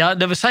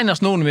 det var senest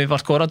nå når vi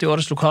var kåret til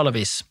årets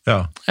lokalavis.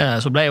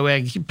 Så ble jo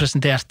jeg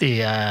presentert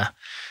I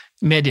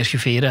Medier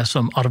 24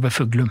 som Arve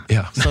Uglum.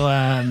 Så,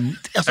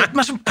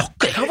 men som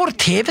pokker, jeg har vært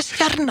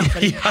TV-stjerner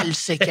for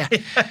helsike.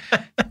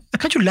 Jeg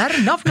kan ikke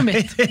lære navnet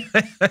mitt.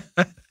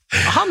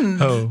 Han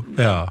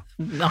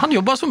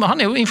jobber som, han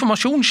jo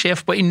informasjonssjef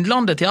på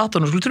Innlandet Teater,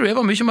 og skulle tro jeg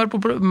var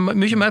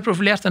mye mer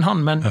profilert enn han,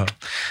 men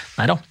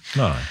neida.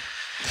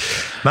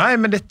 Nei,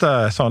 men dette,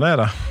 sånn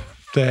det.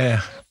 Det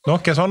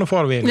noen sånne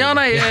får vi. Ja,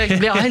 nei, jeg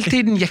ble hele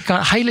tiden jeg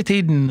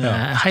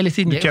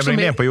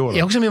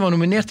også vi var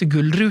nominert til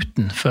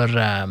Gullruten for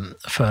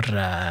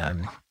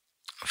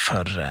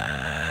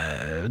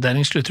der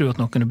jeg skulle tro at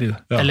noen bo,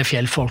 eller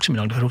fjellfolk som I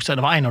lagde frukter,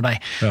 det var en av dem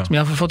som jeg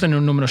har fått en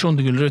nominasjon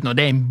til Gullruten, og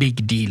det en big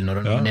deal når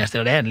du nominert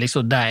til, og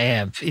liksom, det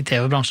I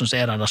TV-bransjen så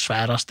det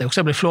sværeste.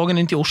 Jeg ble flågen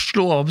inn til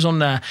Oslo, og på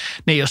sånne,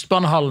 nede I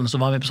Østbanehallen så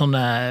var vi på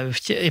sånne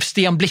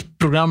Stian Blipp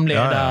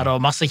programleder, og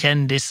masse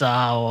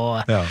kjendiser,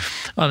 og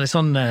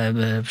sånn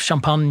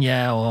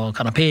champagne og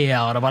kanapéer,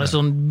 og det var en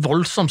sånn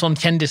voldsom sånn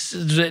kjendis,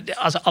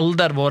 altså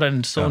aldri var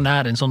en så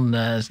nær en sånn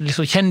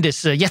liksom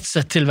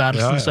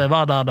kjendis-jetset-tilværelsen, så jeg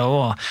var der da,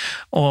 og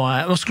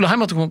skulle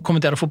hjem og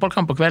kommentere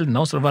fotballkamp på kvelden,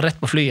 så det var rett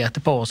på flyet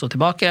etterpå og så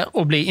tilbake,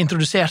 og bli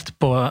introdusert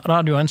på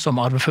radioen som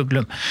Arve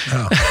Uglum.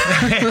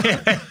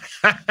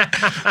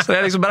 Så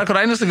det liksom bare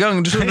hver eneste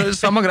gang, du så det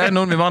samme greie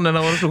når vi vant den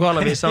av årets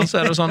lokalavisen,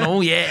 så det sånn,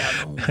 oh yeah,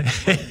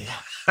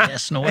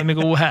 yes, nå vi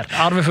gode her.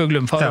 Arve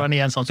Uglum får han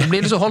igjen, sånn. Så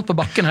blir det så holdt på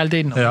bakken hele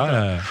tiden.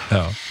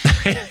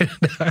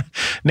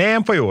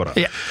 Ned på jorda.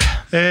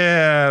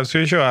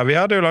 Vi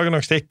hadde jo laget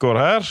noen stikkord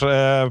her.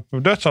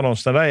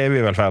 Dødsannonsene, de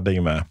vi vel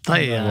ferdige med.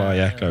 Det var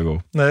jækla god.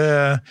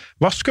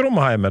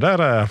 Vaskerommet hjemme, der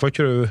får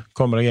ikke du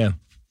komme deg inn?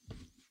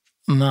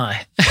 Nei.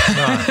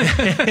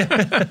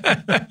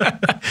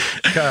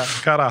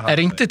 Hva da? Jeg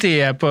ringte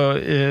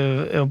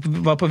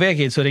var på vei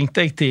hit, så ringte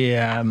jeg til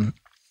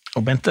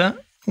Bente,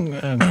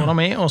 kona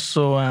mi, og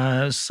så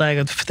sa jeg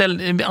at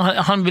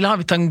han ville ha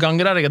en gang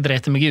der jeg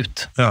drevet meg ut.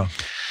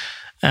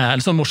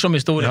 Eller sånn morsom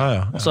historie.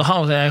 Og så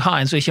har jeg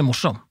en som ikke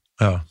morsom.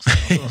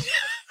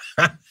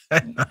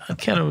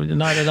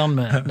 Nei, det den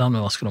med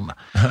vaskerommet.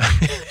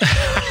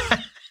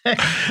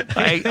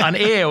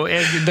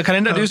 Det kan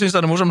enda du synes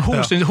det morsom.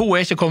 Hun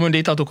ikke kommet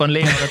dit at hun kan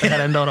le av dette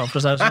her enda, for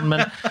å si det sånn,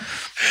 men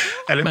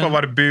eller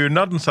var det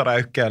bunaden som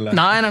røyker, eller?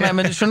 Nei,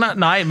 men du skjønner,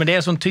 men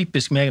det sånn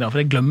typisk meg da, for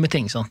jeg glemmer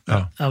ting, sånn.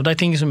 Av de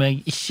ting som jeg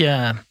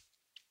ikke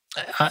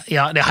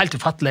det helt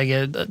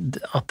ufattelig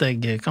at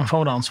jeg kan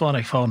få det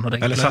ansvaret jeg får når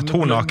jeg eller satt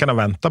hun naken og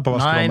ventet på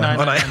vaskerommet?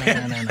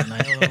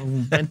 Nei,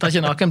 hun ventet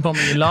ikke naken på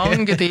meg I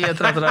lange tid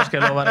etter at det skal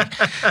jeg love deg.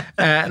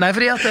 Nei,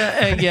 fordi at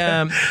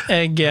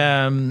jeg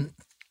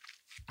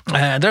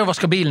drev og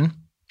vasket bilen,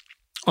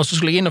 og så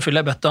skulle jeg inn og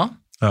fylle bøtta,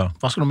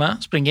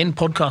 vaskerommet, springe inn,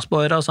 podcast på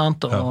øra,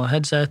 sant, og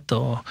headset,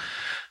 og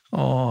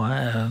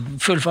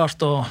full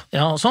fart, og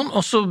sånn,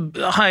 og så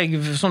har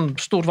jeg sånn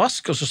stor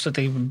vask, og så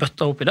setter jeg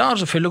bøtta oppi der, og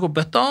så fyller jeg opp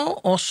bøtta,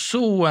 og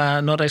så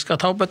når jeg skal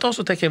ta opp bøtta,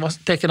 så tar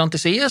jeg den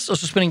til sides, og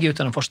så springer jeg ut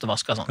til den første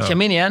vaska, sånn.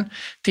 Kjem inn igjen,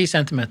 10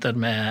 centimeter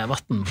med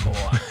vatten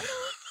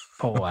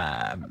på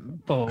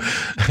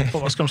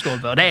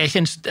vaskeromsgulvet, og det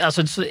ikke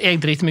altså,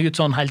 jeg driter meg ut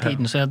sånn hele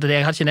tiden, så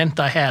jeg har ikke nevnt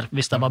det her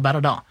hvis det var bare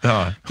da.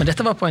 Men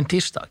dette var på en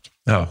tirsdag.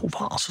 Hun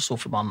var altså så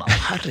forbannet.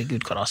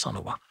 Herregud, hva rasen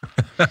hun var.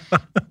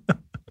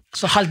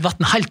 Så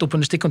vatten helt opp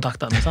under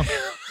stikkontaktene, sant?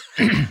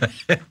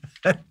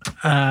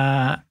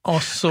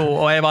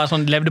 Og jeg var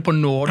sånn, levde på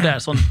nåde,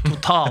 sånn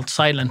totalt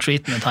silent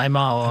treatment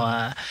hjemme, og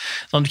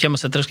sånn du kommer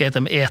og setter og skal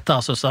ete,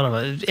 så sa det,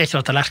 ikke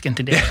det tallerken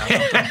til det.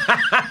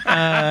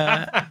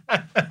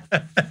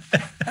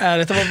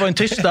 Dette var på en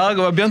tirsdag,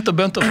 og jeg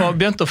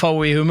begynte å få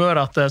I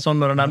humør at sånn,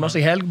 når det nærmer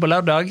seg helg på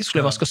lørdag, skulle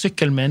jeg vaske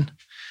sykkelen min.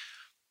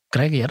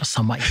 Greier jeg gjøre det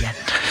samme igjen.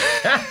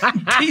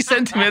 10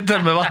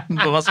 centimeter med vatten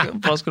på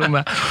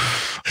vaskerommet.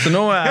 Så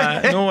nå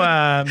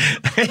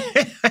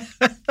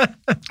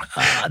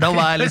da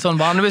var jeg litt sånn,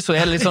 vanligvis så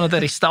det litt sånn at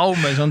jeg ristet av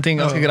meg sånne ting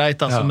ganske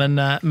greit, altså, men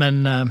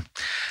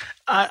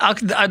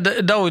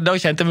da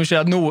kjente jeg meg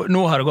ikke at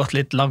nå har det gått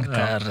litt langt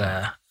her,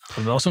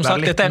 og som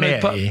sagt, dette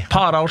et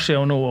par år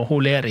siden nå, og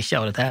hun ler ikke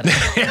av dette her.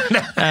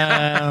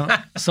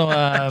 Så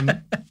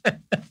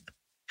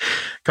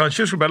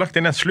kanskje du skulle bare lagt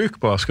inn en sluk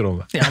på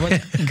vaskerommet? Ja, men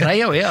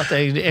greia at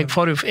jeg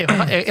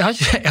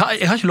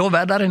har ikke lov å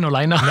være der inne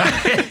alene.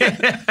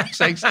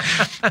 Så jeg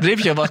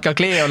driver ikke å vaske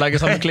klær og legge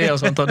sammen klær og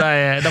sånt, og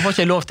det får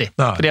ikke jeg lov til.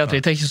 Fordi at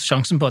jeg tar ikke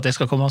sjansen på at jeg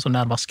skal komme så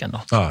nær vasken.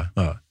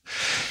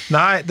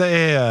 Nei, det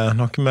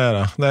noe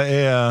mer. Det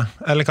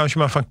eller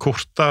kanskje man får en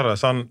kortere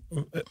sånn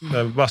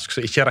vask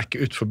som ikke rekker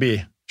ut forbi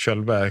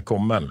selve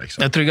kummen,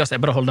 liksom. Det tryggeste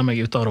bare å holde meg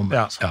ute av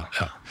rommet. Ja.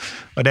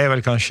 Og det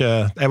vel kanskje,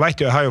 jeg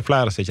vet jo, jeg har jo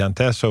flere som kjent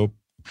til, så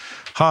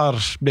har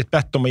blitt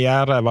bedt om å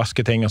gjøre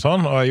vasketing og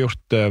sånn, og har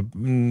gjort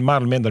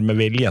mer eller mindre med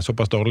vilje en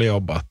såpass dårlig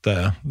jobb at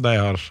de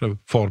har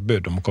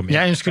forbud om å komme inn.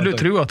 Jeg skulle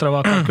tro at det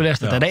var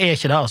kalkulert til det er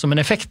ikke det, altså, men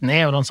effekten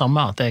jo den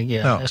samme, at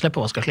jeg slipper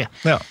å vaske klær.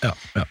 Ja.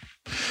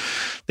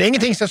 Det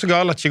ingenting som så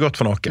galt at det ikke er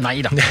godt for noe.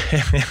 Neida.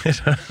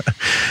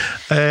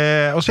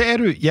 Og så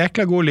du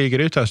jækla god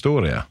lyger ut av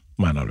historie,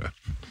 mener du?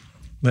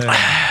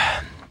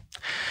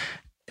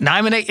 Nei,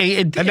 men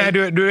jeg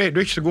du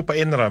ikke så god på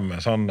å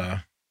innrømme sånn...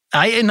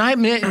 Nei,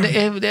 men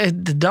jeg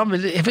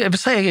vil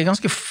si jeg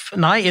ganske...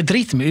 Nei, jeg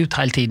driter meg ut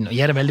hele tiden og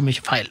gjør veldig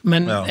mye feil.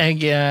 Men jeg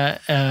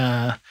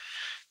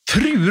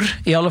tror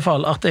i alle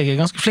fall at jeg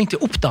ganske flink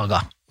til å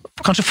oppdage,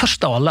 kanskje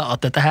først av alle,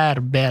 at dette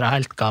her bærer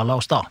helt gale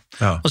av sted.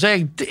 Og så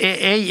jeg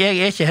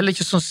ikke heller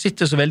ikke sånn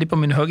sitter så veldig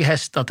på min høye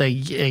hest at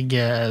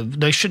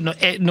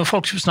når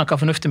folk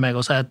snakker fornuftig med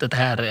meg og sier at dette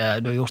her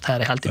du har gjort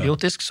her helt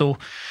idiotisk, så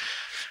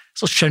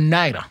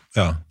skjønner jeg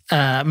det.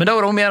 Men da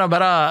det om å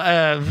bare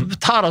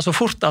ta det så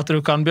fort at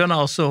du kan begynne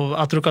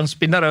at du kan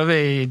spinne det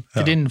over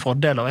til din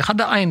fordel. Og jeg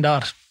hadde en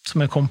der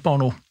som jeg kom på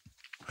nå.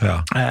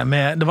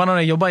 Det var når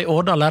jeg jobbet i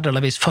Årdal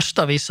Lærdalavis,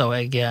 første avisa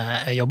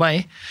jeg jobbet i,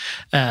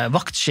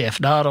 vaktsjef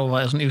der og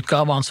var sånn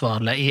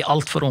utgaveansvarlig i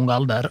alt for ung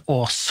alder,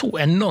 og så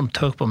enormt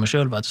høy på meg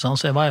selv, så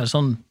jeg var jo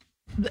sånn,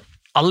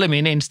 alle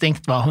mine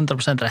instinkt var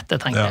 100% rette,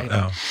 tenkte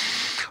jeg.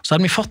 Så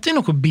hadde vi fått inn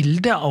noen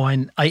bilder av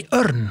en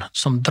ørn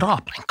som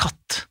drap en katt.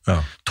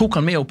 Tok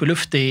han med opp i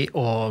lufta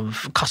og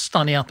kastet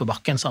han ned på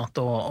bakken, sant?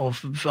 Og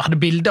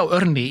hadde bilder av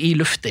ørn i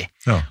lufta.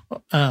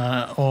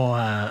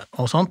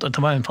 Og sånt.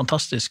 Det var en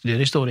fantastisk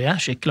dyrehistorie,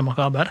 skikkelig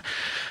makaber.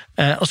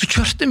 Og så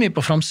kjørte vi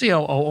på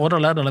framsiden av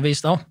Årdal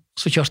Lærdalavis da,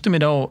 så kjørte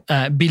vi da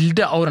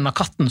bilder av denne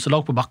katten som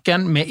lå på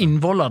bakken med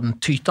innvolleren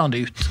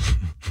tytende ut.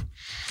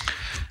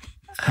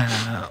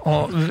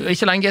 Og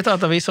ikke lenge etter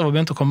at avisa var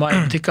begynt å komme i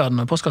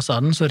butikkene og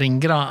postkassaden, så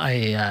ringer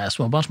ei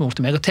småbarnsmor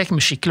til meg og tek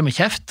meg skikkelig med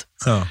kjeft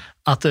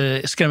at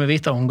skremmer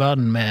vite av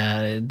ungene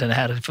med denne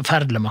her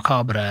forferdelige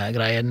makabre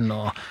greien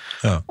og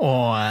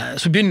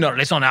så begynner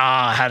det litt sånn,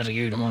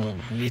 herregud, du må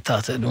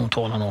vite at du må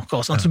tåle noe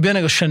og sånn. Så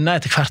begynner jeg å skjønne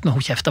etter hvert når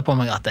hun kjefter på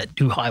meg at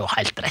du har jo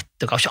helt rett,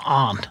 det går ikke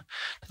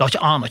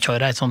an å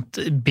kjøre et sånt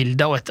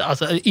bilde av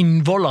altså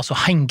innvoller som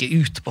henger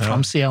ut på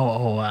framsiden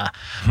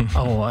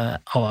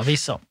av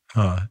avisa.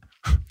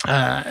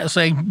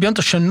 Så jeg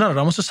begynte å skjønne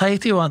det, men så sier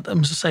de jo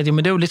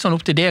men det er jo litt sånn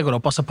opp til deg å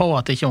passe på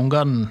at ikke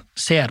ungene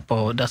ser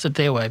på dette,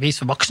 det er jo en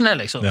vis for voksne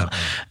liksom,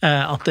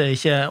 at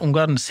ikke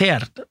ungene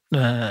ser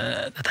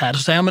dette her,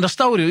 så sier jeg, men det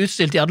står jo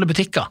utstilt i alle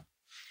butikker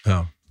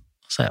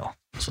sier jeg,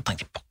 så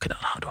tenkte jeg, pokker,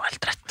 der har du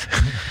helt rett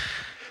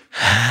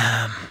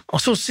og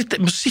så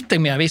sitter jeg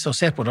med avisa og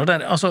ser på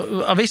det, altså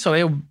avisa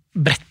er jo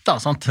bretta,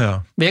 sant?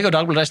 VG og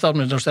Dagbladet står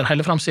med, du ser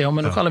hele framsiden,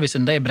 men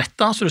lokalavisen det er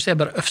bretta, så du ser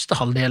bare øverste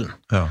halvdelen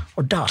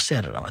og der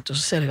ser du det, vet du,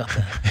 så ser jeg at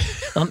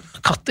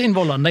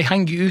katteinnvollene, de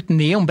henger ut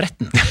nedom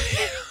bretten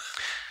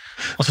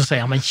og så sier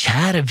jeg, men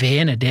kjære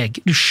vene deg,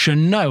 du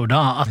skjønner jo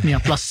da at vi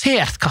har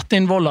plassert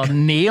katteinnvollene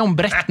nedom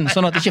bretten,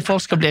 sånn at ikke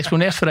folk skal bli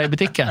eksponert for det i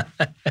butikken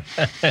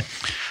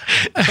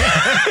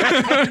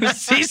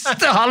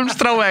siste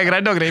halmstrået jeg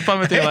greide å gripe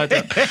meg til, vet du.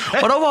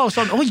 Og da var hun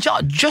sånn,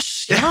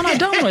 nei,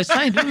 da må jeg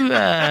si,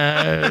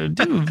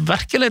 du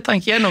virkelig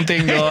tenker gjennom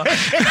ting og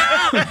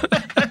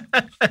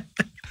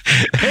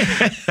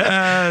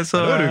så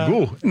da du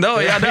god. Det er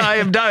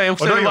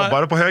også, og da jobber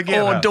du på høy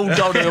gir. Da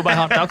jobber jeg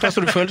hardt. Akkurat så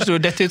du føler du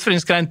dette ut for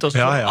en skrent, og så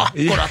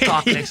akkurat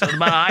tak, liksom.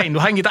 Du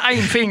henger til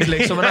en fing,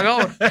 liksom, men det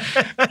går.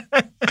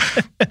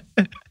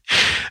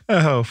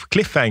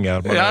 Cliffhanger.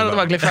 Det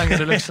var cliffhanger,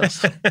 det liksom.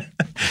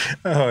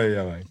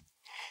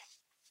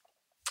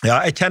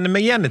 Jeg kjenner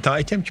meg igjen jeg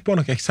kommer ikke på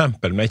noe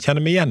eksempel, men jeg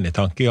kjenner meg igjen i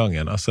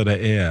tankegangen, altså det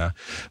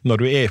når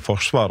du er i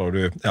forsvar og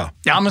du,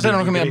 men så er det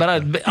noe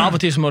med, av og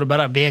til så må du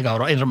bare vega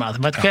og innrømme at,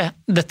 vet du hva,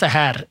 dette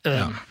her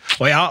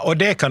og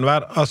det kan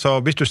være,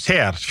 altså hvis du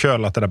ser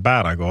selv at det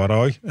bærer går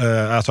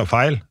altså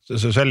feil,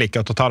 så er det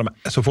like at du tar det med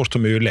så fort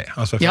som mulig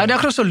altså, det er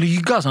akkurat så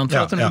lyga, sant?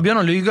 For at når du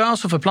begynner å lyga,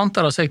 så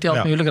forplanter det seg til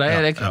alt mulig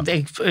greier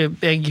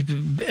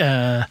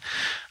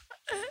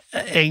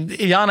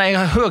jeg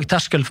har høy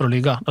terskel for å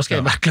lyge, da skal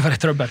jeg virkelig være i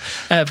trøbbel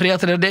fordi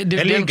at jeg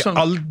lyger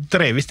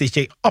aldri hvis det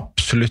ikke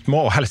absolutt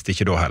må, og helst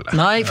ikke da heller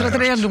nei, for at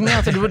det er noe med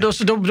at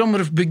da må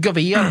du bygge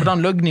videre på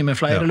den løgnen med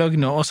flere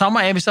løgner, og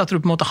samme hvis at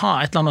du på en måte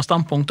har et eller annet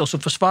standpunkt, og så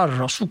forsvarer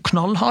det så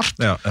knallhardt,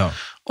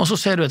 og så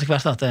ser du etter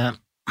hvert at jeg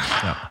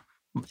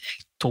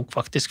tok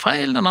faktisk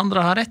feil, den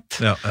andre har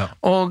rett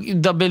og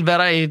det vil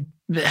være i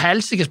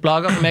helsikes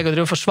plager for meg å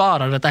drive og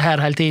forsvare dette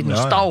her hele tiden,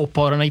 stå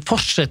på den,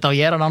 fortsette å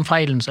gjøre den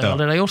feilen som jeg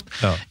allerede har gjort,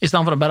 i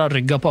stedet for å bare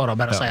rygge på det og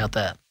bare si at,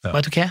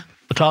 vet du hva,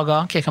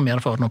 Beklager, hva kan vi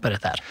gjøre for å ordne opp i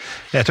dette her?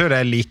 Jeg tror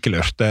det like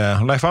lurt.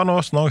 Leif Arne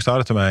Aasen også sa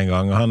det til meg en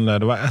gang.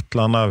 Det var et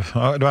eller annet,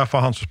 det var for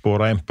han som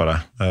sporet inn på det.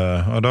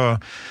 Og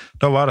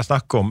da var det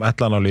snakk om et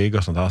eller annet lyge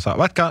og sånt. Han sa,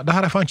 vet du hva, det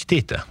har jeg faen ikke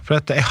tid til. For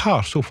jeg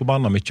har så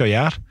forbannet mye å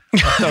gjøre.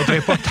 At jeg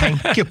driver på å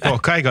tenke på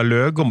hva jeg har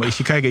løg om, og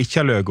ikke hva jeg ikke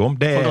har løg om.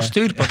 For da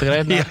styr på det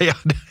greiene. Ja,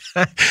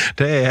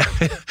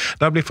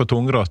 det blir for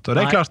tungrått. Og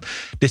det klart,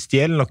 det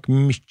stjeler nok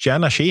mye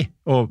energi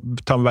og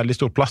tar en veldig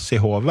stor plass i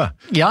hodet.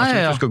 Ja.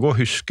 Du skal gå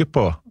og huske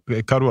på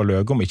hva du har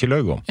løg om, ikke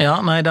løg om. Ja,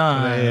 nei, da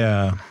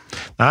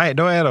er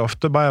det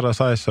ofte bare å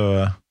si så...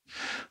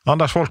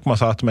 Anders Folkman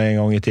sa til meg en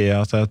gang i tida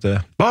at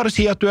bare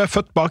si at du er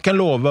født bak en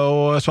låve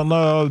og sånn,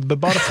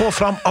 bare få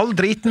fram all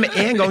driten med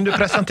en gang du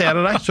presenterer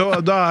deg, så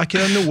da er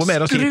ikke det noe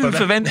mer å si på det. Skru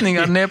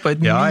forventningene ned på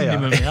et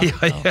minimum.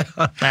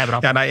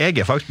 Ja, nei,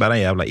 jeg er faktisk bare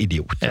en jævla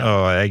idiot,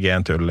 og jeg er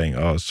en tulling,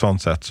 og sånn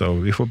sett, så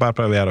vi får bare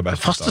prøve å gjøre det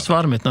best. Faste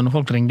svaret mitt når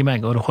folk ringer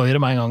meg, og du hører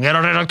meg en gang, er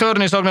det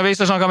redaktøren i Sogn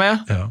Avis jeg snakker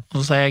med? Ja.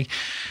 Og så sier jeg,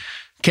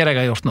 hva jeg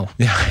har gjort nå?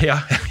 Ja,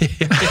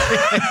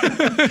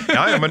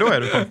 men da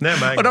er du kommet ned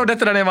med en gang. Og da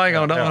detter det ned med en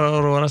gang, og da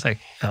råder det seg.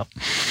 Ja.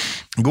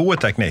 Gode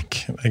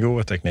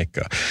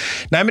teknikker.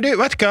 Nei, men du,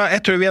 vet du hva?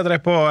 Jeg tror vi har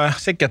drevet på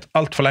sikkert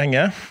alt for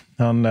lenge.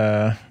 Han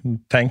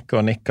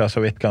tenker og nikker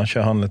så vidt kanskje,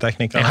 han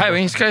teknikeren. Jeg har jo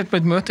innskrevet på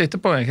et møte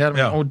etterpå,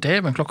 og det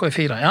er klokka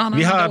 4. Ja,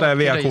 vi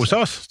har koset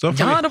oss, så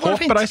får vi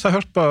håpe de som har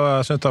hørt på,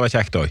 synes det var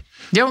kjekt også.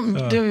 Ja,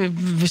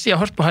 hvis de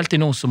har hørt på helt til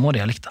nå, så må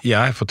de ha likt det.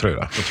 Ja, jeg får tro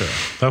det.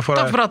 Takk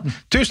for praten.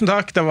 Tusen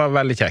takk, det var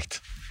veldig kjekt.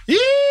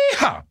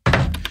 Jiha!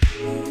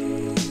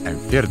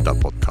 En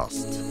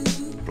Firda-podcast,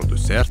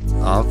 produsert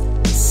av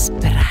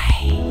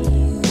Spray.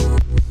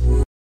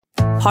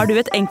 Har du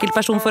et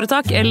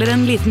enkeltpersonforetak eller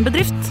en liten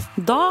bedrift?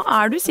 Da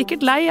er du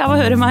sikkert lei av å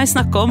høre meg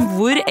snakke om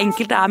hvor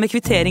enkelt det er med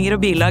kvitteringer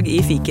og bilag i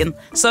Fiken.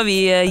 Så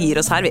vi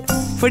gir oss her, vi.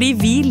 Fordi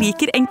vi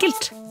liker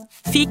enkelt.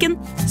 Fiken,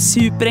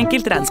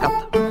 superenkelt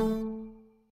regnskap.